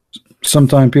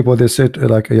 sometimes people, they say,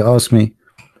 like, they ask me,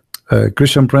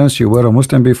 Christian Prince, you were a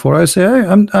Muslim before. I say, hey,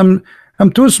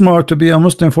 I'm too smart to be a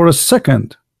Muslim for a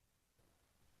second.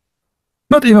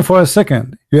 Not even for a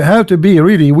second. You have to be a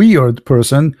really weird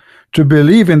person to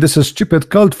believe in this stupid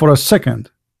cult for a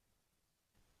second.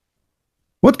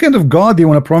 What kind of God do you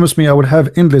want to promise me I would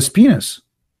have endless penis?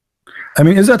 I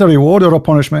mean, is that a reward or a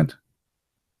punishment?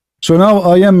 So now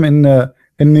I am in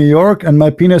New York, and my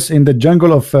penis in the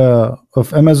jungle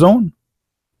of Amazon,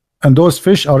 and those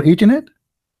fish are eating it.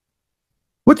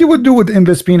 What you would do with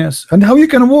endless penis, and how you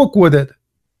can walk with it?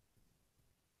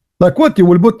 Like what? You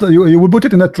will put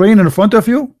it in a train in front of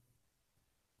you?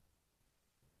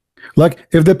 Like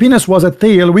if the penis was a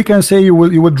tail, we can say you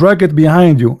will drag it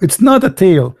behind you. It's not a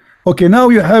tail. Okay, now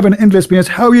you have an endless penis.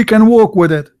 How you can walk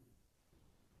with it?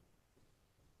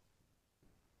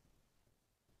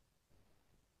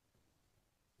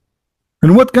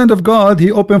 And what kind of God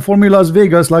he opened for me Las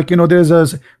Vegas? Like, you know, there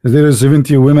is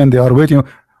 70 women, they are waiting.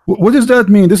 What does that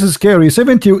mean? This is scary.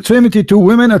 72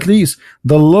 women at least.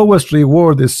 The lowest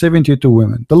reward is 72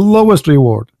 women. The lowest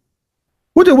reward.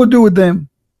 What I would do with them?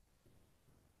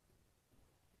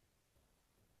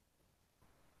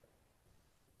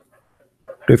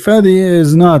 If Fadi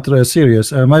is not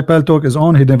serious, my pal talk is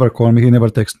on. He never called me. He never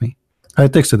texted me. I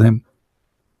texted him.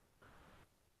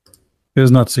 He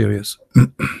is not serious.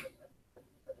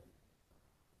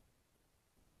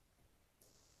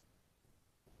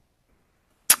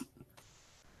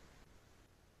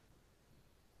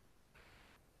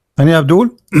 Any Abdul?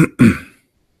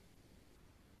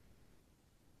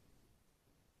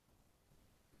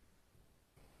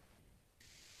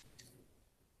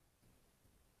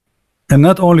 And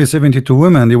not only 72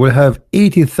 women, you will have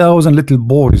 80,000 little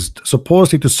boys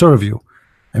supposedly to serve you.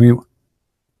 I mean,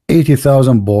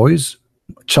 80,000 boys,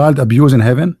 child abuse in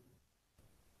heaven,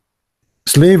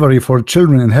 slavery for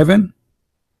children in heaven.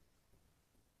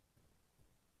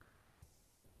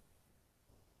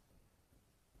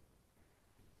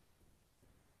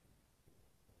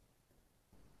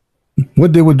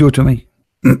 What they will do to me?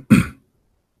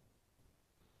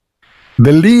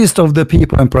 The least of the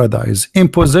people in paradise in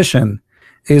possession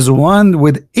is one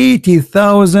with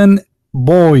 80,000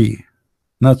 boy,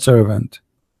 not servant.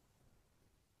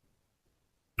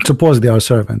 Suppose they are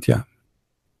servant, yeah,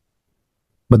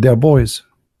 but they are boys.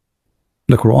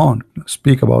 The Quran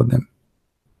speak about them.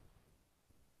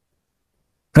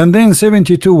 And then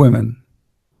 72 women,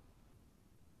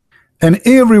 and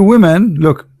every woman,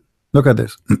 look at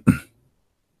this.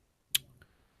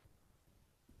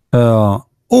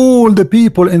 All the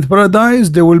people in paradise,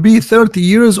 they will be 30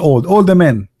 years old. All the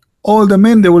men,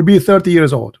 they will be 30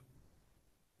 years old.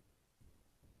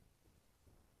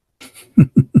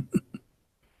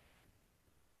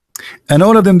 And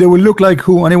all of them, they will look like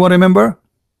who? Anyone remember?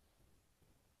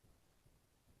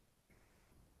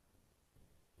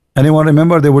 Anyone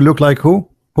remember? They will look like who?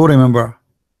 Who remember?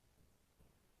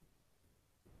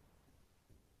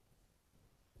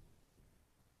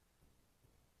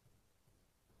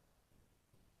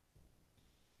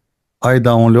 I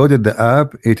downloaded the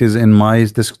app. It is in my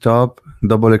desktop.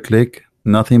 Double click,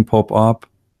 nothing pop up.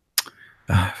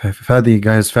 Fadi,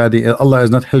 guys, Fadi, Allah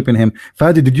is not helping him.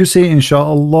 Fadi, did you say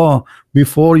inshallah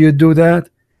before you do that?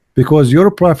 Because your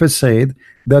prophet said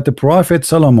that the prophet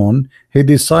Solomon, he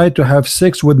decided to have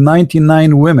sex with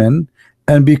 99 women,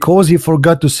 and because he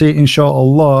forgot to say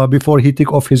inshallah before he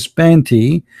took off his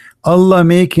panty, Allah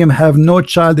make him have no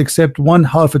child except one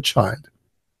half a child.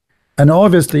 And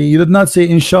obviously you did not say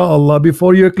inshallah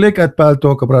before you click at Pal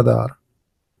Talk, brother.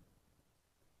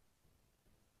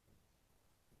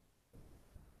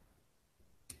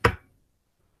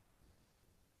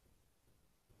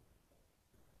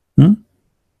 Hmm?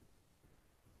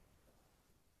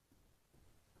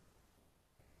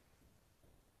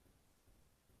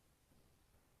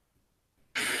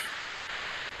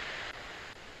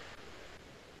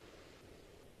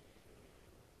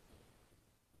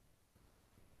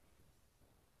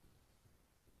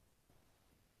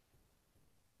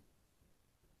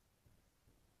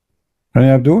 Any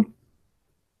Abdul?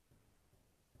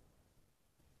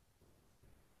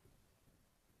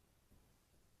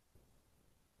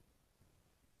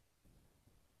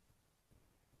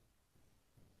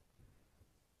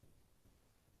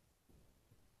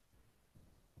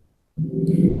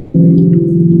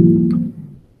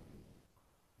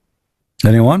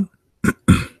 Anyone?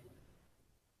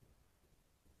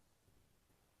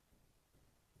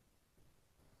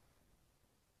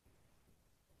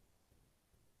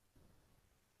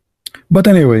 But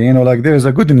anyway, you know, like there is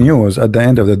a good news at the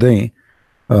end of the day.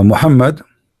 Muhammad,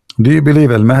 do you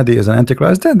believe Al Mahdi is an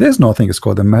antichrist? There's nothing is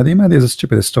called Al Mahdi. Mahdi is a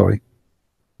stupid story.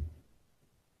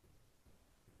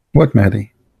 What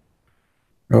Mahdi?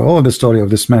 All the story of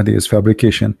this Mahdi is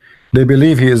fabrication. They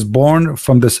believe he is born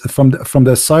from this from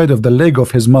the side of the leg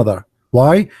of his mother.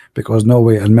 Why? Because no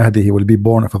way Al Mahdi he will be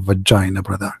born of a vagina,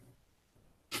 brother.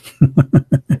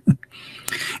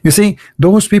 You see,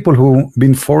 those people who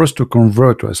been forced to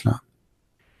convert to Islam,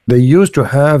 they used to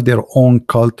have their own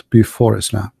cult before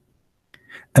Islam,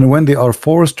 and when they are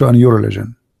forced to a new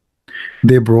religion,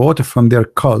 they brought from their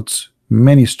cults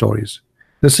many stories.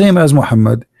 The same as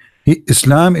Muhammad,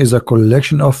 Islam is a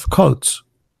collection of cults.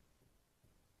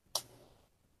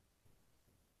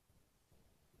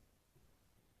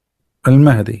 Al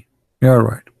Mahdi, you're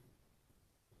right.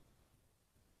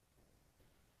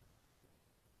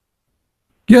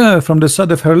 Yeah, from the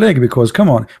side of her leg, because come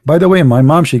on. By the way, my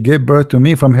mom, she gave birth to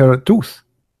me from her tooth.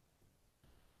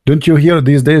 Don't you hear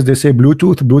these days they say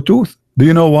Bluetooth, Bluetooth? Do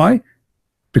you know why?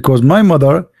 Because my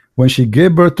mother, when she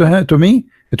gave birth to me,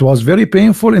 it was very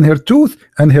painful in her tooth,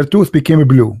 and her tooth became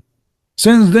blue.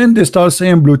 Since then, they start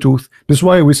saying Bluetooth. That's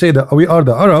why we say that we are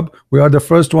the Arab. We are the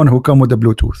first one who come with the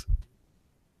Bluetooth.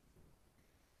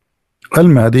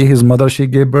 Al-Mahdi, his mother, she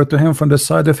gave birth to him from the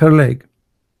side of her leg.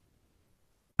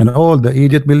 And all the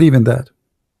idiot believe in that.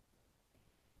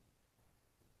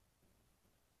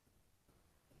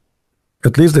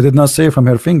 At least they did not say from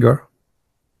her finger.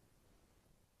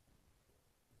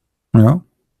 You know?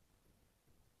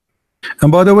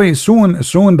 And by the way, soon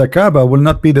the Kaaba will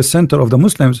not be the center of the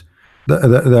Muslims.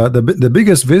 The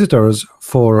biggest visitors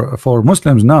for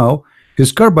Muslims now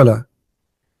is Karbala.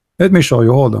 Let me show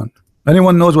you. Hold on.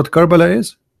 Anyone knows what Karbala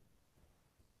is?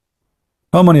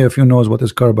 How many of you knows what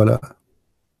is Karbala?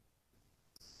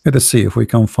 Let us see if we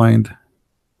can find.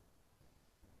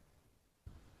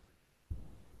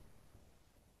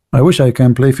 I wish I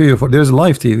can play for you. There's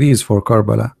live TVs for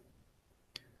Karbala,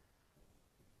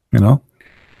 you know,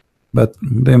 but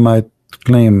they might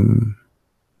claim.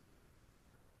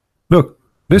 Look,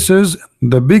 this is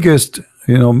the biggest.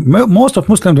 You know, most of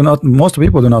Muslims do not. Most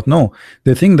people do not know.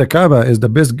 They think the Kaaba is the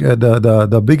best,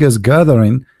 the biggest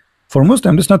gathering for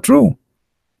Muslims. It's not true.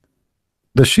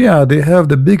 The Shia, they have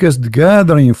the biggest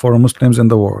gathering for Muslims in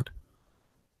the world.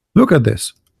 Look at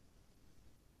this.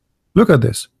 Look at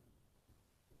this.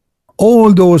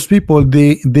 All those people,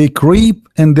 they creep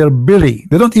in their belly.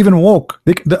 They don't even walk.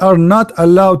 They are not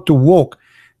allowed to walk.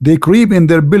 They creep in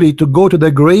their belly to go to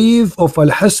the grave of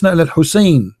Al-Hasan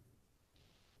al-Hussein.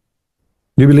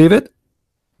 Do you believe it?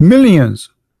 Millions.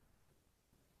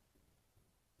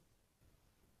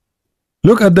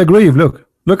 Look at the grave.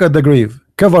 Look at the grave,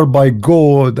 covered by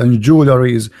gold and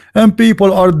jewelries, and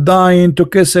people are dying to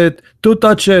kiss it, to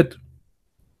touch it.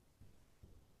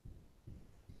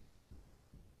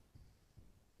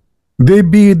 They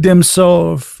beat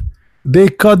themselves. They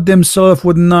cut themselves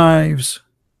with knives.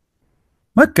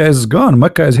 Mecca is gone.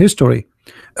 Mecca is history.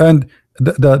 And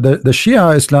the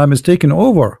Shia Islam is taken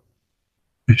over.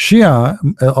 Shia,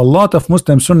 a lot of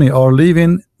Muslim Sunni are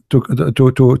leaving to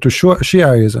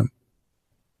Shiaism.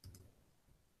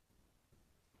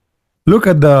 Look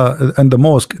at the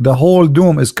mosque. The whole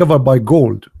dome is covered by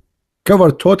gold.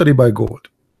 Covered totally by gold.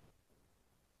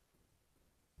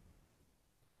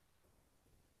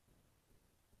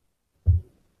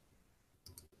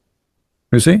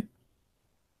 You see?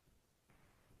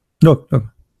 Look.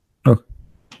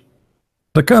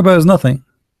 The Kaaba is nothing.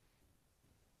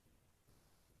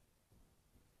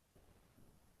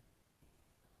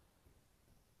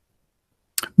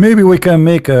 Maybe we can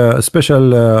make a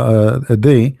special a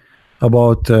day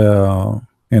about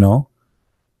you know,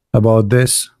 about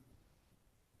this.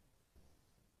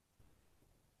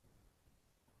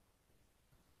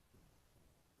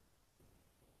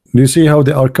 Do you see how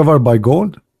they are covered by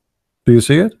gold? Do you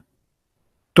see it?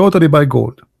 Totally by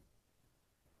gold.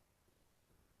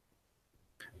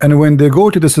 And when they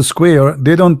go to this square,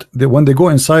 they don't. When they go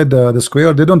inside the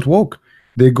square, they don't walk.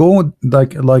 They go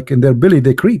like in their belly.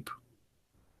 They creep.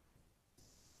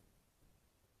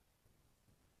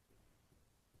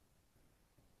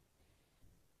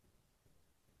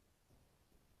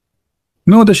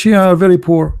 No, the Shia are very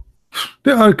poor.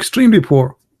 They are extremely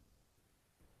poor.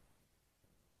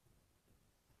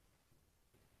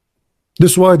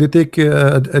 That's why they take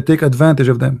advantage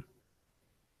of them.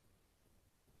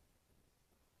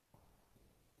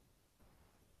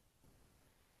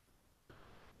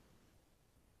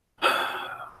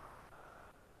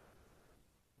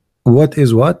 What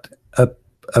is what?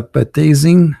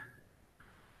 Appetizing?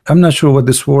 I'm not sure what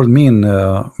this word mean,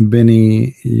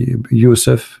 Benny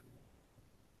Yusuf.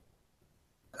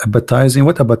 Appetizing?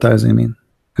 What appetizing mean?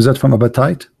 Is that from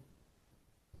appetite?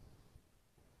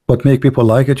 What make people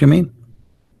like it, you mean?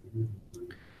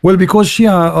 Well, because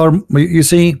Shia are, you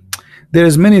see,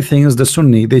 there's many things the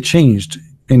Sunni they changed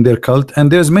in their cult,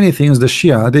 and there's many things the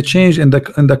Shia they changed in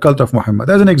the cult of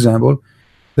Muhammad. As an example,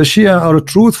 the Shia are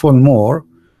truthful more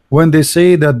when they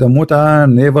say that the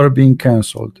Mut'ah never been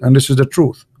cancelled, and this is the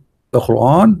truth. The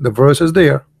Quran, the verse is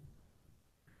there.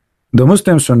 The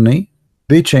Muslim Sunni,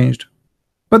 they changed,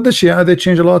 but the Shia they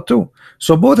changed a lot too.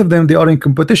 So both of them, they are in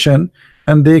competition,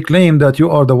 and they claim that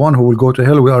you are the one who will go to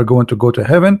hell, we are going to go to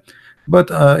heaven.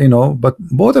 But you know, but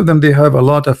both of them, they have a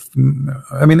lot of,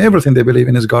 I mean, everything they believe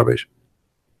in is garbage.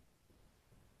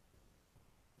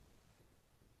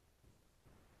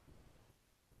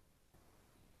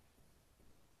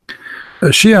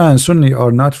 Shia and Sunni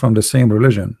are not from the same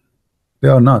religion. They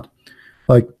are not.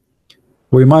 Like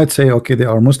We might say, okay, they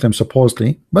are Muslims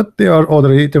supposedly, but they are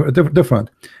already different.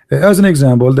 As an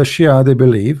example, the Shia, they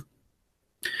believe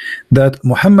that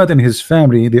Muhammad and his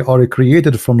family, they are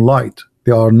created from light.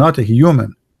 They are not a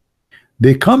human.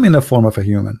 They come in the form of a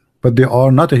human, but they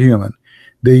are not a human.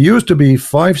 They used to be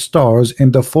 5 stars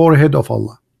in the forehead of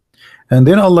Allah, and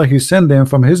then Allah, he sent them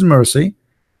from his mercy.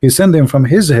 He sent them from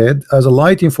his head as a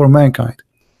lighting for mankind.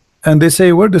 And they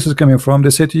say, where this is coming from?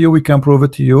 They say to you, we can prove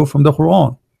it to you from the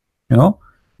Quran. You know,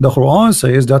 the Quran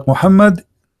says that Muhammad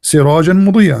sirajan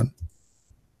mudiyan.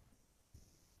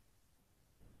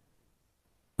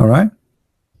 All right,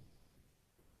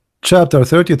 chapter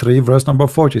 33, verse number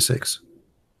 46.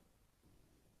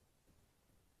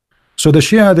 So the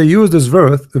Shia, they use this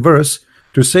verse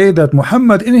to say that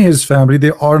Muhammad and his family,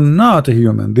 they are not a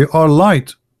human, they are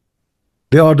light.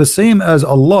 They are the same as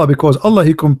Allah, because Allah,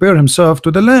 he compared himself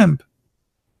to the lamp.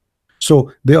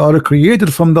 So they are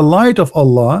created from the light of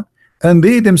Allah, and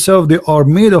they themselves, they are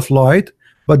made of light,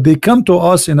 but they come to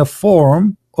us in a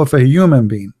form of a human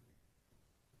being,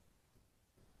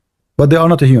 but they are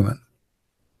not a human.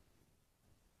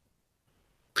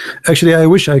 Actually, I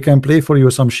wish I can play for you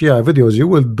some Shia videos. You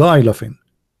will die laughing.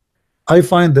 I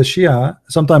find the Shia,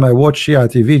 sometimes I watch Shia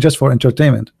TV just for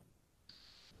entertainment.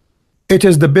 It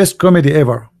is the best comedy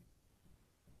ever.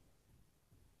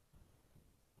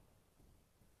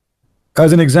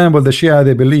 As an example, the Shia,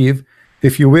 they believe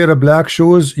if you wear a black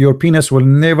shoes, your penis will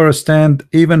never stand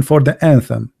even for the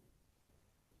anthem.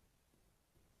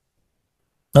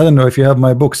 I don't know if you have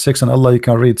my book Sex and Allah, you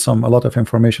can read a lot of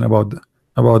information about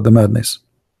the madness.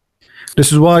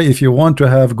 This is why if you want to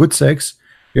have good sex,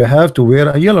 you have to wear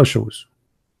a yellow shoes.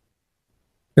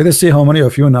 Let us see how many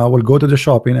of you now will go to the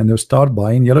shopping and you'll start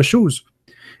buying yellow shoes.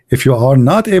 If you are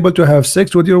not able to have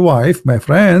sex with your wife, my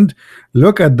friend,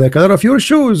 look at the color of your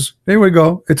shoes. Here we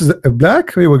go. It is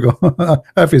black. Here we go.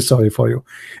 I feel sorry for you.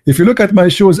 If you look at my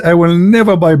shoes, I will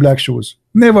never buy black shoes.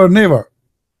 Never, never.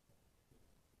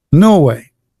 No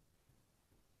way.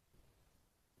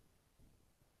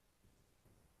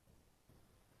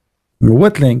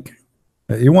 What link?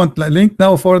 You want a link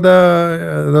now for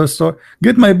the store?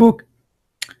 Get my book.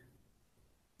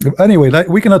 Anyway, like,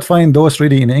 we cannot find those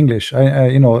really in English.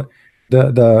 You know,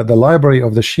 the library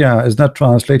of the Shia is not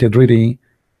translated really,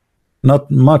 not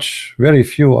much, very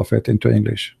few of it into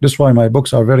English. That's why my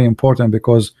books are very important,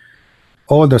 because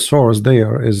all the source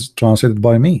there is translated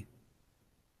by me.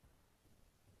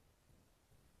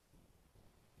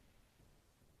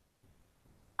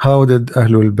 How did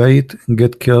Ahlul Bayt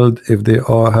get killed if they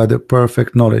all had a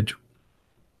perfect knowledge?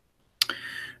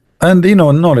 And you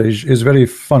know, knowledge is very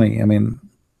funny. I mean,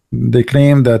 they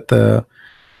claim that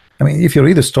I mean, if you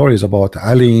read the stories about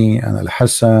Ali and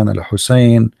Al-Hassan,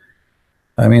 Al-Hussein,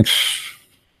 I mean,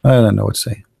 I don't know what to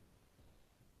say.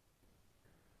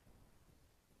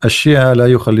 الشيعة لا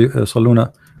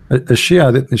يصلون.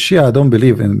 الشيعة don't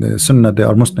believe in the Sunnah. They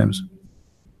are Muslims.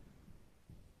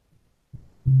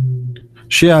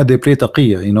 Shia, they play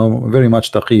taqiyya, you know, very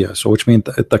much taqiyya, so which means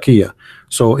taqiyya.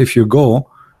 So if you go,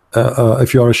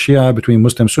 if you are a Shia between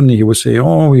Muslim Sunni, he will say,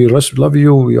 oh, we love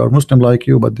you, we are Muslim like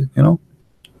you, but you know,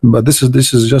 but this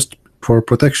is just for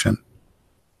protection.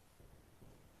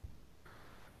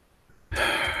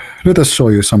 Let us show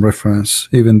you some reference,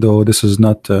 even though this is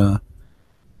not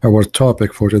our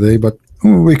topic for today, but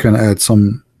we can add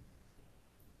some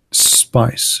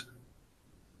spice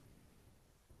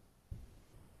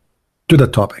to the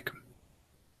topic.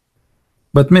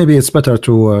 But maybe it's better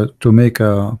to make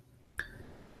a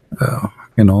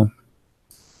you know,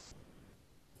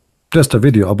 just a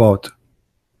video about.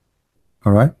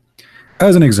 All right,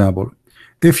 as an example,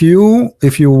 if you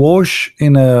wash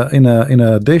in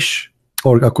a dish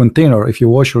or a container, if you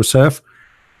wash yourself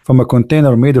from a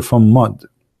container made from mud,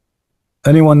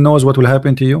 anyone knows what will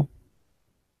happen to you?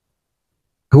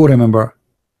 Who remember?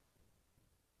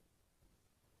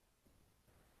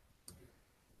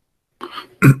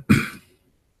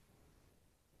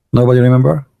 Nobody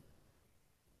remember?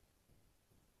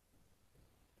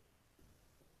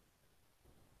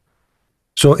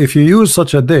 So if you use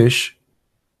such a dish,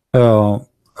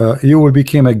 you will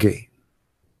become a gay.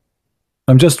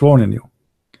 I'm just warning you.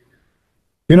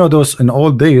 You know, those in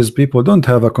old days, people don't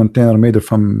have a container made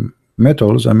from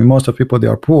metals. I mean, most of people, they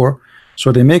are poor,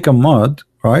 so they make a mud,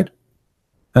 right?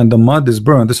 And the mud is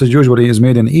burned. This is usually is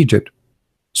made in Egypt.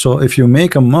 So if you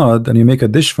make a mud and you make a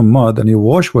dish from mud and you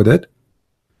wash with it,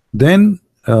 then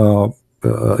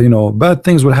you know, bad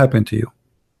things will happen to you.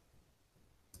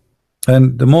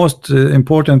 And the most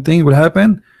important thing will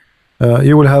happen,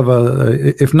 you will have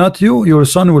a, if not you, your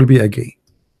son will be a gay.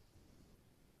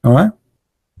 All right,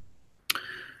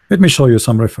 let me show you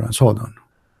some reference. Hold on.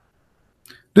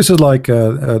 This is like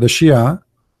the Shia.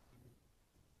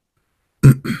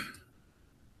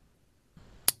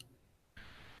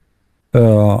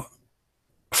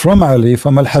 From Ali,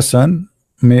 from Al-Hassan,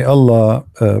 may Allah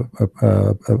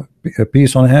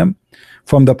peace on him,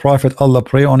 from the Prophet, Allah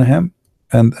pray on him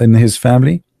and in his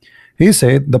family. He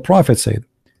said, the Prophet said,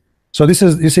 so this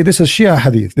is, you see, this is Shia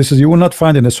hadith. This is, you will not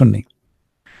find in the Sunni.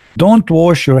 Don't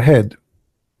wash your head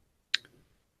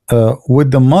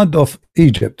with the mud of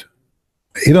Egypt.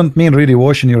 He don't mean really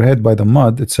washing your head by the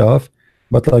mud itself,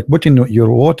 but like putting your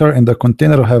water in the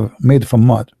container have made from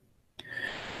mud,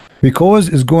 because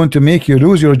it's going to make you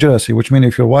lose your jealousy, which means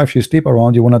if your wife she sleep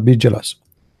around, you will not be jealous,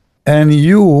 and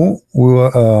you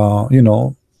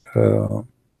will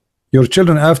your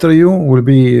children after you will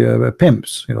be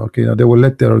pimps, you know, okay, they will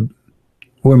let their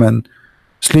women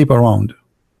sleep around.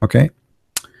 Okay,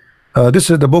 this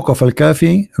is the book of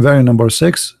Al-Kafi, volume number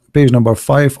 6, page number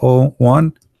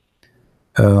 501,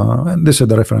 and this is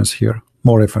the reference here,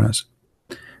 more reference,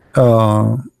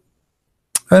 and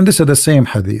this is the same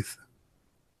hadith.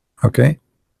 Okay,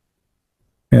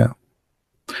 yeah,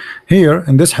 here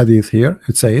in this hadith here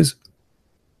it says,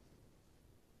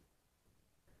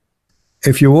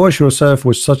 if you wash yourself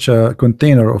with such a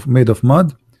container of made of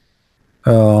mud,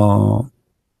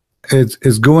 it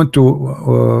is going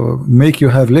to make you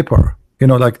have leper, you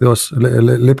know, like those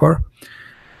leper.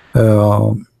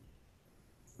 I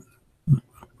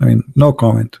mean, no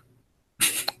comment.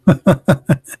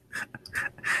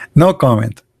 No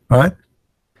comment, right?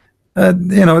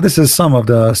 You know, this is some of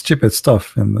the stupid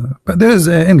stuff in the, but there is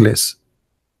English.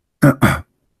 Let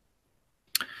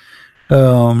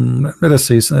us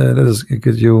see, let us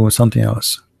give you something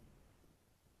else.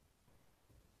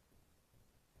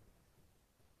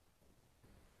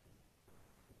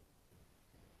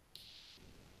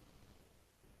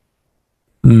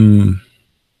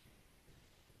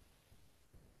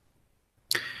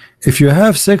 If you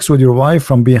have sex with your wife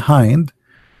from behind,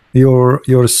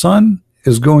 your son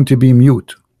is going to be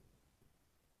mute.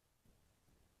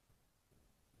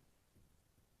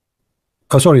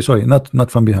 Oh, sorry,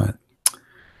 not from behind.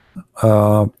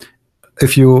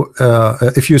 If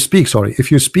you speak, sorry,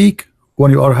 if you speak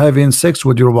when you are having sex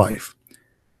with your wife,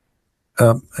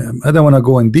 I don't want to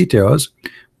go in details,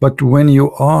 but when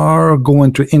you are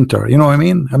going to enter, you know what I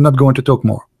mean? I'm not going to talk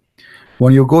more.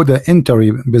 When you go the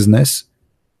entry business,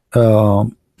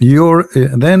 then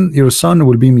your son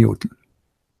will be mute.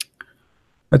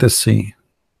 Let us see.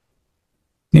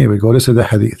 Here we go. This is the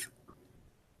hadith.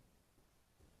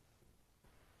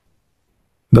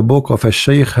 The book of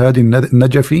Shaykh Hadi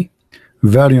Najafi,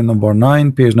 volume number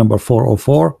 9, page number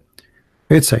 404.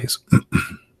 It says,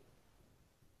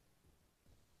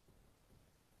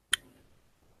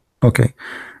 okay,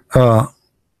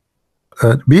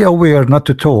 be aware not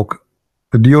to talk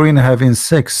during having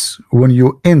sex when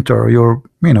you enter your,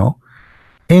 you know,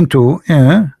 into,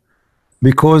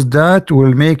 because that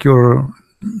will make your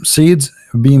seeds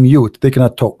be mute. They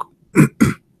cannot talk.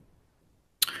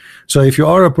 So if you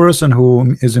are a person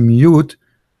who is mute,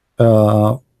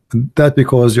 that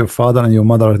because your father and your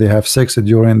mother, they have sex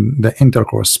during the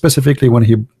intercourse, specifically when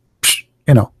he,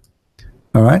 you know,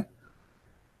 all right.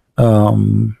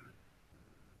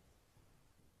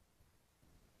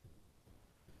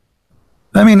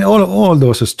 I mean, all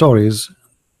those stories,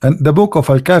 and the book of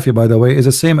Al-Kafi, by the way, is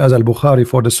the same as Al-Bukhari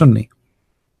for the Sunni.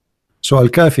 So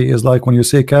Al-Kafi is like when you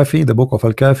say Kafi, the book of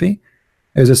Al-Kafi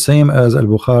is the same as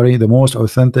Al-Bukhari, the most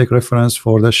authentic reference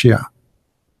for the Shia.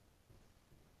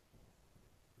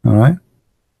 All right,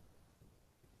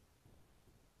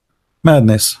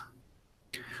 madness.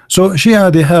 So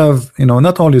Shia, they have, you know,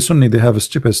 not only Sunni, they have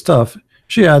stupid stuff.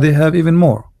 Shia, they have even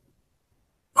more,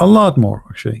 a lot more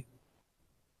actually.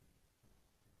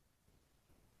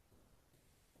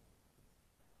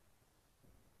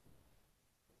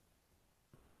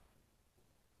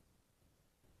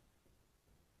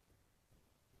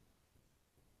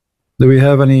 Do we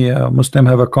have any Muslim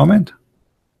have a comment?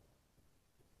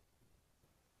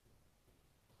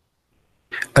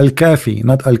 Al-Kafi,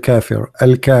 not Al-Kafir.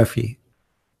 Al-Kafi.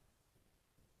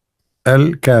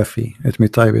 Al-Kafi. Let me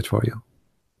type it for you.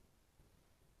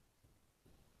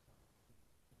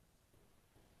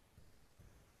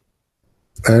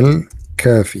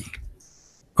 Al-Kafi.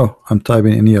 Oh, I'm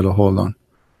typing in yellow. Hold on.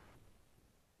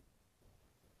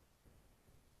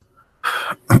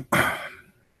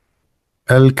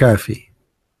 Al-Kafi.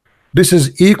 This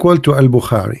is equal to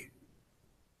Al-Bukhari.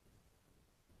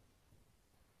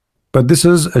 But this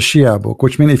is a Shia book,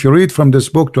 which means if you read from this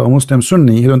book to a Muslim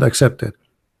Sunni, he don't accept it.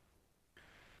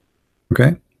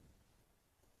 Okay?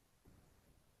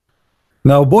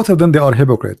 Now both of them, they are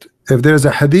hypocrite. If there is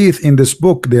a hadith in this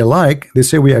book they like, they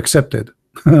say we accept it.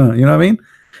 You know what I mean?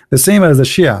 The same as the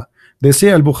Shia. They say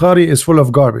Al-Bukhari is full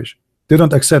of garbage. They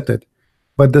don't accept it.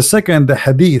 But the second the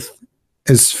hadith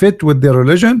is fit with their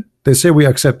religion, they say we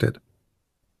accept it.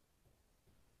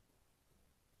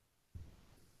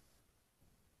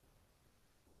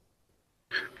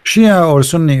 Shia or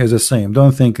Sunni is the same.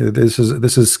 Don't think this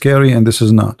is scary and this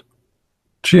is not.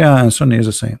 Shia and Sunni is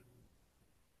the same.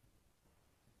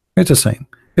 It's the same.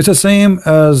 It's the same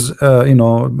as you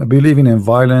know, believing in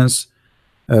violence,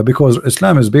 because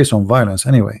Islam is based on violence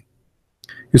anyway.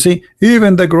 You see,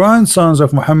 even the grandsons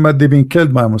of Muhammad, they've been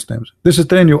killed by Muslims. This is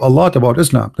telling you a lot about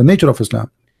Islam, the nature of Islam.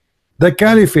 The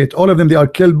Caliphate, all of them, they are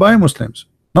killed by Muslims,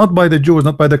 not by the Jews,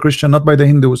 not by the Christian, not by the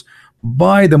Hindus,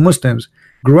 by the Muslims.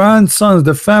 Grandsons,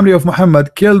 the family of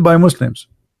Muhammad, killed by Muslims.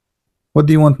 What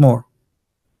do you want more?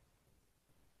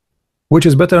 Which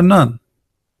is better? None.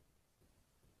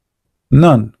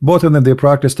 None. Both of them, they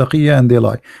practice taqiyya and they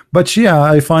lie. But Shia,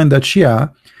 I find that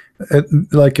Shia,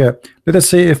 let us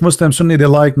say if Muslim Sunni, they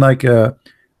like maybe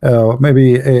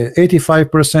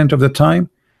 85% of the time,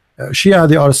 Shia,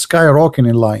 they are skyrocketing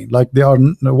in lying. Like they are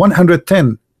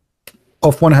 110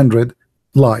 of 100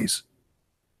 lies.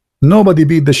 Nobody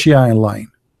beat the Shia in lying.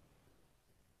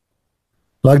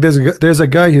 Like there's a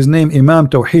guy, his name Imam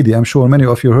Tawhidi. I'm sure many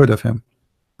of you heard of him,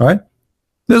 right?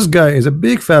 This guy is a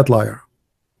big fat liar.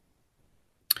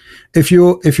 If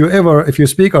you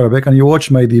speak Arabic and you watch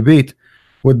my debate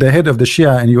with the head of the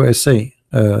Shia in USA,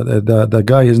 the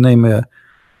guy, his name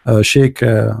Sheikh,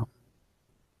 what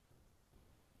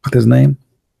his name?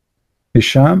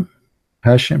 Hisham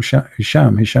al-Husseini.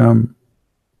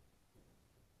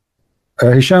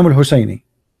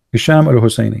 Hisham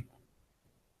al-Husseini.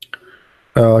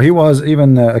 He was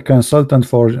even a consultant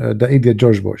for the idiot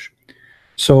George Bush.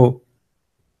 So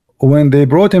when they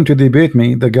brought him to debate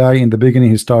me, the guy in the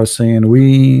beginning, he starts saying,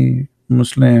 we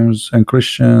Muslims and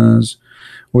Christians,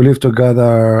 we live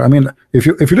together. I mean, if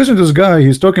you listen to this guy,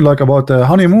 he's talking like about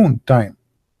honeymoon time.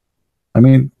 I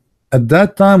mean, at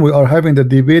that time we are having the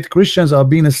debate, Christians are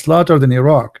being slaughtered in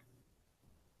Iraq,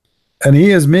 and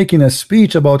he is making a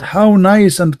speech about how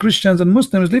nice and Christians and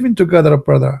Muslims living together,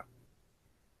 brother.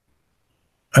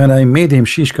 And I made him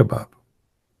shish kebab.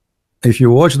 If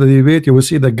you watch the debate, you will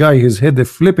see the guy, his head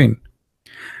is flipping.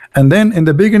 And then in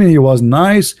the beginning he was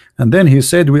nice, and then he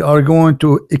said we are going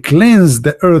to cleanse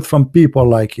the earth from people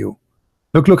like you.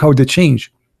 Look how they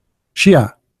change.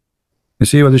 Shia, you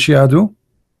see what the Shia do?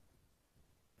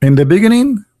 In the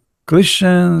beginning,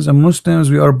 Christians and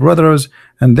Muslims, we are brothers,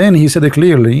 and then he said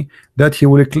clearly that he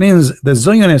will cleanse the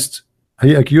Zionists.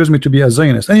 He accused me to be a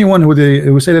Zionist. Anyone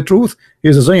who say the truth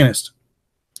is a Zionist,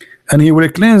 and he will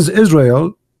cleanse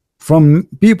Israel from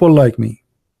people like me,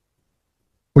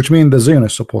 which means the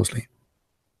Zionists supposedly.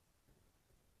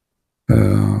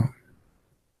 To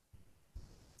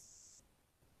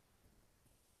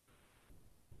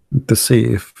see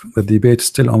if the debate is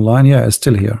still online. Yeah, it's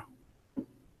still here.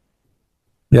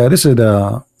 Yeah, this is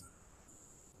the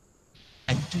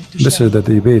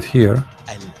debate here.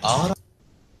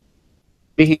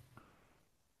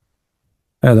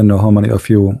 I don't know how many of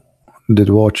you did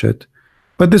watch it,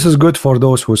 but this is good for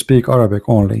those who speak Arabic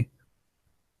only.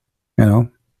 You know,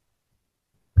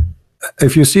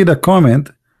 if you see the comment,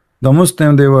 the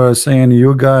Muslim, they were saying,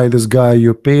 you guy, this guy,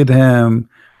 you paid him,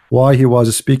 why he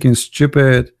was speaking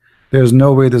stupid, there's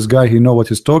no way this guy, he know what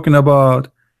he's talking about,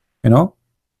 you know.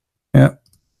 Yeah,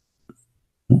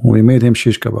 we made him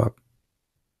shish kebab.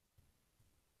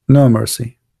 No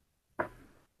mercy.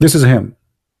 This is him.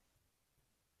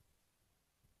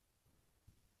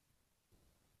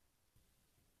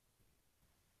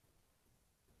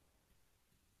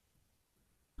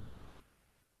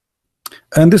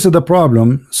 And this is the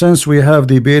problem. Since we have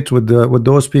debate with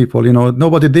those people, you know,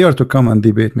 nobody dare to come and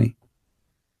debate me.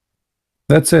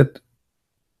 That's it.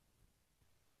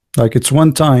 Like it's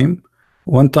one time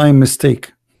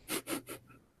mistake.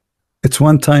 It's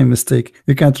one time mistake.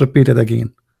 You can't repeat it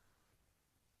again.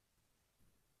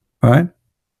 All right.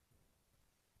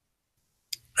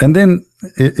 And then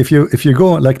if you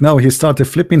go like now, he started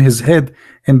flipping his head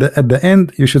at the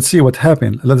end. You should see what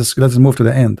happened. Let's move to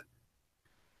the end.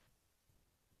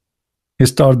 He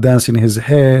started dancing his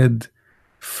head,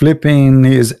 flipping.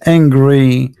 He is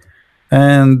angry,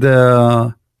 and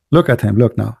look at him.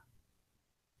 Look now.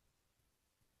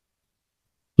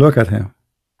 Look at him.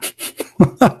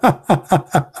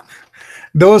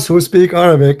 Those who speak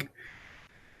Arabic,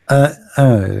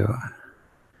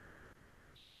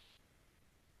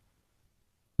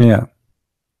 yeah.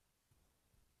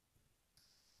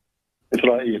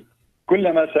 إسرائيل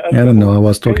كلما I don't know. I سألته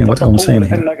was talking كيف what I'm saying تقول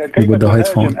here أنك كيف with the تهاجم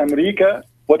headphone. أمريكا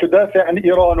وتدافع عن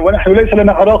إيران، ونحن ليس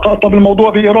لنا علاقة أصلا بالموضوع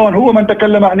بإيران، هو من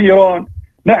تكلم عن إيران،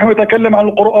 نحن نتكلم عن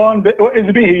القرآن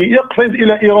وإذ به يقفز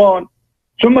إلى إيران،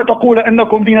 ثم تقول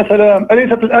أنكم دين سلام.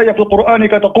 أليست الآية في القرآن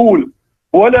كتقول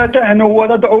ولا تهنوا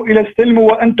وتدعوا إلى السلم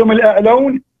وأنتم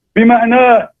الأعلون،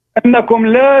 بمعناه أنكم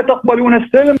لا تقبلون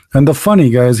السلم. And the funny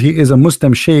guys, he is a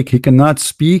Muslim sheikh. He cannot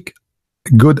speak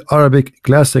good Arabic,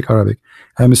 classic Arabic.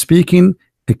 I'm speaking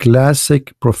a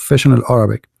classic professional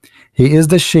Arabic. He is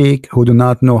the sheikh who do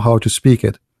not know how to speak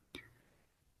it.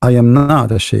 I am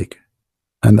not a sheikh,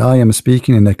 and I am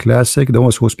speaking in a classic.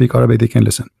 Those who speak Arabic, they can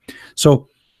listen. So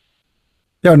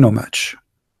they are no match.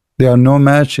 They are no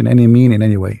match in any mean, in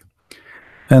any way.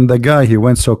 And the guy, he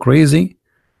went so crazy,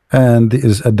 and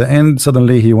is at the end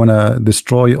suddenly he wanna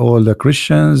destroy all the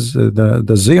Christians,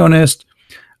 the Zionist.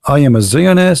 I am a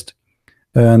Zionist,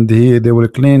 and they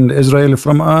will clean Israel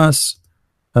from us.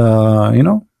 You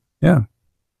know, yeah.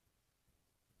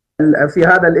 في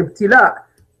هذا الابتلاء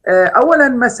أولا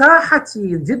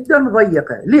مساحتي جدا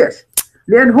ضيقة. ليش؟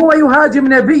 لأن هو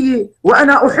يهاجم نبيي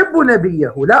وأنا أحب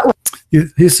نبيه. لا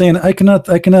He's saying I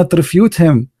cannot refute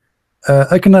him.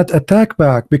 I cannot attack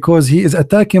back because he is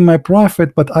attacking my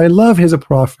prophet, but I love his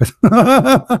prophet.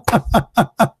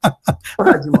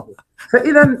 أهاجمه.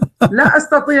 فإذا لا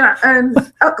أستطيع أن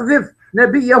أقذف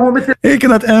نبيه مثل. He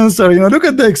cannot answer. You know, look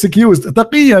at the excuse.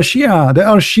 Taqiyya, Shia. They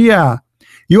are Shia.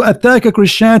 You attack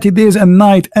Christianity days and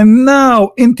night, and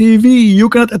now in TV you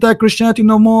cannot attack Christianity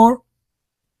no more.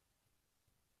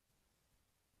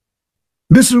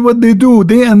 This is what they do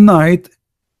day and night.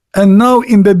 And now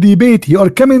in the debate, you are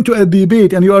coming to a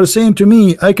debate and you are saying to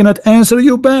me, I cannot answer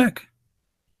you back.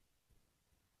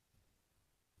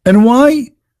 And why?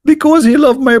 Because he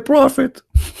loved my prophet.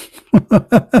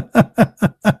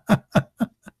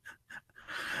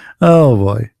 Oh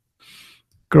boy.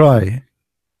 Cry.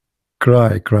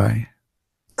 Cry, cry.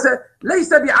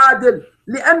 ليس بعادل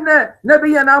لأن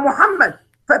نبينا محمد،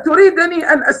 فتريدني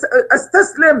أن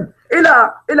أستسلم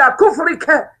إلى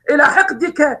كفرك، إلى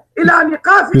حقدك، إلى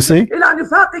نقافك، إلى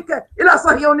نفاقك، إلى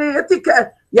صهيونيتك.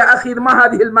 يا أخي ما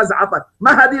هذه المزعطة،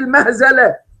 ما هذه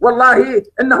المهزلة، والله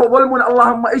إنه ظلم،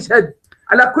 اللهم اشهد.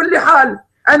 على كل حال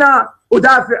أنا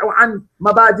أدافع عن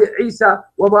مبادئ عيسى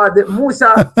ومبادئ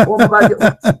موسى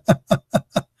ومبادئ.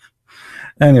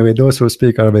 Anyway, those who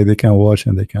speak Arabic, they can watch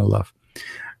and they can laugh.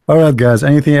 All right, guys,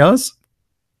 anything else?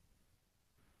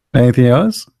 Anything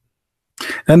else?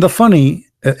 And the funny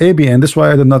ABN, this is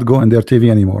why I did not go in their TV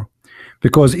anymore,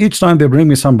 because each time they bring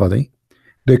me somebody,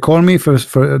 they call me for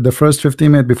the first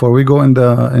 15 minutes before we go in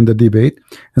the debate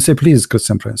and say, please,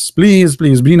 Christian Prince, please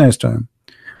be nice to him,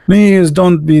 please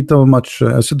don't be too much.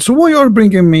 I said, so why you are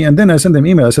bringing me? And then I sent them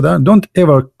email. I said, don't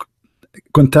ever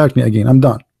contact me again. I'm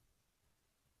done.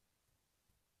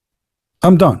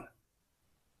 I'm done.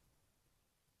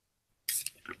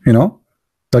 You know,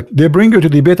 like they bring you to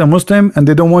debate a Muslim and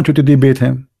they don't want you to debate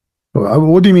him.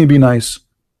 What do you mean be nice?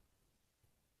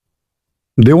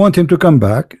 They want him to come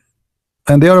back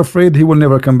and they are afraid he will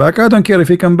never come back. I don't care if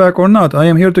he come back or not. I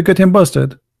am here to get him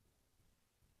busted.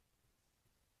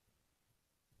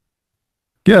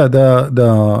 Yeah,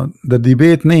 the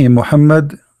debate name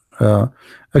Muhammad,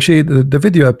 actually the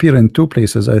video appear in two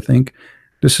places. I think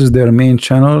this is their main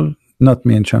channel, not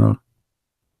main channel.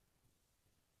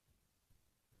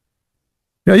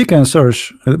 Yeah, you can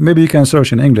search. Maybe you can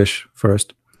search in English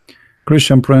first.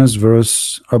 Christian Prince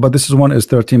verse, but this is one is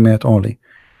 13 minutes only.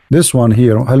 This one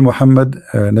here, Hal Muhammad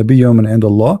Nabiyyun min ind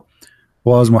Allah,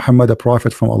 was Muhammad a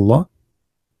prophet from Allah?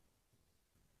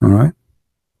 All right.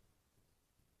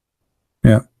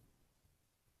 Yeah.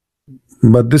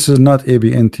 But this is not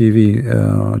ABN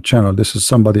TV channel. This is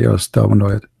somebody else.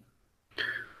 Download it.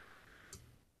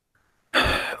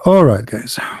 All right,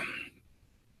 guys.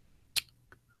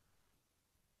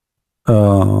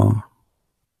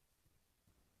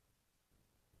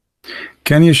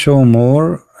 Can you show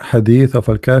more hadith of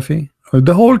Al-Kafi?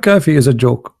 The whole Kafi is a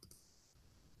joke.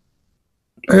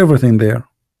 Everything there.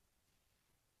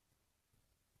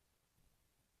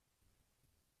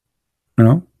 You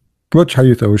know? Which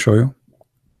hadith I will show you?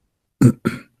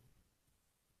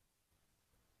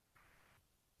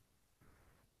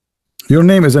 Your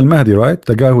name is Al-Mahdi, right?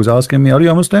 The guy who's asking me, are you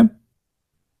a Muslim?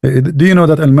 Do you know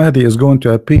that Al-Mahdi is going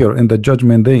to appear in the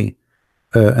judgment day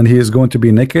and he is going to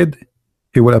be naked?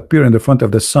 He will appear in the front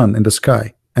of the sun in the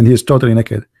sky and he is totally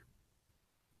naked.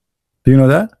 Do you know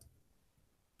that?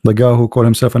 The guy who called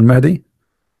himself Al-Mahdi?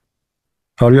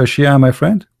 Are you a Shia, my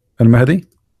friend? Al-Mahdi?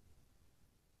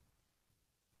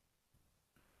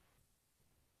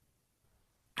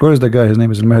 Where is the guy? His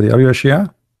name is Al-Mahdi. Are you a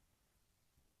Shia?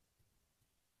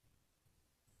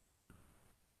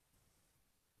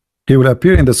 He will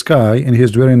appear in the sky and he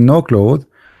is wearing no clothes,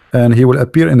 and he will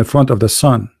appear in the front of the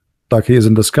sun, like he is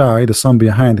in the sky, the sun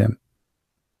behind him.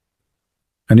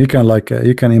 And you can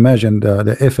you can imagine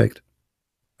the effect.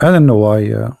 I don't know why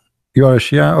you are a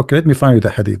Shia. Okay, let me find you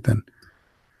the hadith then.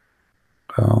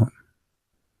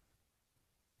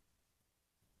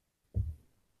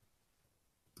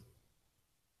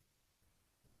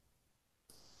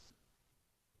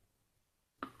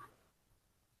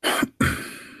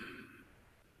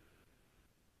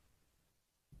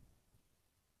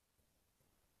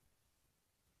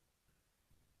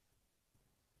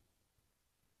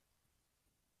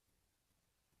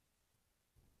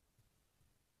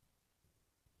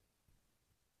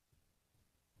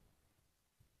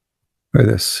 Let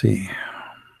us see.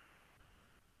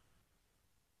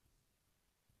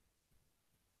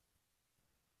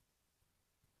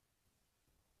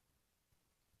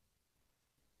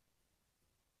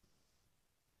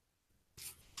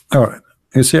 All right.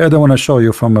 You see, I don't want to show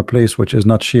you from a place which is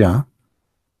not Shia.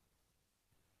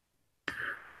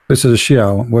 This is a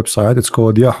Shia website. It's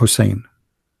called Ya Hussein.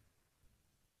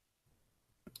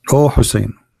 Oh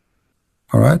Hussein.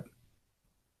 All right.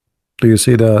 Do you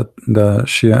see the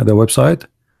Shia, the website?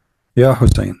 Ya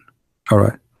Hussein. All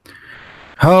right.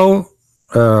 How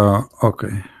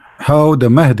okay. How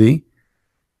the Mahdi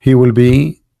he will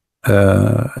be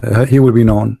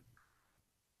known.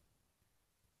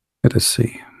 Let us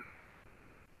see.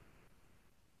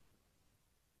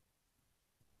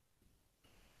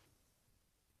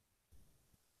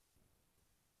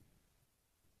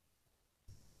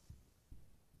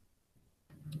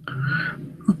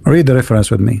 Read the reference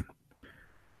with me.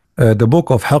 The book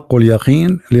of حق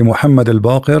اليقين لمحمد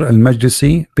الباقر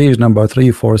المجلسي, page number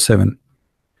 347.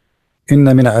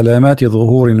 إن من علامات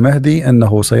ظهور المهدي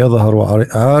أنه سيظهر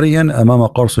عاريا أمام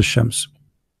قرص الشمس.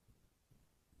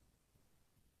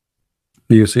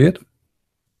 Do you see it?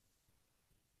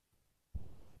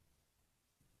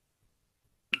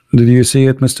 Did you see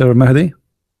it, Mr. Mahdi?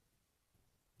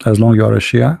 As long as you are a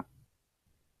Shia.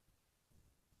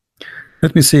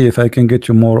 Let me see if I can get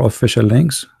you more official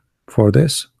links for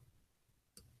this.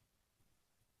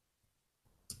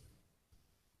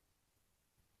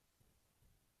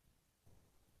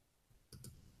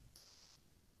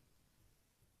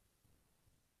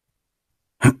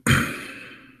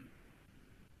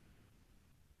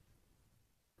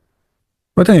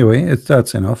 But anyway,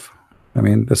 that's enough. I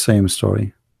mean, the same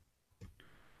story.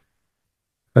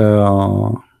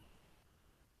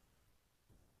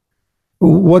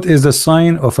 What is the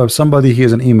sign of somebody he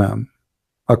is an imam,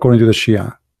 according to the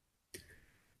Shia?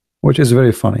 Which is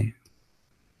very funny.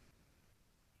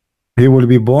 He will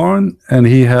be born and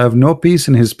he have no peace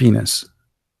in his penis.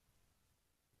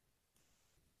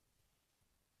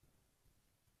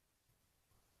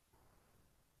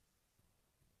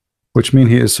 Which means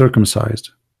he is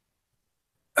circumcised.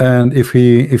 And if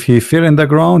he fell in the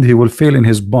ground, he will fall in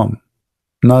his bum,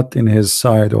 not in his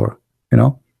side, or you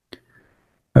know.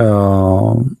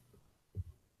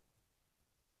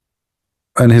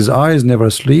 And his eyes never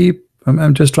sleep.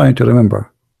 I'm just trying to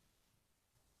remember.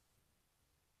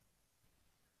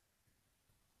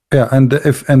 Yeah, and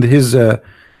his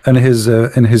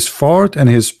fart and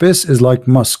his piss is like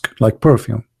musk, like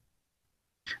perfume.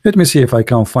 Let me see if I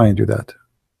can find you that.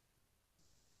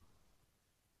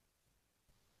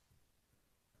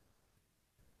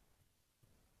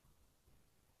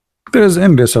 There's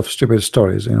endless of stupid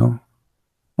stories, you know.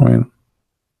 I mean,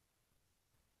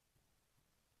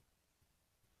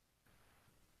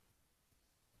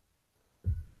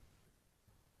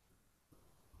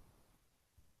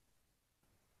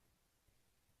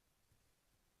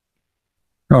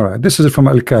 all right, this is from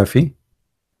Al-Kafi,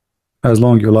 as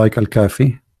long as you like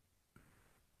Al-Kafi.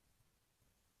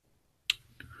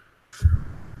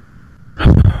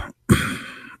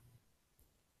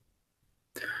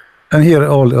 And here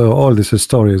all this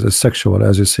stories is sexual,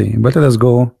 as you see. But let us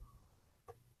go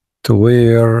to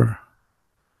where.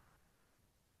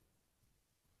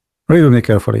 Read with me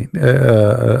carefully.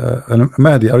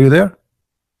 Mahdi, are you there?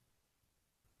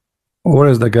 Where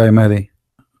is the guy Mahdi?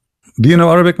 Do you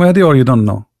know Arabic, Mahdi, or you don't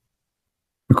know?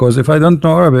 Because if I don't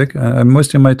know Arabic, I'm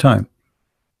wasting my time.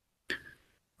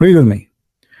 Read with me.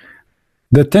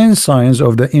 The 10 signs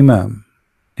of the Imam.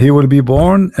 He will be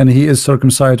born and he is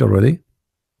circumcised already.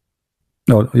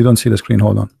 No, you don't see the screen.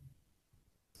 Hold on.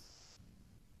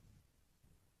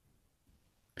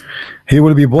 He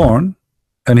will be born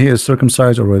and he is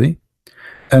circumcised already.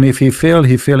 And if he fail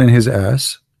in his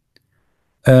ass.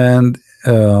 And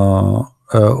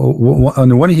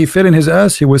when he fell in his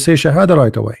ass, he will say Shahada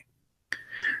right away.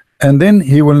 And then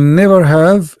he will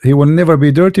never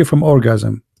be dirty from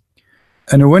orgasm.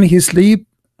 and when he sleep,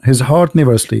 his heart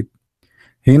never sleep.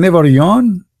 He never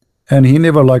yawn, and he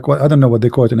never like what I don't know what they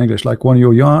call it in English, like when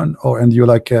you yawn or and you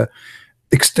like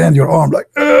extend your arm like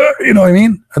you know what I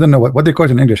mean? I don't know what they call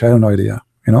it in English. I have no idea,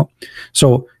 you know.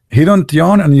 So he don't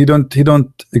yawn and he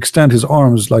don't extend his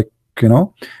arms like, you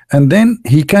know, and then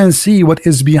he can see what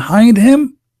is behind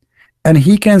him and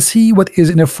he can see what is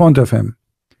in front of him,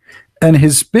 and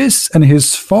his piss and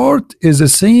his fart is the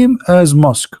same as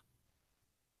musk.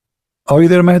 Are you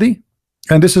there, Mahdi?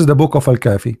 And this is the book of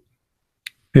Al-Kafi.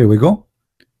 Here we go.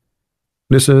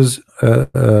 This is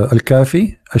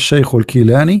Al-Kafi, Al-Shaykh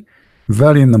Al-Kilani,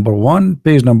 volume number 1,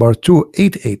 page number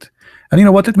 288. And you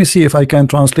know what? Let me see if I can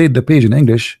translate the page in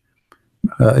English.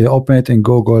 I open it in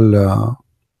Google.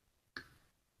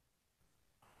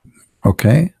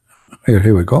 Okay,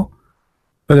 here we go.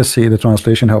 Let us see the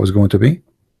translation, how it's going to be.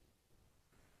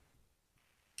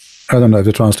 I don't know if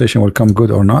the translation will come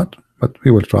good or not, but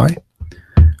we will try.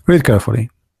 Read carefully.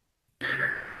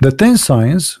 The 10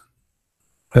 signs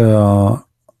about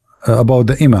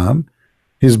the Imam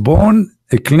is born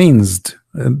cleansed,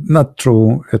 not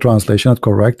true translation, not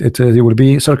correct. He will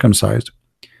be circumcised,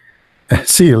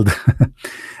 sealed,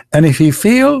 and if he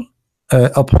fell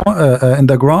upon in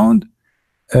the ground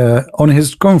on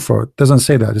his comfort, doesn't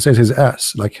say that, it says his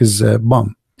ass, like his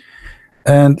bum,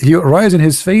 and he rise in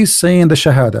his face saying the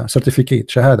shahada certificate,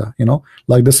 shahada, you know,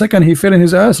 like the second he fell in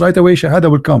his ass, right away shahada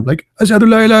will come, like ashhadu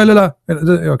la ilaha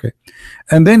illallah. Okay,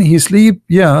 and then he sleep,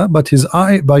 yeah, but his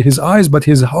eyes, but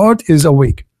his heart is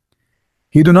awake.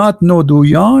 He do not know do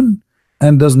yawn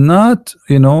and does not,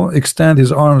 you know, extend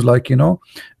his arms like, you know,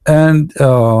 and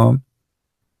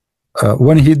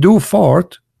when he do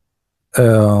fart,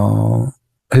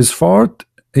 his fart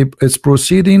it's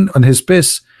proceeding on his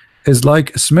piss is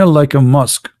like smell like a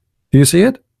musk. Do you see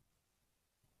it?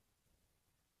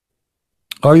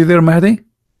 Are you there, Mahdi?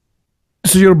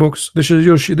 This is your books. This is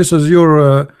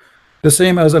your the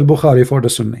same as Al-Bukhari for the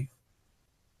Sunni.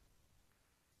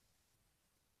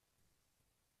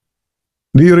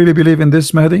 Do you really believe in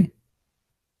this, Mahdi?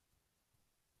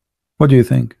 What do you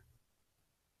think?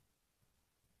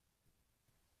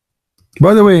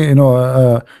 By the way, you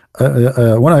know,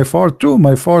 when I fart too,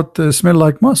 my fart smell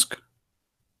like musk.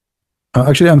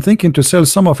 Actually, I'm thinking to sell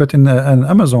some of it in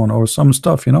Amazon or some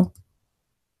stuff, you know.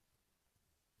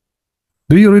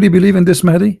 Do you really believe in this,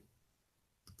 Mahdi?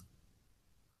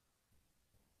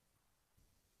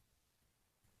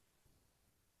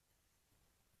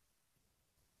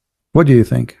 What do you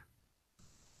think?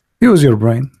 Use your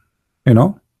brain, you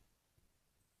know.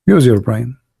 Use your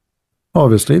brain.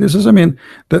 Obviously, this is, I mean,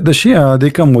 the Shia, they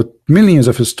come with millions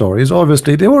of stories.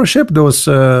 Obviously, they worship those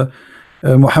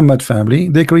Muhammad family.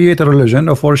 They create a religion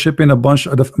of worshiping a bunch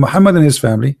of Muhammad and his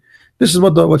family. This is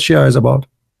what Shia is about.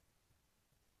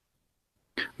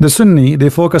 The Sunni, they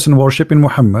focus on worshiping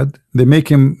Muhammad. They make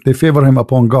him, they favor him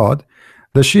upon God.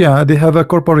 The Shia, they have a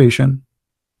corporation.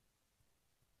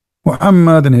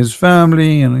 Muhammad and his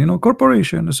family, and you know,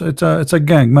 corporation. It's a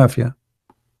gang, mafia.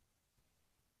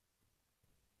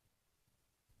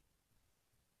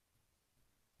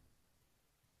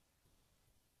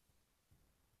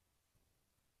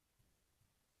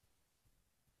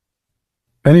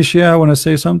 Any Shia want to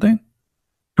say something?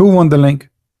 Who won the link?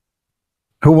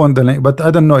 Who won the link? But I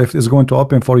don't know if it's going to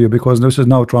open for you because this is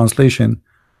now translation.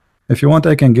 If you want,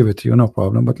 I can give it to you, no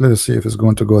problem. But let us see if it's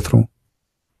going to go through.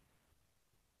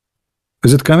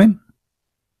 Is it coming?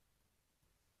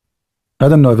 I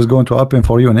don't know if it's going to open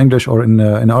for you in English or in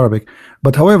Arabic.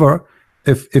 But however,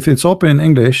 if it's open in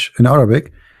English, in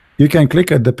Arabic, you can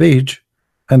click at the page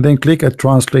and then click at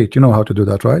translate. You know how to do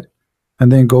that, right?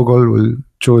 And then Google will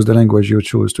choose the language you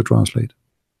choose to translate.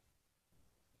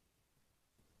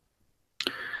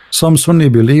 Some Sunni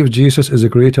believe Jesus is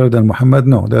greater than Muhammad.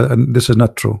 No, this is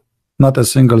not true. Not a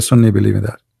single Sunni believe in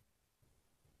that.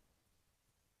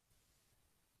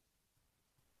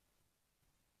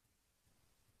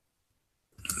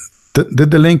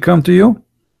 Did the link come to you?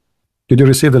 Did you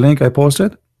receive the link I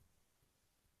posted?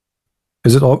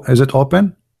 Is it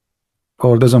open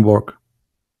or doesn't work?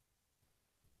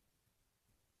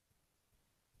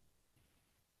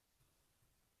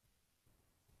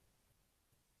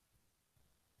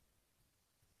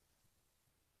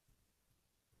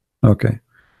 Okay,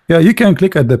 yeah, you can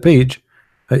click at the page.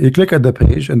 You click at the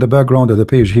page in the background of the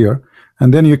page here,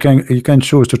 and then you can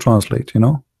choose to translate. You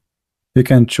know, you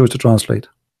can choose to translate,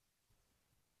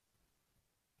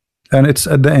 and it's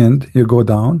at the end. You go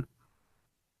down,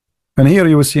 and here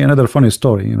you will see another funny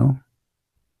story. You know,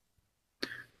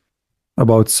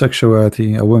 about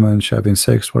sexuality, a woman having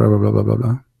sex, whatever, blah blah blah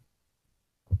blah.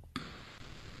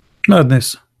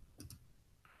 Madness.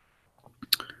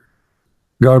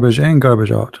 Garbage in,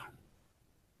 garbage out.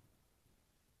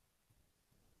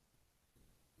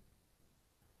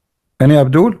 Any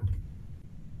Abdul?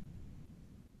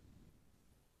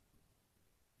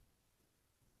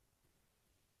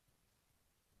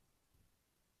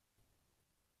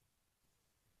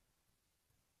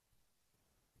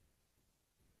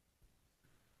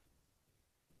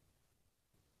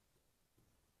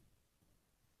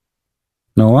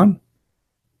 No one?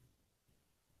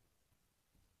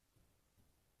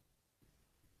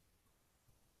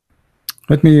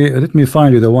 Let me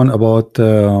find you the one about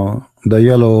the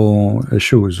yellow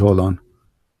shoes. Hold on.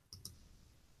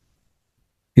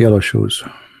 Yellow shoes.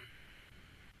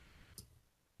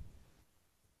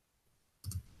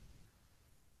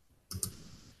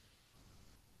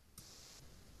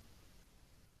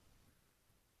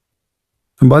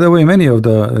 And by the way, many of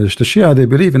the Shia, they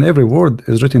believe in every word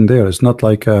is written there. It's not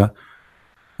like you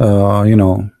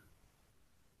know,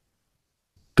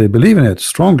 they believe in it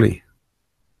strongly.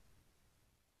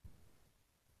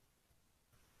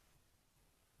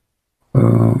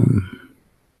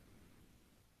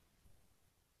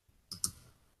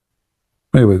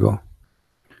 Here we go.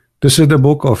 This is the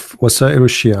book of Wasail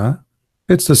al-Shia.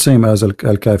 It's the same as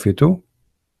Al-Kafi too.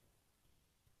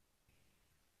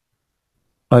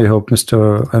 I hope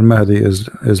Mr. Al-Mahdi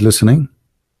is listening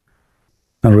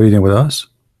and reading with us.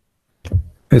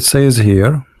 It says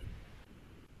here,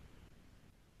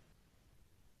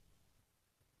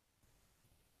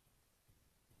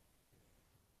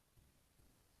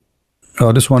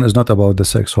 oh, this one is not about the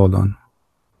sex. Hold on.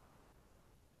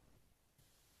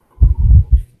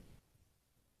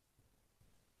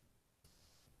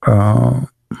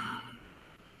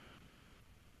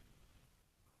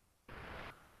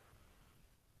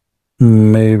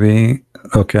 Maybe,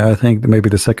 okay, I think maybe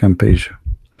the second page.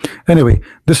 Anyway,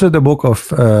 this is the book of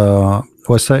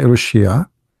Wasail al-Shia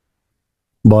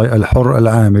by Al-Hurr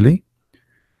Al-Amili,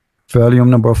 volume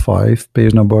number 5,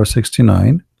 page number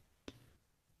 69.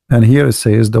 And here it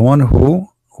says, the one who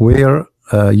wear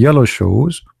yellow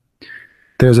shoes,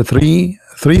 there's a three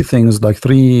things, like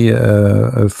three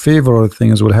favorite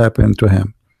things will happen to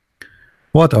him.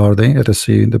 What are they? Let us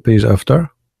see the page after,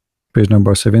 page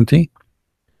number 70.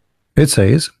 It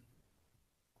says,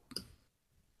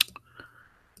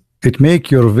 it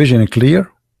make your vision clear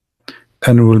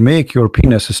and will make your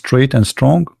penis straight and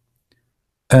strong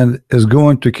and is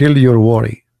going to kill your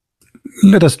worry.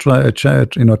 Let us try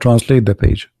translate the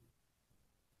page.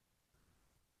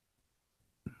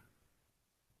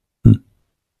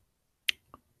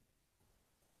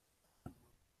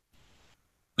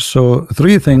 So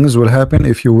three things will happen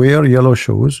if you wear yellow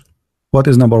shoes. What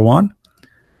is number one?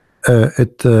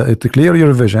 It clear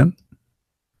your vision,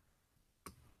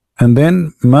 and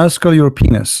then muscle your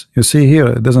penis. You see here,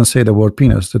 it doesn't say the word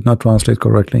penis, did not translate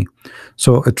correctly.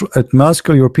 So it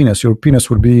muscle your penis. Your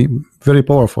penis will be very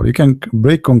powerful. You can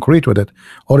break concrete with it,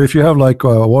 or if you have like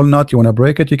a walnut, you want to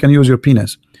break it, you can use your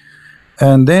penis.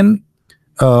 And then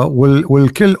will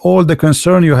kill all the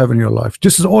concern you have in your life.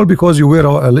 This is all because you wear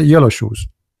yellow shoes.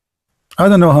 I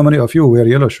don't know how many of you wear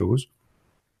yellow shoes,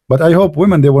 but I hope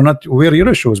women, they will not wear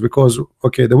yellow shoes, because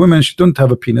okay, the women, she don't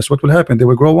have a penis. What will happen? They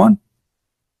will grow one.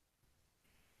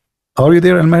 Are you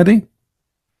there, Al-Mahdi?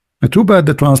 Too bad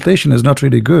the translation is not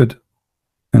really good,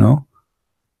 you know,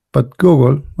 but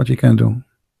Google what you can do.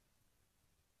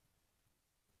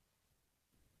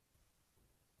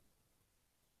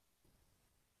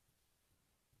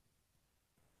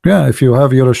 Yeah, if you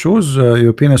have yellow shoes,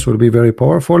 your penis will be very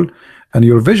powerful and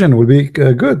your vision will be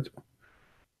good.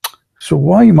 So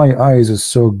why my eyes is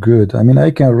so good? I mean,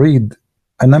 I can read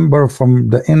a number from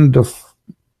the end of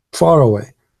far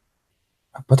away,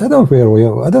 but I don't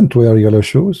wear yellow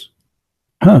shoes.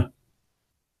 Huh?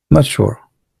 Not sure.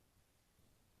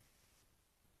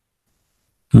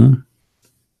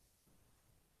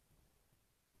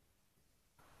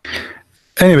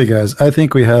 Anyway, guys, I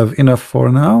think we have enough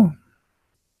for now,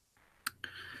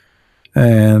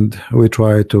 and we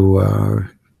try to.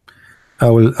 I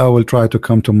will try to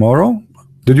come tomorrow.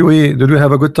 Did we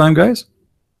have a good time, guys?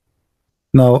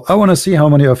 Now I want to see how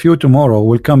many of you tomorrow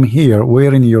will come here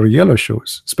wearing your yellow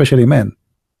shoes, especially men.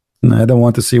 I don't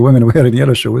want to see women wearing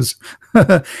yellow shoes.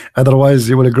 Otherwise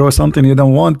you will grow something you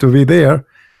don't want to be there.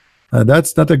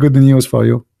 That's not a good news for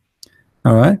you.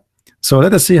 All right, so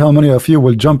let us see how many of you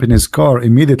will jump in his car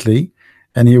immediately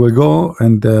and he will go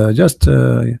and just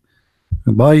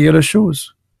buy yellow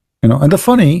shoes, you know. And the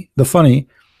funny,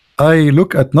 I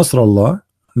look at Nasrallah,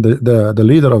 the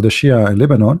leader of the Shia in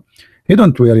Lebanon. He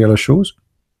don't wear yellow shoes.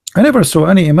 I never saw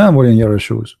any imam wearing yellow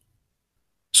shoes.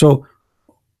 So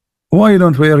why you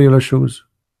don't wear yellow shoes?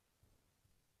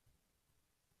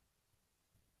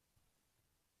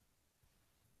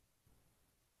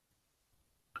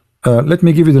 Let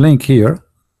me give you the link here.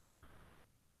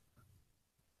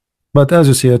 But as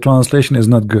you see, a translation is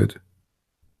not good.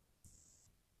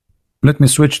 Let me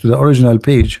switch to the original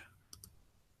page,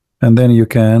 and then you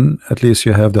can, at least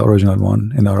you have the original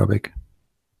one in Arabic.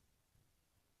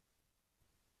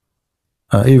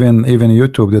 Even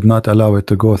YouTube did not allow it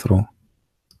to go through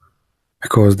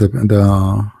because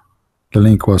the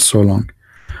link was so long.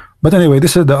 But anyway,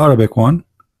 this is the Arabic one.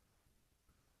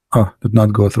 Oh, did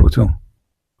not go through too.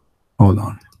 Hold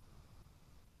on.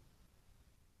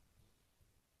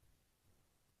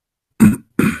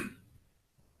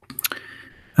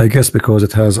 I guess because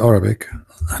it has Arabic,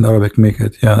 and Arabic make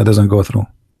it, yeah, it doesn't go through.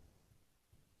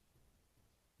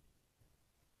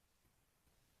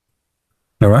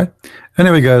 All right.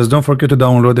 Anyway, guys, don't forget to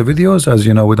download the videos. As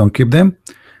you know, we don't keep them.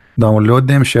 Download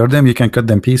them, share them. You can cut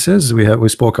them pieces. We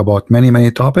spoke about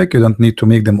many topics. You don't need to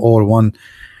make them all one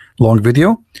long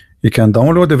video. You can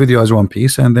download the video as one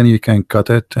piece, and then you can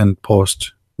cut it and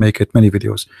post, make it many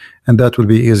videos, and that will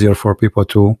be easier for people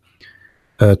to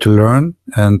learn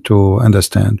and to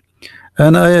understand.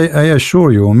 And I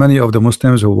assure you, many of the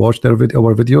Muslims who watch our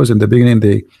videos in the beginning,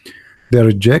 they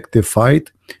reject, they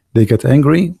fight, they get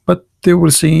angry, but they will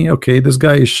see, okay, this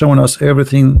guy is showing us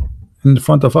everything in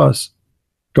front of us,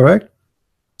 correct?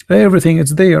 Everything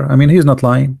is there. I mean, he's not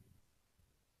lying.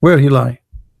 Where he lie?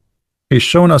 He's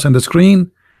showing us on the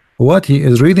screen what he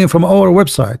is reading from our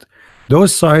website.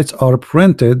 Those sites are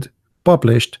printed,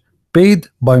 published, paid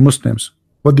by Muslims.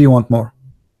 What do you want more?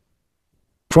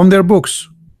 From their books.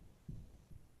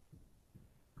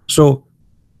 So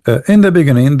in the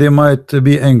beginning they might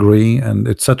be angry and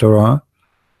etc.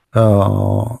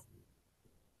 But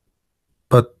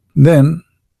then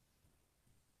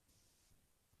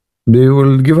they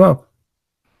will give up.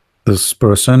 This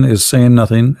person is saying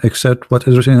nothing except what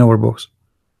is written in our books.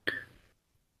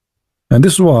 And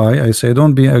this is why I say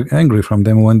don't be angry from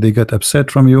them when they get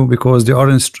upset from you, because they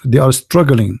are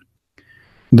struggling.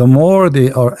 The more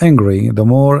they are angry, the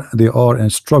more they are in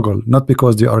struggle, not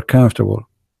because they are comfortable,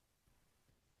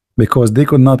 because they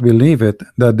could not believe it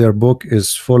that their book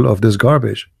is full of this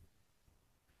garbage.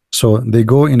 So they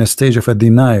go in a stage of a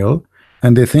denial,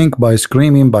 and they think by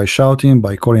screaming, by shouting,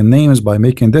 by calling names, by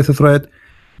making death threat,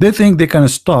 they think they can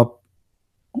stop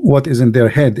what is in their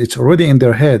head. It's already in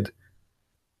their head,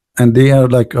 and they are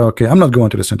like, okay, I'm not going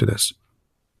to listen to this,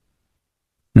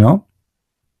 you know.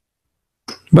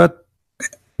 But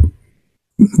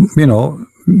you know,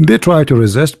 they try to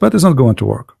resist, but it's not going to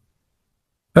work.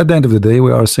 At the end of the day,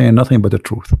 we are saying nothing but the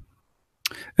truth.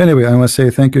 Anyway, I must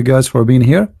say thank you guys for being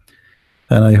here,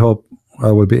 and I hope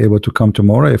I will be able to come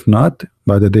tomorrow. If not,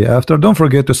 by the day after. Don't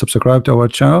forget to subscribe to our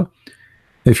channel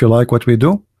if you like what we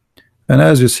do. And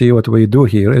as you see, what we do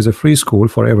here is a free school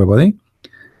for everybody,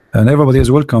 and everybody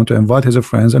is welcome to invite his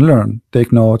friends and learn,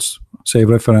 take notes, save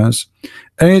reference.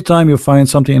 Anytime you find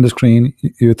something in the screen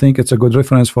you think it's a good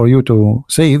reference for you to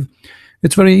save,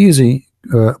 it's very easy.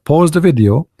 Pause the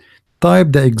video,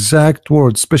 type the exact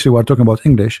words, especially we're talking about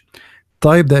English,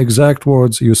 type the exact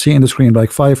words you see in the screen,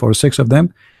 like 5 or 6 of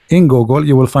them in Google.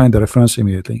 You will find the reference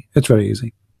immediately. It's very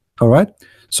easy. All right,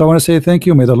 so I want to say thank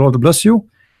you. May the Lord bless you,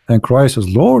 and Christ is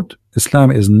Lord.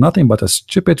 Islam is nothing but a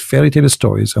stupid fairy tale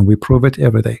stories, and we prove it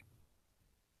every day.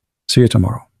 See you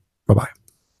tomorrow. Bye-bye.